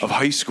college? Of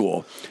high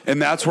school.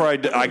 And that's where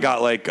I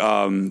got like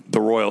the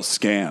Royal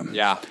Scam.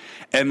 Yeah.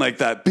 And like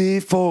that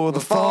before the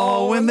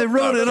fall when they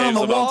wrote it on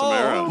the wall.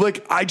 Altamira.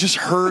 Like I just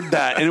heard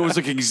that and it was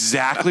like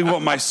exactly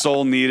what my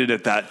soul needed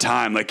at that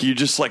time. Like you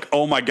just like,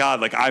 oh my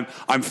God, like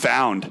I'm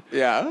found.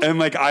 Yeah. And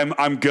like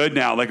I'm good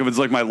now. Like it was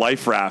like my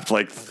life raft.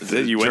 Like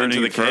you went into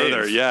the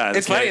further. cave. Yeah.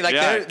 It's funny. Like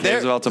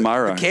Caves of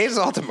Altamira. Caves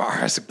of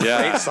Altamira is a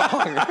great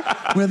song.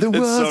 When there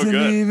wasn't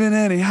even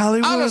any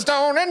Hollywood. On a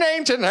stone in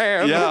ancient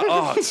land. Yeah.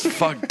 Oh, it's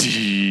fuck.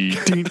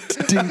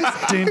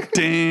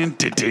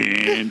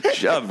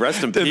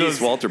 Rest in peace,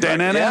 Walter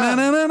Beck.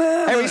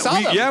 Hey, we saw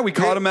them. Yeah, we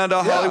caught him at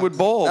a Hollywood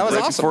Bowl that was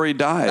right awesome. before he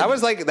died.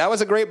 That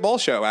was a great bowl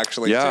show,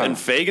 actually. Yeah. too. And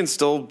Fagan's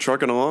still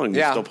trucking along.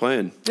 He's still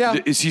playing. Yeah.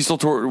 Is he still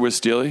with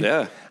Steely?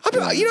 Yeah.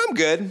 I'm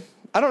good.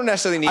 I don't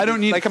necessarily need. I don't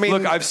need. Like, I mean,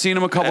 look, I've seen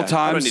him a couple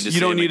times. You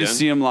don't need to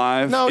see him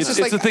live. No, it's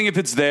just the thing. If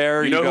it's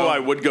there, you know who I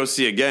would go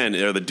see again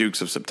are the Dukes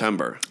of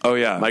September. Oh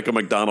yeah, Michael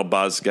McDonald,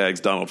 Boz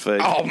Skaggs, Donald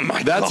Fagen. Oh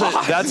my God,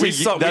 that's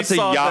a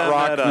yacht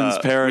rockman's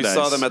paradise.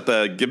 We saw them at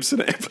the Gibson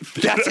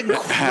Amphitheater. That's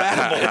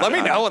incredible. Let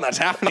me know when that's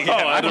happening.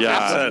 I would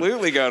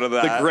absolutely go to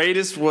that. The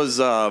greatest was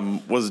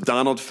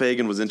Donald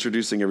Fagen was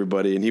introducing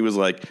everybody, and he was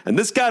like, "And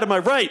this guy to my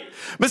right,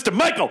 Mr.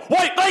 Michael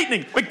White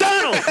Lightning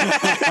McDonald."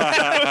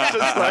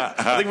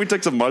 I think we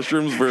took some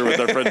mushrooms with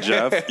our friend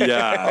Jeff.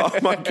 Yeah. Oh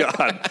my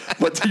God.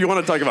 But you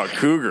want to talk about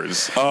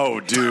cougars? Oh,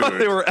 dude.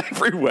 They were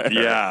everywhere.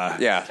 Yeah.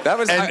 Yeah. That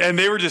was and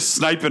they were just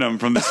sniping him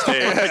from the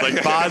stage.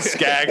 Like Boz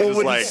Skaggs was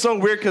like, it's so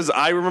weird because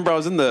I remember I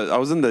was in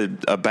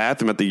the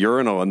bathroom at the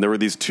urinal and there were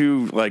these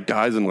two like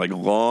guys in like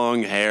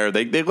long hair.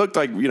 They looked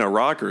like,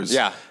 rockers.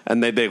 Yeah.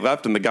 And they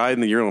left and the guy in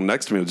the urinal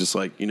next to me was just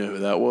like, you know who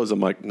that was? I'm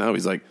like, no.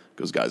 He's like,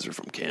 those guys are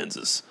from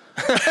Kansas.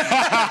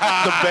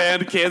 The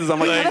band Kansas. I'm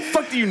like, how the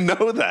fuck do you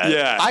know that?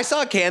 Yeah. I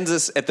saw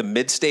Kansas at the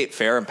Mid-State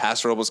Fair in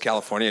Paso Robles,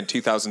 California in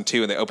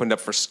 2002, and they opened up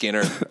for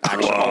Skinner.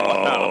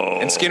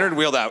 And Skinner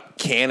wheeled out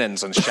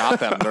cannons and shot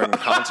them during the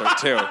concert,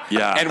 too.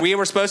 Yeah. And we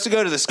were supposed to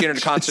go to the Skinner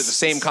concert, the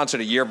same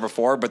concert a year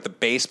before, but the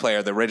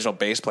original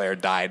bass player,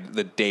 died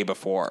the day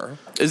before.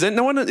 Is it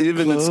no one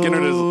even in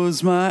Skinner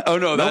is... Oh,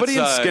 no, nobody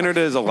in Skinner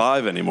is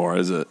alive anymore,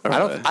 is it?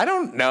 I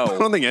don't know. I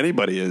don't think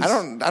anybody is.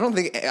 I don't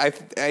think... I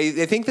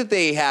think that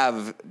they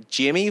have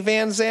Jimmy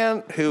Van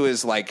Zant, who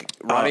is like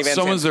Ronnie Van Zant's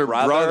someone's their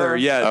brother.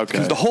 Yeah,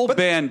 because the whole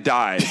band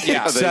died,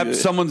 except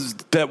someone's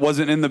that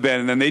wasn't in the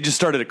band, and then they just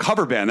started a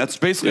cover band. That's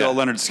basically all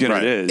Leonard Skinner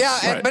is.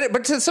 Yeah,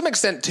 but to some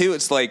extent too,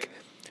 it's like,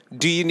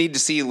 do you need to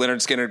see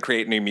Leonard Skinner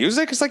create new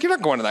music? It's like, you're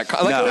not going to that.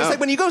 It's like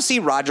when you go see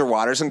Roger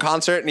Waters in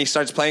concert and he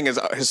starts playing his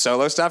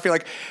solo stuff, you're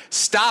like,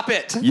 stop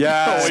it.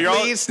 Yeah.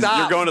 Please stop.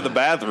 You're going to the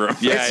bathroom.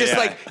 Yeah, it's just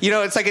like,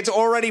 it's like, it's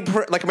already,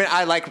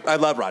 I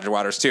love Roger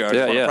Waters too.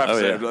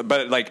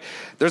 But like,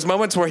 there's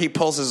moments where he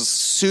pulls his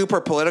super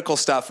political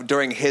stuff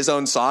during his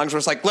own songs where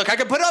it's like, look, I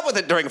can put up with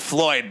it during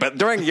Floyd, but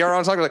during your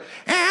own song, like,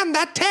 and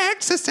that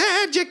Texas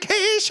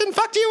education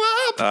fucked you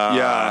up.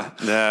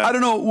 Yeah. I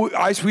don't know.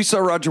 We saw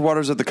Roger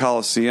Waters at the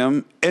Coliseum.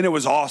 And it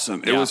was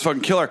awesome. It was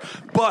fucking killer.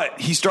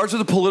 But he starts with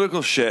the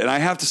political shit. And I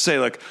have to say,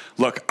 like,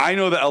 look, I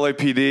know the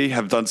LAPD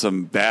have done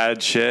some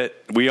bad shit.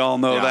 We all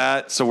know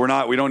that. So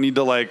we don't need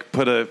to, like,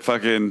 put a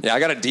fucking... Yeah, I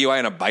got a DUI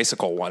on a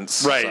bicycle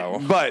once. Right.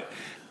 So. But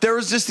there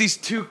was just these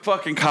two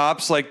fucking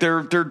cops. Like,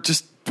 they're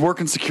just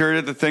working security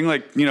at the thing,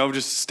 like,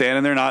 just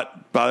standing there,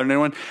 not bothering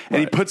anyone. And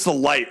he puts the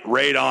light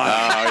right on.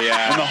 Oh,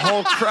 yeah. And the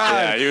whole crowd.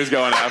 Yeah, he was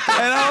going after it.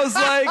 And I was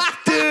like,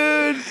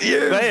 dude,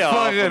 You're Lay off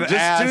fucking them. Just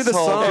do the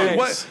asshole.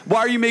 songs. Why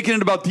are you making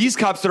it about these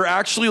cops that are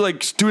actually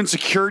like doing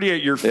security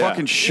at your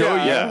fucking show?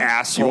 Yeah. You Yeah.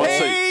 asshole. You want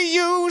some- Hey,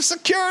 you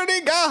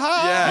security guy.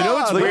 Yeah. You know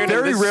what's like, weird?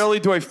 very This- rarely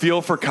do I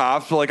feel for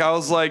cops, but like I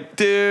was like,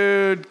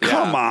 dude,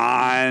 come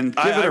on,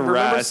 give it I a remember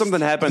rest. something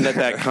happened at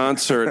that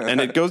concert,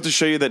 and it goes to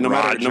show you that no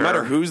Roger.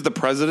 matter who's the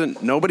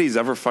president, nobody's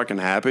ever fucking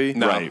happy.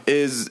 No. Right.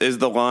 Is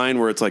the line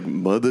where it's like,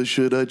 "Mother,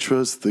 should I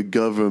trust the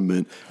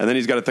government?" And then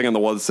he's got a thing on the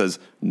wall that says,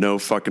 "No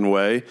fucking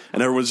way,"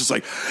 and everyone's just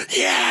like,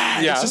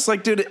 "Yeah." Yeah. It's just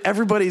like, dude,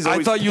 everybody's. I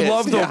Always thought you pissed.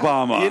 loved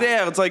Obama.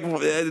 Yeah, it's like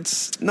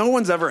no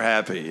one's ever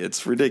happy.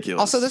 It's ridiculous.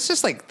 Also, that's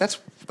just like that's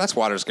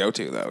Waters'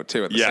 go-to though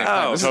too. At the same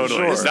time. Yeah, This is totally.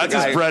 sure. That's The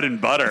his guy- bread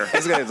and butter.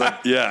 This guy's like,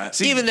 Yeah.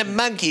 Even the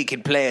monkey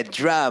can play a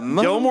drum.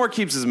 Gilmore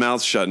keeps his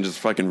mouth shut and just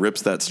fucking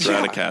rips that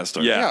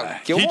Stratocaster. Yeah,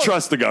 he Gilmore-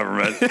 trusts the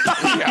government. he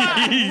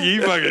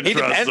fucking he trusts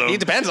depends. them. He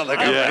depends on the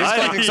government. Yeah. He's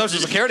collecting Social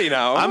Security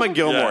now. I'm a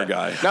Gilmore Yeah.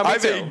 guy. No, me I too.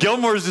 think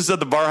Gilmore's just at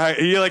the bar.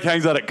 He like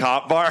hangs out at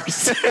cop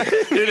bars.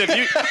 Dude, if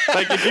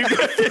you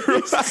go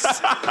through,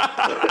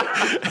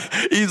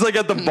 He's like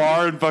at the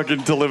bar and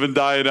fucking To Live and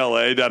Die in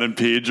L.A. down in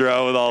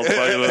Pedro with all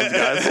fucking those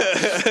guys.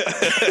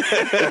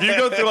 if you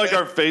go through like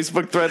our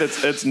Facebook thread,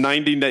 it's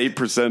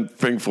 98%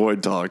 Pink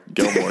Floyd talk,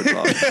 Gilmore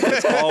talk.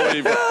 That's all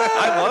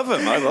I love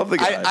him. I love the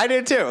guy. I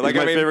did too. Like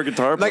my I mean, favorite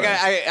guitar Like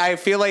player. I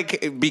feel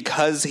like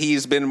because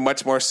he's been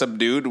much more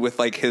subdued with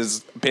like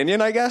his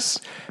opinion, I guess.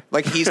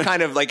 Like he's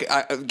kind of like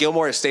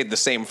Gilmore has stayed the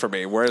same for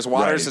me, whereas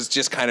Waters Right. has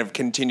just kind of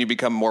continued to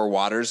become more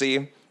Watersy.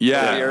 over the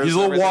Yeah, years he's a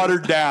and little everything.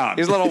 watered down.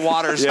 He's a little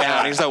Waters Yeah.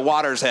 down. He's a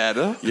Waters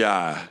head.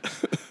 Yeah.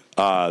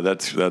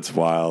 That's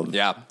wild.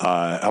 Yeah.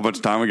 How much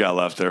time we got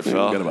left there,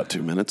 Phil? We got about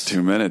 2 minutes.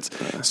 2 minutes.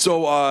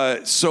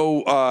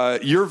 So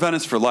you're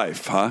Venice for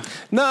life, huh?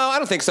 No, I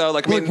don't think so.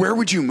 Like, I mean, Like, where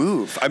would you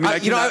move? I mean,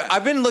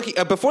 I've been looking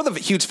before the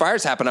huge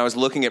fires happened. I was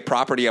looking at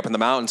property up in the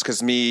mountains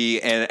because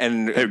me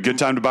and hey, good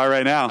time to buy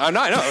right now.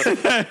 no, I know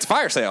it's a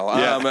fire sale.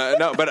 Yeah.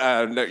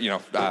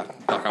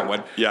 Knock on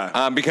wood.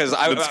 Yeah. Because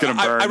It's gonna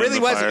burn I in really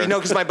the was, fire.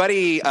 because my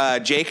buddy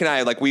Jake and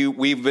I, like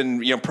we've been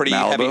pretty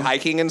Malibu? heavy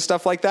hiking and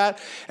stuff like that,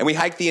 and we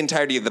hiked the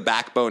entirety of the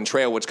Backbone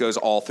Trail, which goes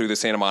all through the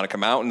Santa Monica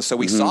Mountains. So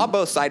we saw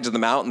both sides of the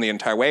mountain the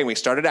entire way, and we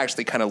started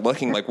actually kind of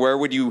looking like where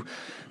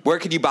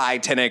could you buy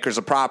 10 acres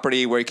of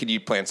property? Where could you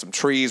plant some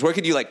trees? Where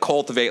could you like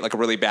cultivate like a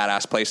really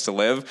badass place to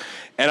live?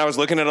 And I was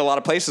looking at a lot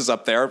of places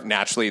up there.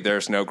 Naturally,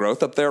 there's no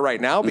growth up there right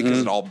now because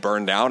it all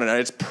burned down, and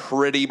it's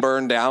pretty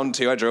burned down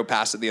too. I drove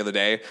past it the other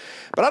day,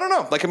 but I don't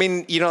know. Like, I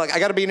mean, like I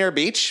got to be near a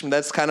beach.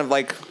 That's kind of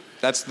like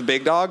that's the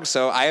big dog.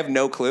 So I have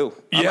no clue.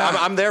 Yeah.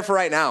 I'm there for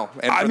right now.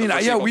 And I for mean, the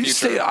foreseeable we future.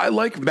 stay. I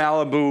like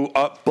Malibu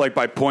up like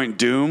by Point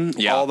Doom,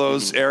 Yeah. all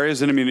those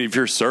areas. And I mean, if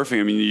you're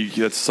surfing, I mean,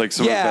 that's like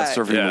some of the best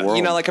surfing in the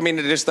world. Like, I mean,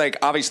 it just like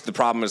obviously the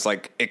problem is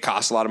like it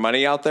costs a lot of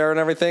money out there and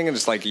everything, and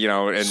just like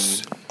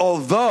and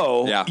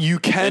although Yeah. you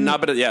can,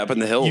 up in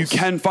the hills. you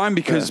can find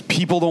because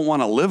people don't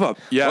want to live up.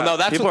 Yeah, well, no,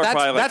 that's People what, are that's,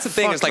 probably like, that's the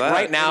thing. "Fuck Is like that."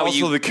 right now also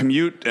you the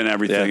commute and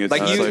everything. Yeah. It's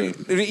like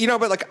like,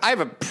 but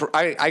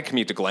like I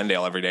commute to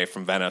Glendale every day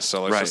from Venice,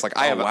 so it's Right. just like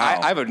Oh, wow.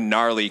 I have a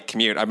gnarly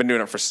commute. I've been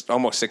doing it for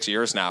almost 6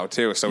 years now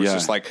too, so it's Yeah.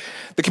 just like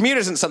the commute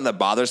isn't something that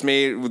bothers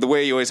me. The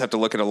way you always have to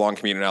look at a long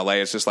commute in LA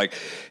is just like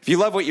if you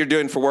love what you're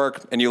doing for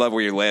work and you love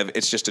where you live,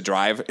 it's just a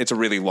drive. It's a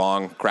really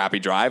long, crappy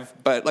drive,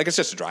 but like it's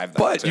just a drive.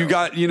 Though, but too. you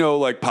got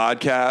like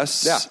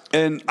podcasts, Yeah.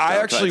 And I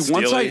actually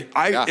once Steely.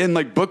 and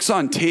like books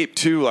on tape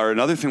too are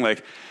another thing.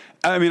 Like,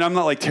 I mean, I'm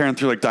not like tearing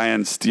through like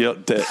Diane Steele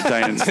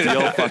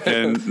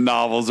fucking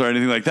novels or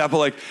anything like that, but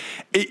like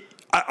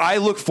I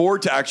look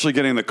forward to actually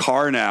getting the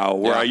car now,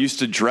 where Yeah. I used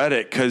to dread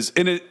it because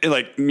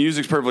like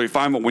music's perfectly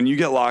fine, but when you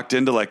get locked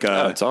into like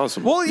a, it's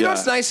awesome. Well, you know Yeah.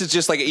 what's nice is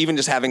just like even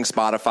just having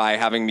Spotify,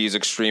 having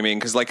music streaming,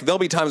 because like there'll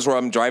be times where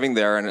I'm driving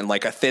there and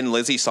like a Thin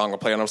Lizzy song will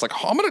play, and I was like,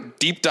 I'm gonna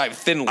deep dive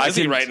Thin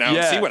Lizzy right now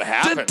and see what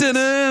happens.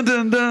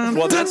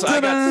 Well, I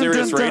got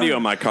Sirius Radio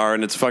in my car,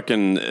 and it's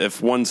fucking.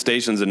 If one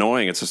station's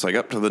annoying, it's just like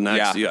up to the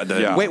next. Yeah.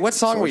 Yeah. Wait, what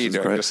song were you Source is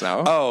doing great. just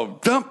now? Oh,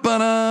 dum ba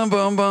dum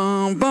bum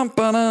bum bum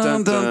ba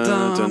dum dum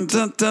dum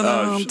dum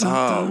dum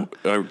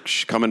dum.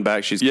 She's coming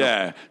back. She's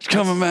Yeah, she's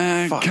coming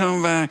back,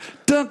 coming back.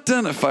 Dun,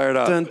 dun, I fired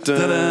up. Dun, dun,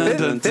 dun,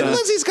 dun, Thin dun.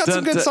 Lizzy's got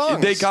some good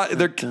songs. They've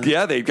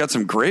got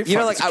some great. You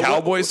know, like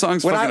cowboy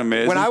songs, when fucking I,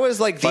 amazing. When I was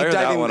like deep Fire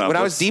that diving, one up. when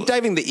I was Let's- deep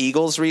diving the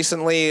Eagles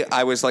recently,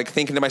 I was like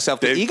thinking to myself,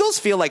 the Dave- Eagles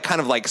feel like kind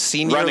of like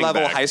senior Running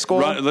level back. high school.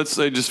 Let's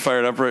say just fire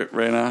it up right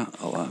now.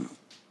 Hold on.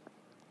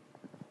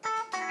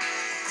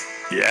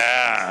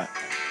 Yeah,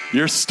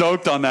 you're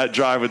stoked on that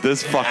drive with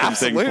this fucking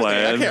Absolutely. thing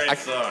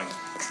playing.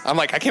 I'm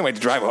like, I can't wait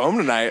to drive home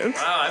tonight. Wow,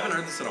 I haven't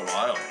heard this in a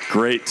while.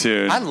 Great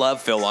tune. I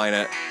love Phil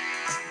Lynott.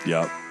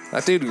 Yep.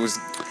 That dude was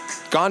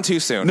gone too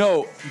soon.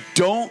 No,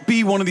 don't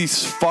be one of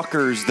these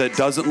fuckers that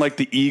doesn't like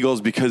the Eagles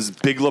because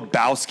Big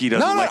Lebowski doesn't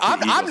No, like the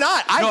I'm Eagles.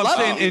 not. I I'm love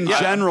saying them. in Yeah.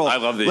 general. I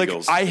love the like,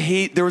 Eagles. I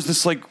hate. There was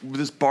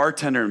this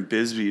bartender in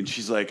Bisbee, and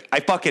she's like, "I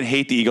fucking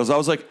hate the Eagles." I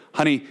was like,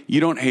 "Honey, you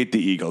don't hate the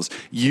Eagles.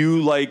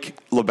 You like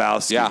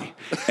Lebowski, Yeah.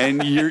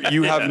 and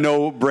you have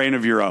no brain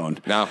of your own.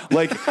 No.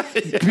 like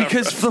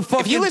because the fucking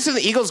If you listen to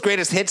the Eagles'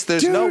 greatest hits,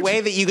 there's no Dude.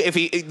 way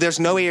that there's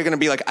no way you're going to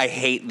be like, I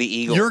hate the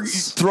Eagles. You're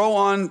throw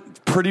on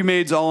Pretty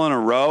Maids all in a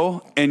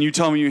row, and you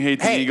tell me you hate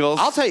the Eagles?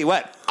 I'll tell you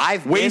what.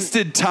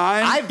 Wasted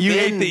time. You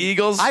hate the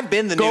Eagles? I've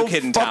been the new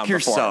kid in town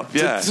yourself.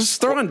 before. Yeah.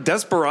 Just throw on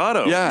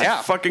Desperado.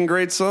 Yeah. Fucking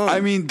great song. I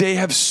mean, they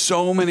have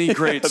so many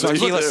great songs.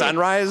 Tequila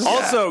Sunrise.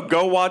 Also,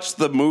 go watch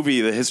the movie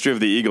The History of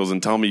the Eagles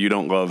and tell me you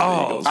don't love the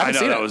Eagles. I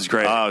know that was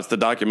great. Oh, it's the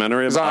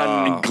documentary. It's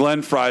on And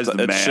Glenn Fry's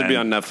the It man. should be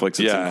on Netflix.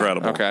 It's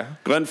incredible. Okay.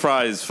 Glenn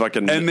Fry's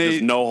fucking And they-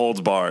 just no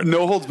holds barred.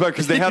 No holds back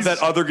because they have that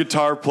other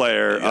guitar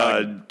player,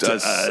 Wayne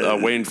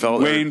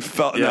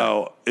Felder.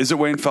 No, is it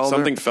Wayne Felder?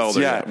 Something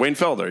Felder. Yeah. Wayne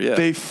Felder. Yeah.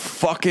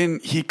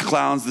 He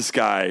clowns this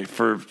guy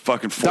for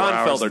fucking 4 Don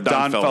hours. Felder.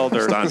 Don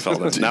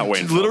Felder. Not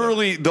Wayne Felder.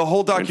 Literally, the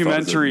whole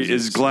documentary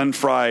Felder's is Glenn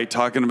Fry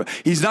talking about.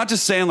 He's not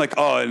just saying like,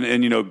 oh,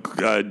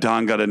 and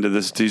Don got into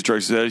these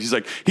drugs. He's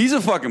like, he's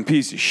a fucking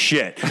piece of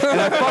shit.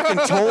 And I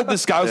fucking told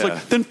this guy, I was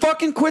like, then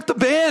fucking quit the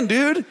band,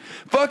 dude.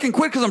 Fucking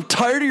quit because I'm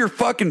tired of your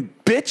fucking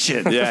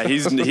bitching. Yeah,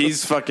 he's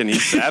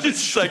savage.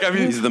 It's like, I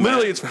mean, He's the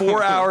literally, man. it's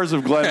 4 hours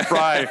of Glenn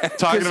Fry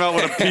talking about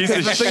what a piece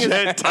of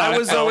shit. I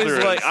was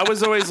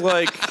always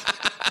like,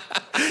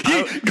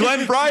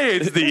 Glenn Fry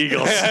hates the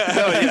Eagles.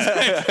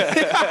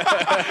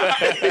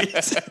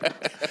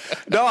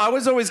 No, I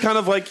was always kind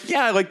of like,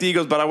 yeah, I like the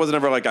Eagles, but I wasn't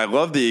ever like, I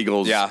love the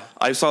Eagles. Yeah.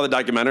 I saw the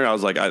documentary. I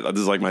was like, this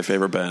is like my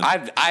favorite band.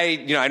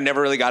 I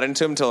never really got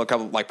into them until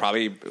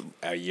probably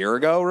a year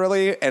ago,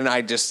 really, and I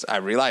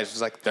realized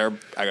it's like they're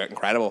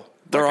incredible.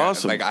 They're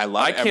awesome. I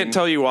love. I can't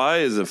tell you why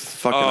is a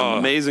fucking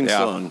amazing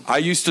song. I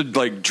used to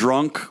like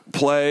drunk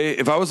play.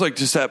 If I was like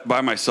just by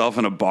myself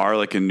in a bar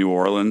like in New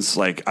Orleans,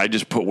 like I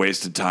just put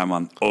Wasted Time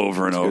on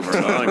over and over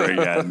and over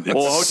again. It's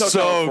Well, Hotel so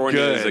California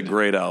good. is a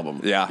great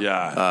album.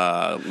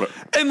 Yeah.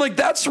 And like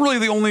that's really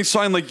the only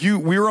sign. Like we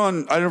were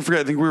on. I don't forget.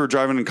 I think we were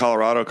driving in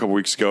Colorado a couple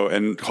weeks ago,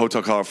 and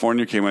Hotel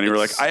California came on. And you were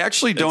like, I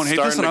actually don't hate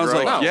this, and I was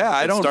like, yeah,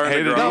 I don't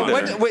hate it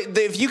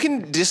either. If you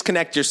can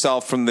disconnect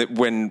yourself from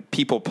when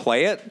people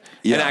play it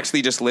and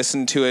actually just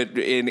listen to it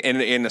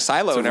in a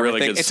silo and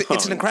really everything,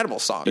 it's an incredible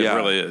song. It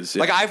really is. Yeah.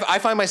 Like I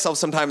find myself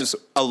sometimes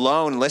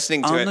alone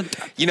listening to it,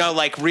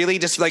 like really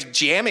just like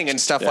jamming and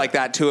stuff like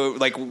that to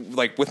like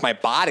with my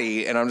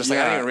body, and I'm just like,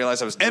 I didn't even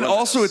realize I was doing And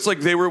also, this. it's like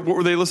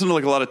were they listening to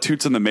like a lot of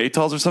Toots and the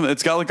Maytals or something?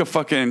 It's got like a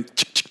fucking.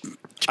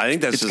 I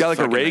think that's It's got like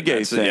a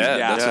reggae thing.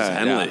 That's just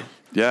Henley.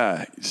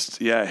 Yeah,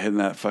 hitting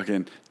that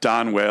fucking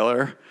Don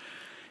Whaler.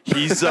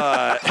 He's it's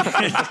like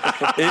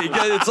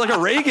a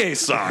reggae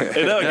song. It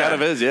kind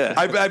of is, yeah.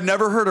 I've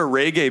never heard a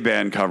reggae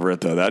band cover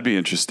it though. That'd be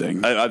interesting.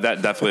 That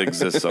definitely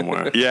exists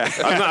somewhere. Yeah,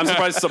 I'm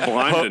surprised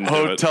Sublime didn't do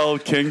it. Hotel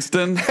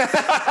Kingston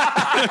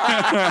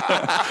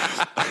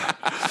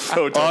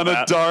on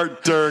a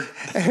dark dirt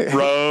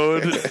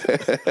road,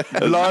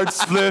 large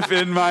spliff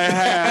in my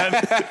hand.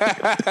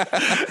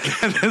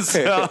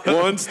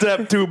 One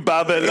step to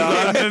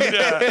Babylon.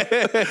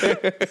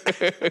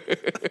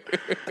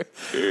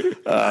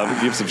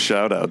 Give some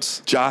shout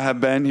outs. Ja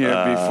have been here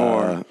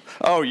before.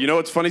 Oh, you know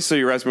what's funny? So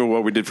you asked me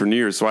what we did for New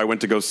Year's. So I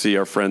went to go see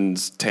our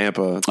friends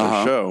Tampa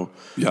show.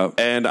 Yep.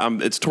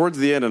 And it's towards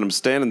the end, and I'm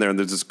standing there, and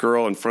there's this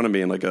girl in front of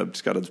me, and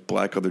she's got a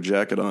black leather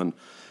jacket on.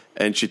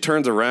 And she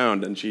turns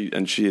around, and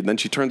then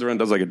she turns around and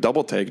does like a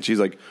double take, and she's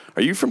like,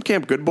 "Are you from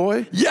Camp Good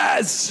Boy?"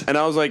 Yes. And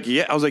I was like,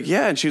 "Yeah."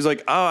 And she was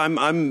like, "Oh,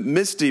 I'm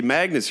Misty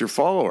Magnus, your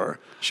follower.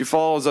 She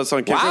follows us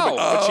on Camp Good Boy,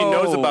 but she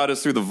knows about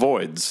us through the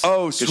Voids.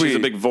 Oh, 'Cause sweet. She's a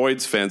big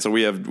Voids fan, so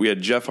we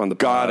had Jeff on the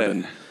pod. Got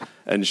it.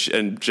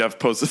 And Jeff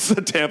posted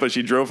to Tampa.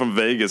 She drove from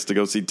Vegas to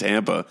go see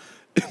Tampa.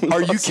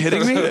 Are you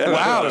kidding me?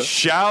 Wow!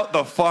 Shout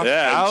the fuck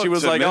out! And she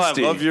was to like,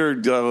 Misty. "Oh, I love your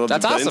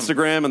That's awesome.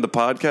 Instagram and the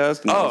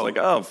podcast." And I was like,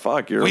 "Oh,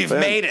 fuck, you're We've a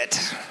fan." made it.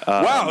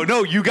 Wow!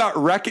 No, you got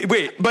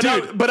Wait, But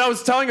dude. I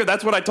was telling her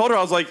that's what I told her.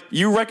 I was like,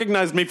 "You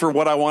recognize me for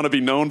what I want to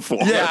be known for."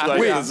 Yeah, Like,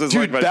 wait, this is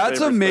dude, like my that's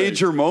a favorite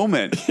major thing.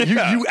 moment.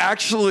 You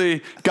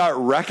actually got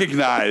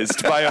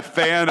recognized by a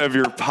fan of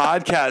your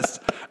podcast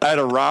at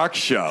a rock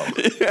show.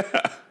 Yeah.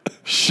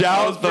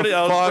 Shout the fuck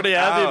I was pretty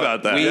happy out.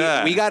 about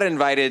that. We got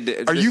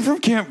invited. Are you from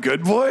Camp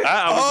Good Boy?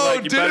 I was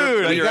like, you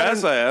better bet your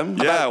ass I am.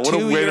 Yeah, what a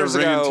 2 way to years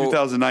ring in ago,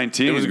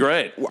 2019. It was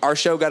great. Our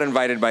show got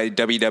invited by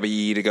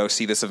WWE to go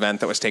see this event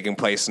that was taking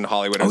place in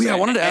Hollywood. It was I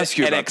wanted to ask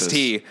you about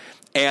NXT.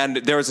 And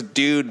there was a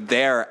dude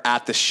there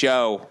at the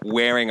show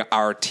wearing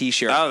our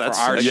T-shirt for that's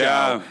our sick. show,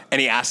 Yeah. and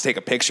he asked to take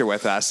a picture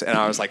with us. And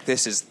I was like,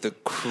 "This is the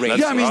craziest."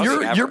 Yeah, I mean,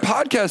 thing ever. your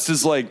podcast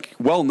is like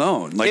well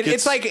known. Like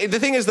It's like the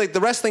thing is like the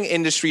wrestling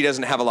industry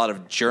doesn't have a lot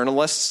of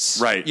journalists,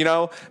 Right. You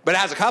know, but it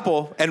has a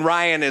couple. And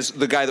Ryan is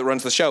the guy that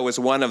runs the show, is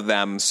one of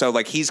them. So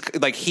like he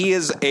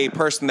is a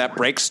person that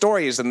breaks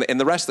stories in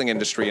the wrestling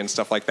industry and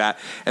stuff like that.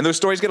 And those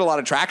stories get a lot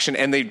of traction.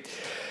 And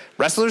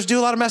wrestlers do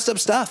a lot of messed up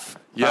stuff.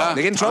 Yeah,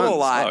 they get in trouble a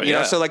lot. Oh, you know,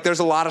 yeah. so like there's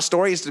a lot of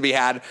stories to be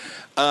had.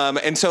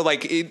 And so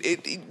like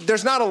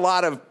there's not a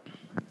lot of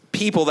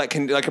people that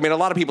can, like, I mean, a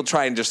lot of people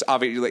try and just,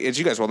 obviously, as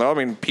you guys well know, I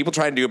mean, people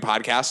try and do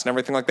podcasts and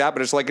everything like that,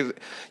 but it's like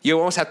you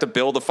almost have to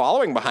build a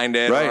following behind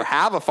it, Right. or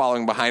have a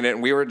following behind it.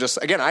 And we were just,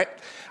 again,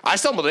 I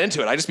stumbled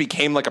into it. I just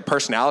became like a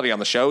personality on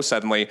the show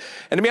suddenly.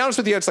 And to be honest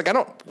with you, it's like I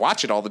don't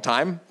watch it all the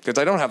time because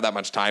I don't have that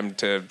much time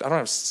I don't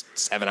have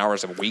 7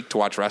 hours a week to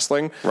watch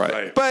wrestling.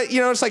 Right. But,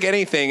 it's like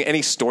anything,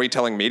 any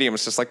storytelling medium,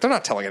 it's just like they're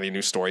not telling any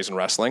new stories in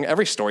wrestling.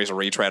 Every story is a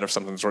retread of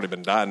something that's already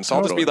been done. So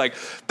I'll just be like,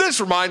 this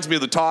reminds me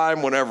of the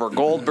time whenever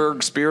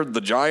Goldberg speared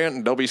the Giant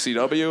in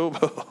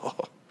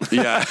WCW.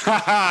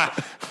 Yeah.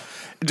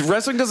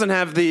 Wrestling doesn't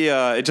have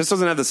it just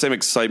doesn't have the same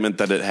excitement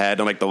that it had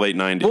in like the late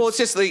 90s. Well, it's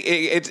just like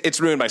it's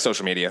ruined by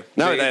social media.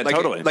 No,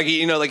 totally. Like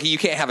you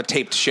can't have a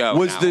taped show.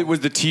 Was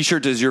the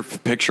T-shirt? Does your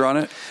picture on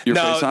it? Your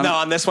face on it?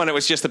 On this one it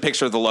was just a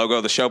picture of the logo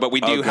of the show. But we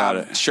do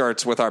have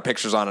shirts with our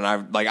pictures on,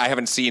 and I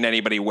haven't seen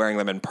anybody wearing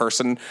them in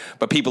person,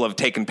 but people have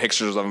taken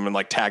pictures of them and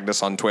like tagged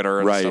us on Twitter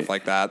and stuff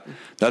like that.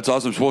 That's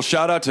awesome. Well,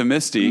 shout out to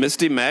Misty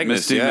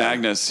Magnus.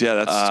 Magnus. Yeah,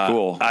 that's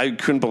cool. I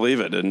couldn't believe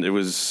it, and it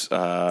was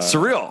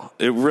surreal.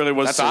 It really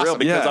was surreal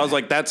awesome. because I was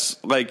like,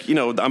 that's like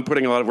we're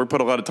putting a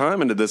lot of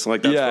time into this, and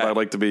like that's what I'd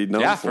like to be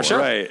known for. For sure.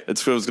 Right. It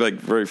feels like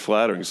very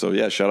flattering. So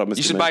yeah, shout out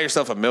Misty. You should buy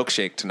yourself a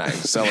milkshake tonight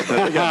to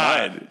celebrate.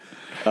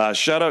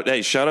 Shout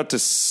out to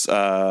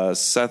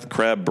Seth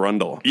Crab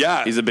Brundle.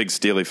 Yeah, he's a big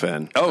Steely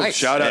fan. Oh,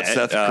 shout out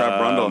Seth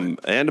Crab Brundle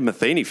and a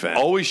Matheny fan.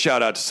 Always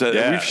shout out to Seth.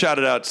 Yeah. We've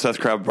shouted out Seth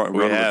Crab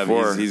Brundle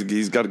before.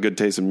 He's got a good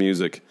taste in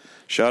music.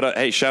 Shout out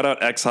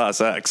X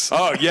Haas X.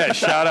 Oh yeah,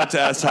 shout out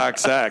to S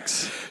Haas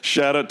X.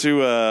 Shout out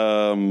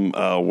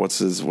to what's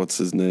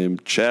his name?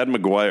 Chad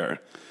McGuire.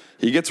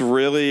 He gets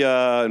really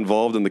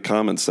involved in the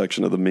comments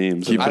section of the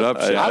memes. Keep it up.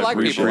 I like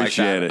people like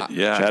appreciate that. it.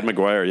 Yeah, Chad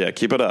McGuire. Yeah,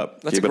 keep it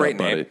up. That's keep a great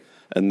name. Buddy.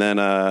 And then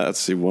let's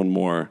see one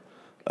more.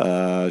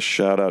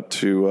 Shout out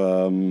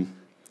to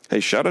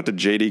shout out to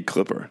JD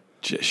Clipper.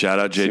 Shout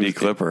out JD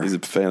Clipper. He's a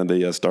fan of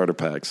the starter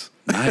packs.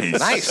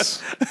 Nice.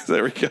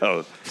 There we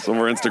go. Some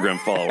more Instagram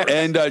followers.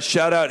 And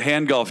shout out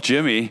Hand Golf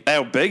Jimmy.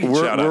 Oh, big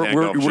shout out Hand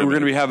Golf Jimmy. We're going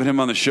to be having him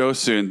on the show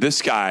soon.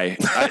 This guy,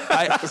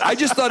 I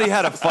just thought he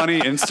had a funny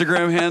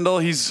Instagram handle.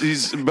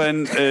 He's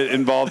been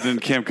involved in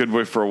Camp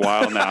Goodboy for a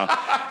while now.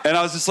 And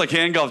I was just like,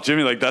 Hand Golf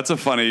Jimmy, like that's a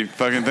funny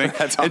fucking thing.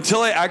 Awesome.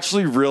 Until I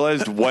actually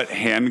realized what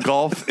hand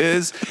golf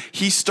is.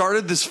 He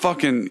started this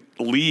fucking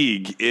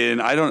league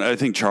I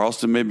think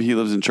Charleston. Maybe he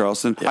lives in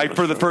Charleston.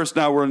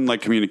 Now we're in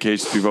like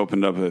communications. We've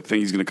opened up a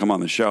thing. He's going to come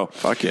on the show.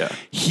 Fuck yeah.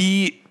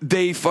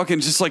 They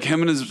fucking, just like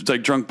him and his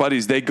like drunk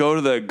buddies, they go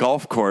to the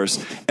golf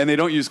course and they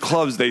don't use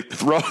clubs. They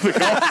throw the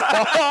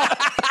golf ball.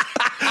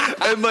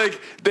 And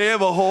like they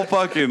have a whole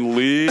fucking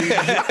league,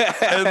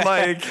 and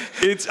like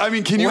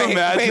can you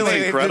imagine?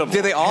 Wait, incredible.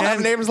 Do they all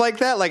have names like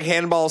that, like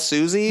Handball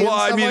Susie?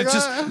 Well, and it's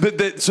like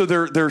just so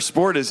their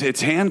sport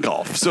it's hand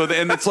golf. So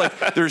and it's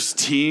like there's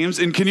teams,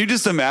 and can you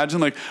just imagine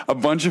like a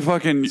bunch of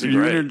fucking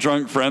you and your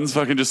drunk friends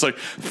fucking just like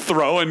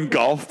throwing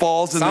golf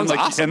balls, and Sounds then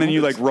like awesome. and then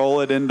you like roll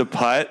it into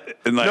putt,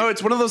 and like no,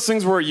 it's one of those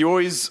things where you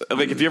always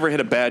like if you ever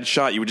hit a bad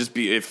shot, you would just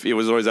be if it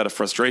was always out of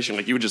frustration,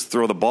 like you would just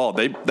throw the ball.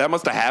 That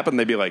must have happened.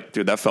 They'd be like,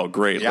 dude, that felt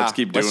great. Let's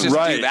keep doing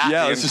it. Do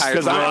that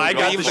because I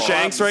got the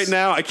shanks right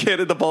now. I can't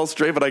hit the ball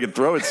straight, but I can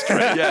throw it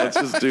straight. Yeah, let's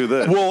just do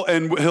this. Well,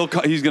 and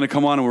he's going to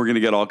come on, and we're going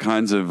to get all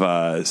kinds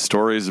of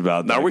stories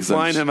about that. Are we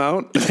flying him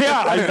out?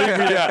 Yeah, I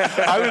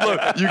think I would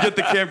love. You get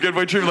the Camp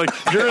Goodboy treatment,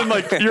 you're in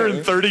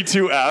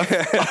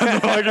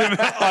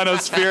 32F on a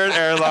Spirit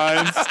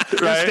Airlines, right?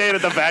 You're staying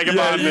at the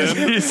Vagabond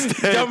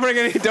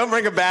Inn. Don't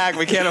bring a bag.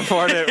 We can't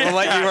afford it. We'll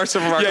let you wear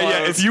some of our clothes.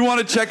 Yeah. If you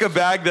want to check a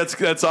bag,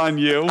 that's on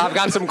you. I've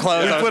got some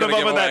clothes. We put him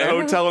up at that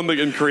hotel in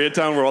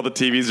Koreatown where all the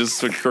TVs just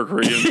switch for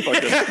Korean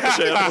fucking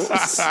channels.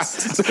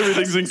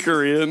 Everything's in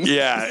Korean.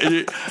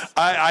 Yeah,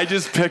 I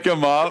just pick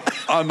him up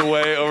on the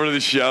way over to the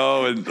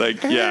show, and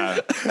like, yeah.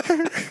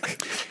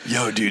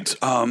 Yo, dudes,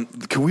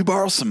 can we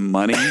borrow some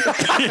money?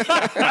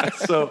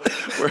 So,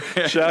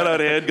 shout out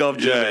Hand Golf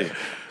Jimmy.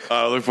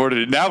 Look forward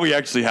to it. Now we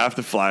actually have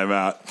to fly him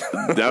out.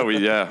 We'll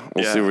see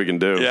what we can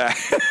do. Yeah.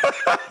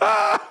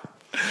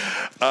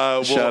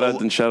 Shout out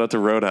to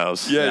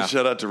Roadhouse. Yeah,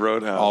 shout out to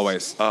Roadhouse.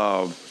 Always.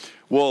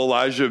 Well,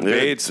 Elijah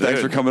Bates,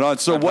 thanks for coming on.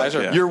 So what?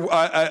 Pleasure. The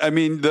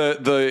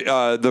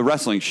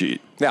wrestling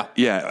sheet. Yeah,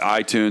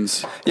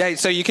 iTunes. Yeah,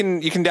 so you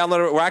can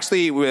download it. We're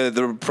actually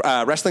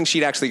the wrestling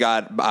sheet actually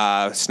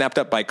got snapped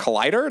up by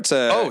Collider. It's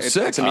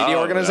a media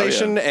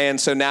organization, and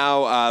so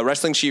now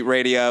Wrestling Sheet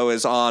Radio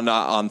is on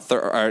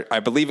I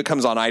believe it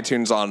comes on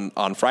iTunes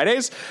on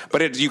Fridays,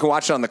 but you can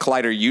watch it on the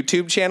Collider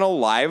YouTube channel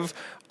live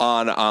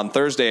on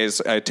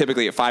Thursdays,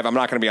 typically at 5. I'm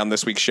not going to be on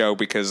this week's show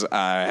because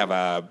I have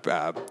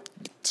a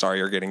sorry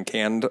you're getting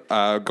canned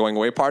going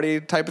away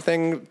party type of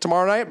thing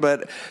tomorrow night.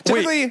 But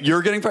typically, wait,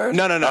 you're getting fired?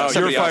 No.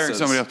 You're firing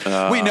somebody else.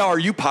 Wait, now are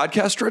you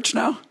podcast rich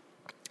now?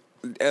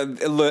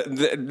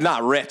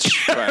 Not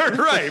rich,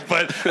 right?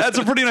 But that's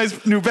a pretty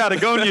nice new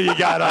Patagonia you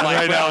got on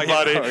right now,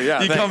 buddy.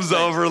 He comes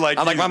over like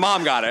I'm like my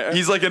mom got it.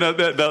 He's like in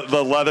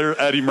the leather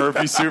Eddie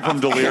Murphy suit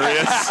from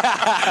Delirious.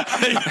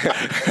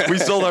 We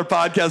sold our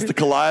podcast to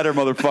Collider,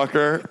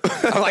 motherfucker.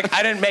 I'm like,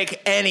 I didn't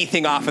make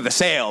anything off of the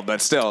sale,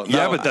 but still.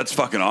 Yeah, but that's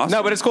fucking awesome.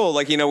 No, but it's cool.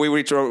 Like, you know, we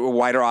reach a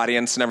wider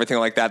audience and everything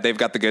like that. They've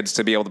got the goods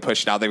to be able to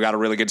push it out. They've got a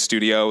really good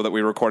studio that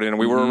we recorded in.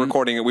 We were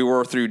recording it. We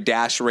were through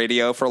Dash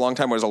Radio for a long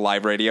time. It was a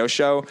live radio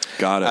show.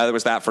 Got it. There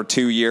was that for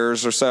 2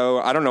 years or so.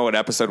 I don't know what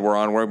episode we're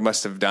on. We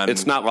must have done.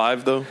 It's not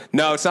live though.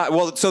 No, it's not.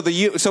 Well, so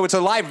it's a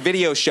live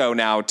video show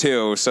now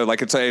too. So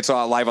like it's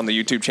all live on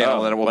the YouTube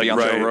channel, and it will like be on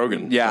Joe the,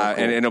 Rogan. Yeah, Oh,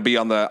 cool. and it'll be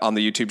on the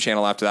YouTube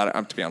channel after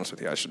that. To be honest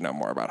with you, I should know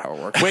more about how it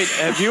works. Wait,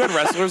 have you had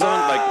wrestlers on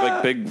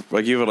like big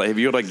have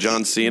you had like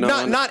John Cena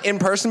on? Not in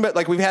person, but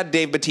like we've had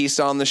Dave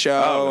Bautista on the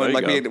show, Oh, there and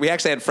like you go. we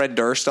actually had Fred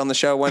Durst on the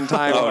show one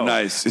time. Oh,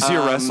 nice. Is he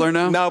a wrestler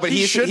now? No, but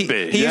He used to- should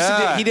be. He,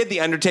 Yeah. he did the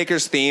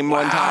Undertaker's theme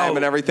one time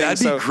and everything. That'd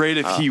so, be great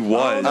if he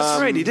was.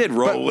 That's right, he did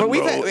roll. But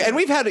we've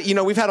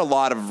had a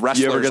lot of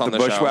wrestlers. You ever get on the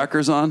show.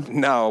 Bushwhackers on?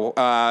 No,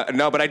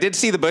 but I did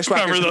see the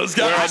Bushwhackers. Remember those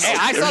guys?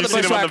 I saw Have the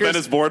you seen them on the Bushwhackers.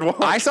 Venice Boardwalk?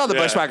 I saw the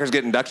Yeah. Bushwhackers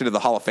get inducted to the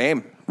Hall of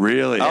Fame.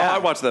 Really? Oh, I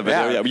watched that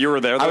video. Yeah, you were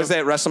there. Though? I was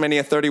there at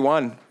WrestleMania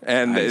 31,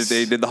 and Nice.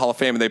 they did the Hall of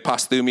Fame, and they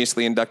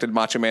posthumously inducted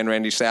Macho Man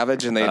Randy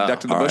Savage, and they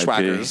inducted the R.I.P.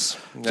 Bushwhackers.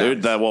 Yeah.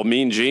 Dude,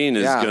 Mean Gene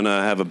is Yeah.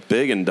 gonna have a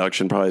big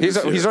induction probably. He's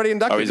this year. already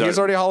inducted. He's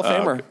already a Hall of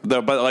Famer.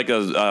 But like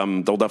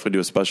they'll definitely do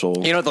a special.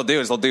 You know what they'll do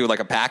is they'll do like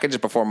a package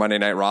before Monday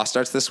Night Raw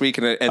starts this week,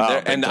 and big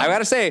I time.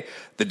 gotta say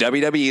the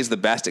WWE is the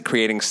best at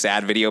creating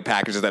sad video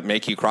packages that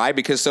make you cry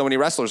because so many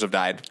wrestlers have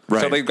died.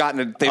 Right. So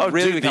they've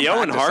really dude, become the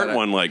Owen practiced Hart at it.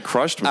 one like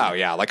crushed me. Oh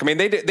yeah, like I mean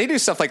they do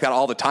stuff like that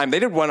all the time. They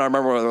did one I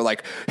remember where they're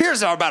like,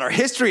 "Here's about our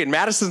history in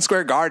Madison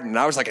Square Garden," and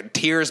I was like in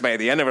tears by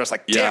the end of it. I was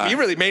like, "Damn, Yeah. you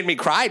really made me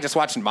cry just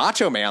watching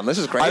Macho Man. This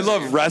is crazy." I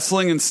love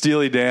wrestling and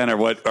Steely Dan are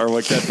what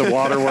get the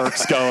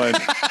waterworks going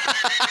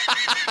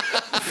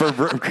for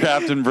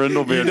Captain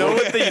Brindlebeard. You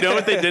know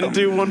what they didn't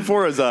do one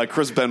for is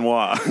Chris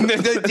Benoit.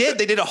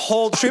 They did a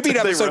whole tribute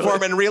Did they episode for really?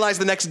 him and realized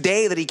the next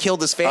day that he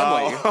killed his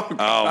family.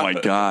 Oh my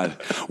God!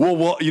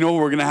 Well, you know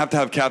we're gonna have to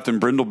have Captain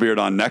Brindlebeard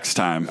on next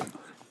time.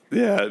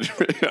 Yeah.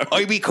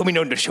 I'll be coming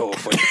on the show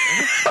for you.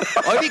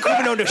 I'll be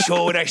coming on the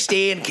show and I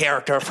stay in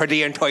character for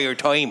the entire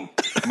time.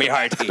 Me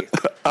hearty.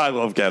 I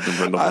love Captain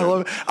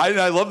Brindlebeard.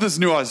 I love this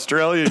new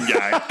Australian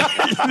guy.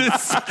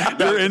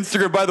 Your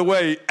Instagram, by the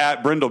way,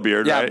 at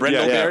Brindlebeard. Yeah, right?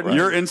 Brindlebeard. Right.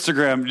 Your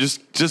Instagram,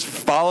 just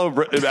follow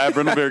at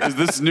Brindlebeard because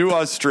this new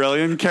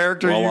Australian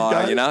character you've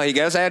got. You know, he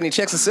goes out and he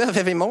checks himself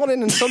every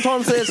morning, and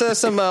sometimes there's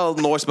some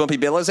nice bumpy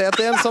billows out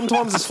there, and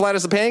sometimes it's flat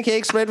as a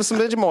pancake spread with some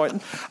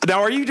Vegemite.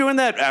 Now, are you doing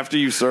that after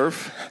you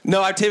surf?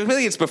 No,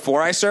 typically it's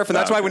before I surf, and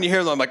that's why when you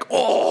hear them, I'm like,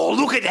 oh,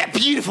 look at that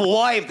beautiful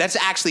wave. That's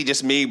actually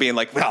just me being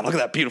like, wow, look at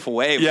that beautiful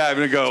wave. Yeah, I'm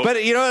gonna go.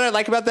 But you know what I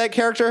like about that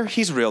character?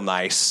 He's real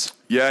nice.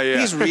 Yeah.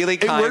 He's really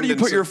Hey, kind. where do you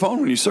and put your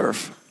phone when you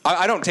surf?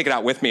 I don't take it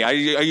out with me. I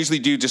usually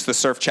do just the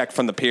surf check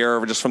from the pier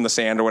or just from the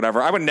sand or whatever.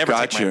 I would never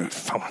take my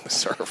phone on the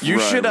surf.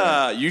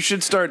 You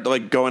should start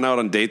like going out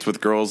on dates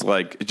with girls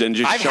like and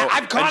just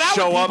I've gone out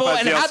show with up people as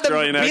and the had them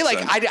Australian be accent.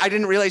 like, I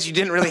didn't realize you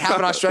didn't really have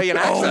an Australian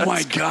accent. Oh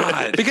my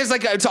God! Because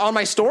like it's on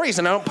my stories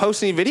and I don't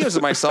post any videos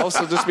of myself,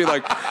 so just be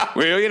like,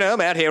 well, you know, I'm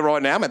out here right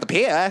now. I'm at the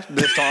pier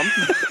this time,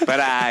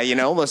 but you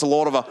know, there's a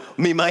lot of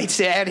me mates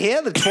out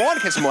here. They're trying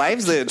to catch some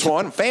waves. They're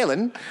trying and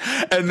failing.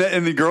 And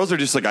the girls are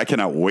just like, I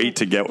cannot wait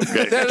to get.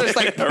 They're just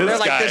like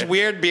This guy. this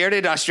weird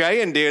bearded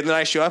Australian dude, and then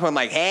I show up. I'm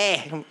like,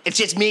 hey, it's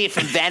just me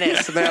from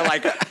Venice, and they're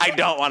like, I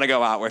don't want to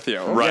go out with you.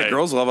 Right. Yeah,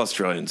 girls love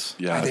Australians.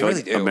 Yeah, I they feel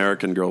really do.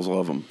 American girls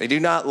love them. They do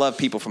not love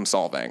people from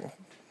Solvang.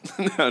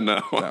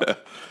 no.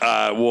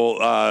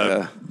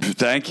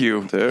 Thank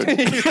you. Dude.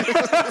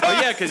 Oh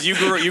yeah, because you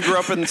grew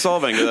up in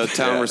Solvang, the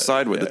town where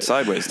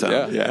Sideways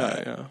town.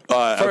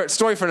 Yeah.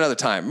 Story for another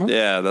time.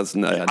 Yeah, that's.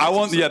 I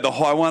want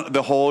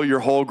your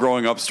whole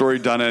growing up story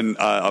done in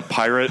a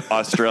pirate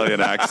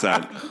Australian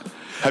accent.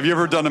 Have you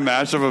ever done a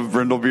mashup of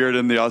Brindlebeard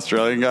and the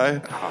Australian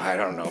guy? Oh, I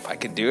don't know if I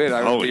could do it.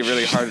 It would be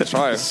really hard to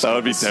try. That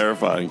would be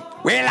terrifying.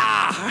 Well,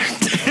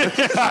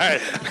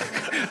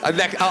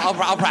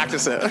 I'll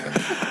practice it.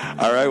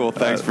 All right. Well,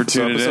 thanks for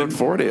tuning in. Episode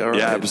 40. All right.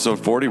 Yeah,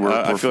 episode 40. We're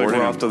I feel like 40.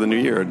 we're off to the new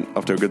year,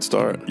 off to a good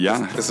start.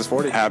 Yeah, This is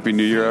 40. Happy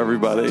New Year,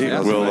 everybody. Yeah,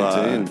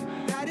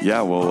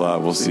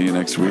 We'll see you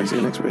next week. See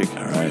you next week.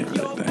 All right.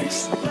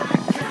 Thanks.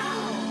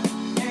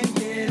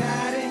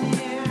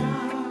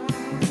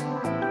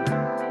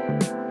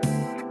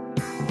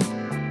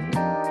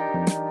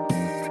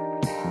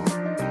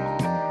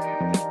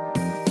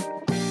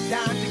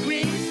 Down to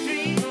Green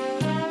Street,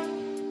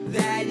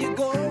 there you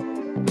go,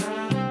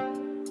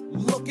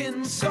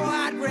 looking so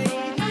outraged,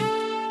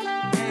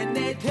 and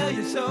they tell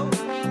you so.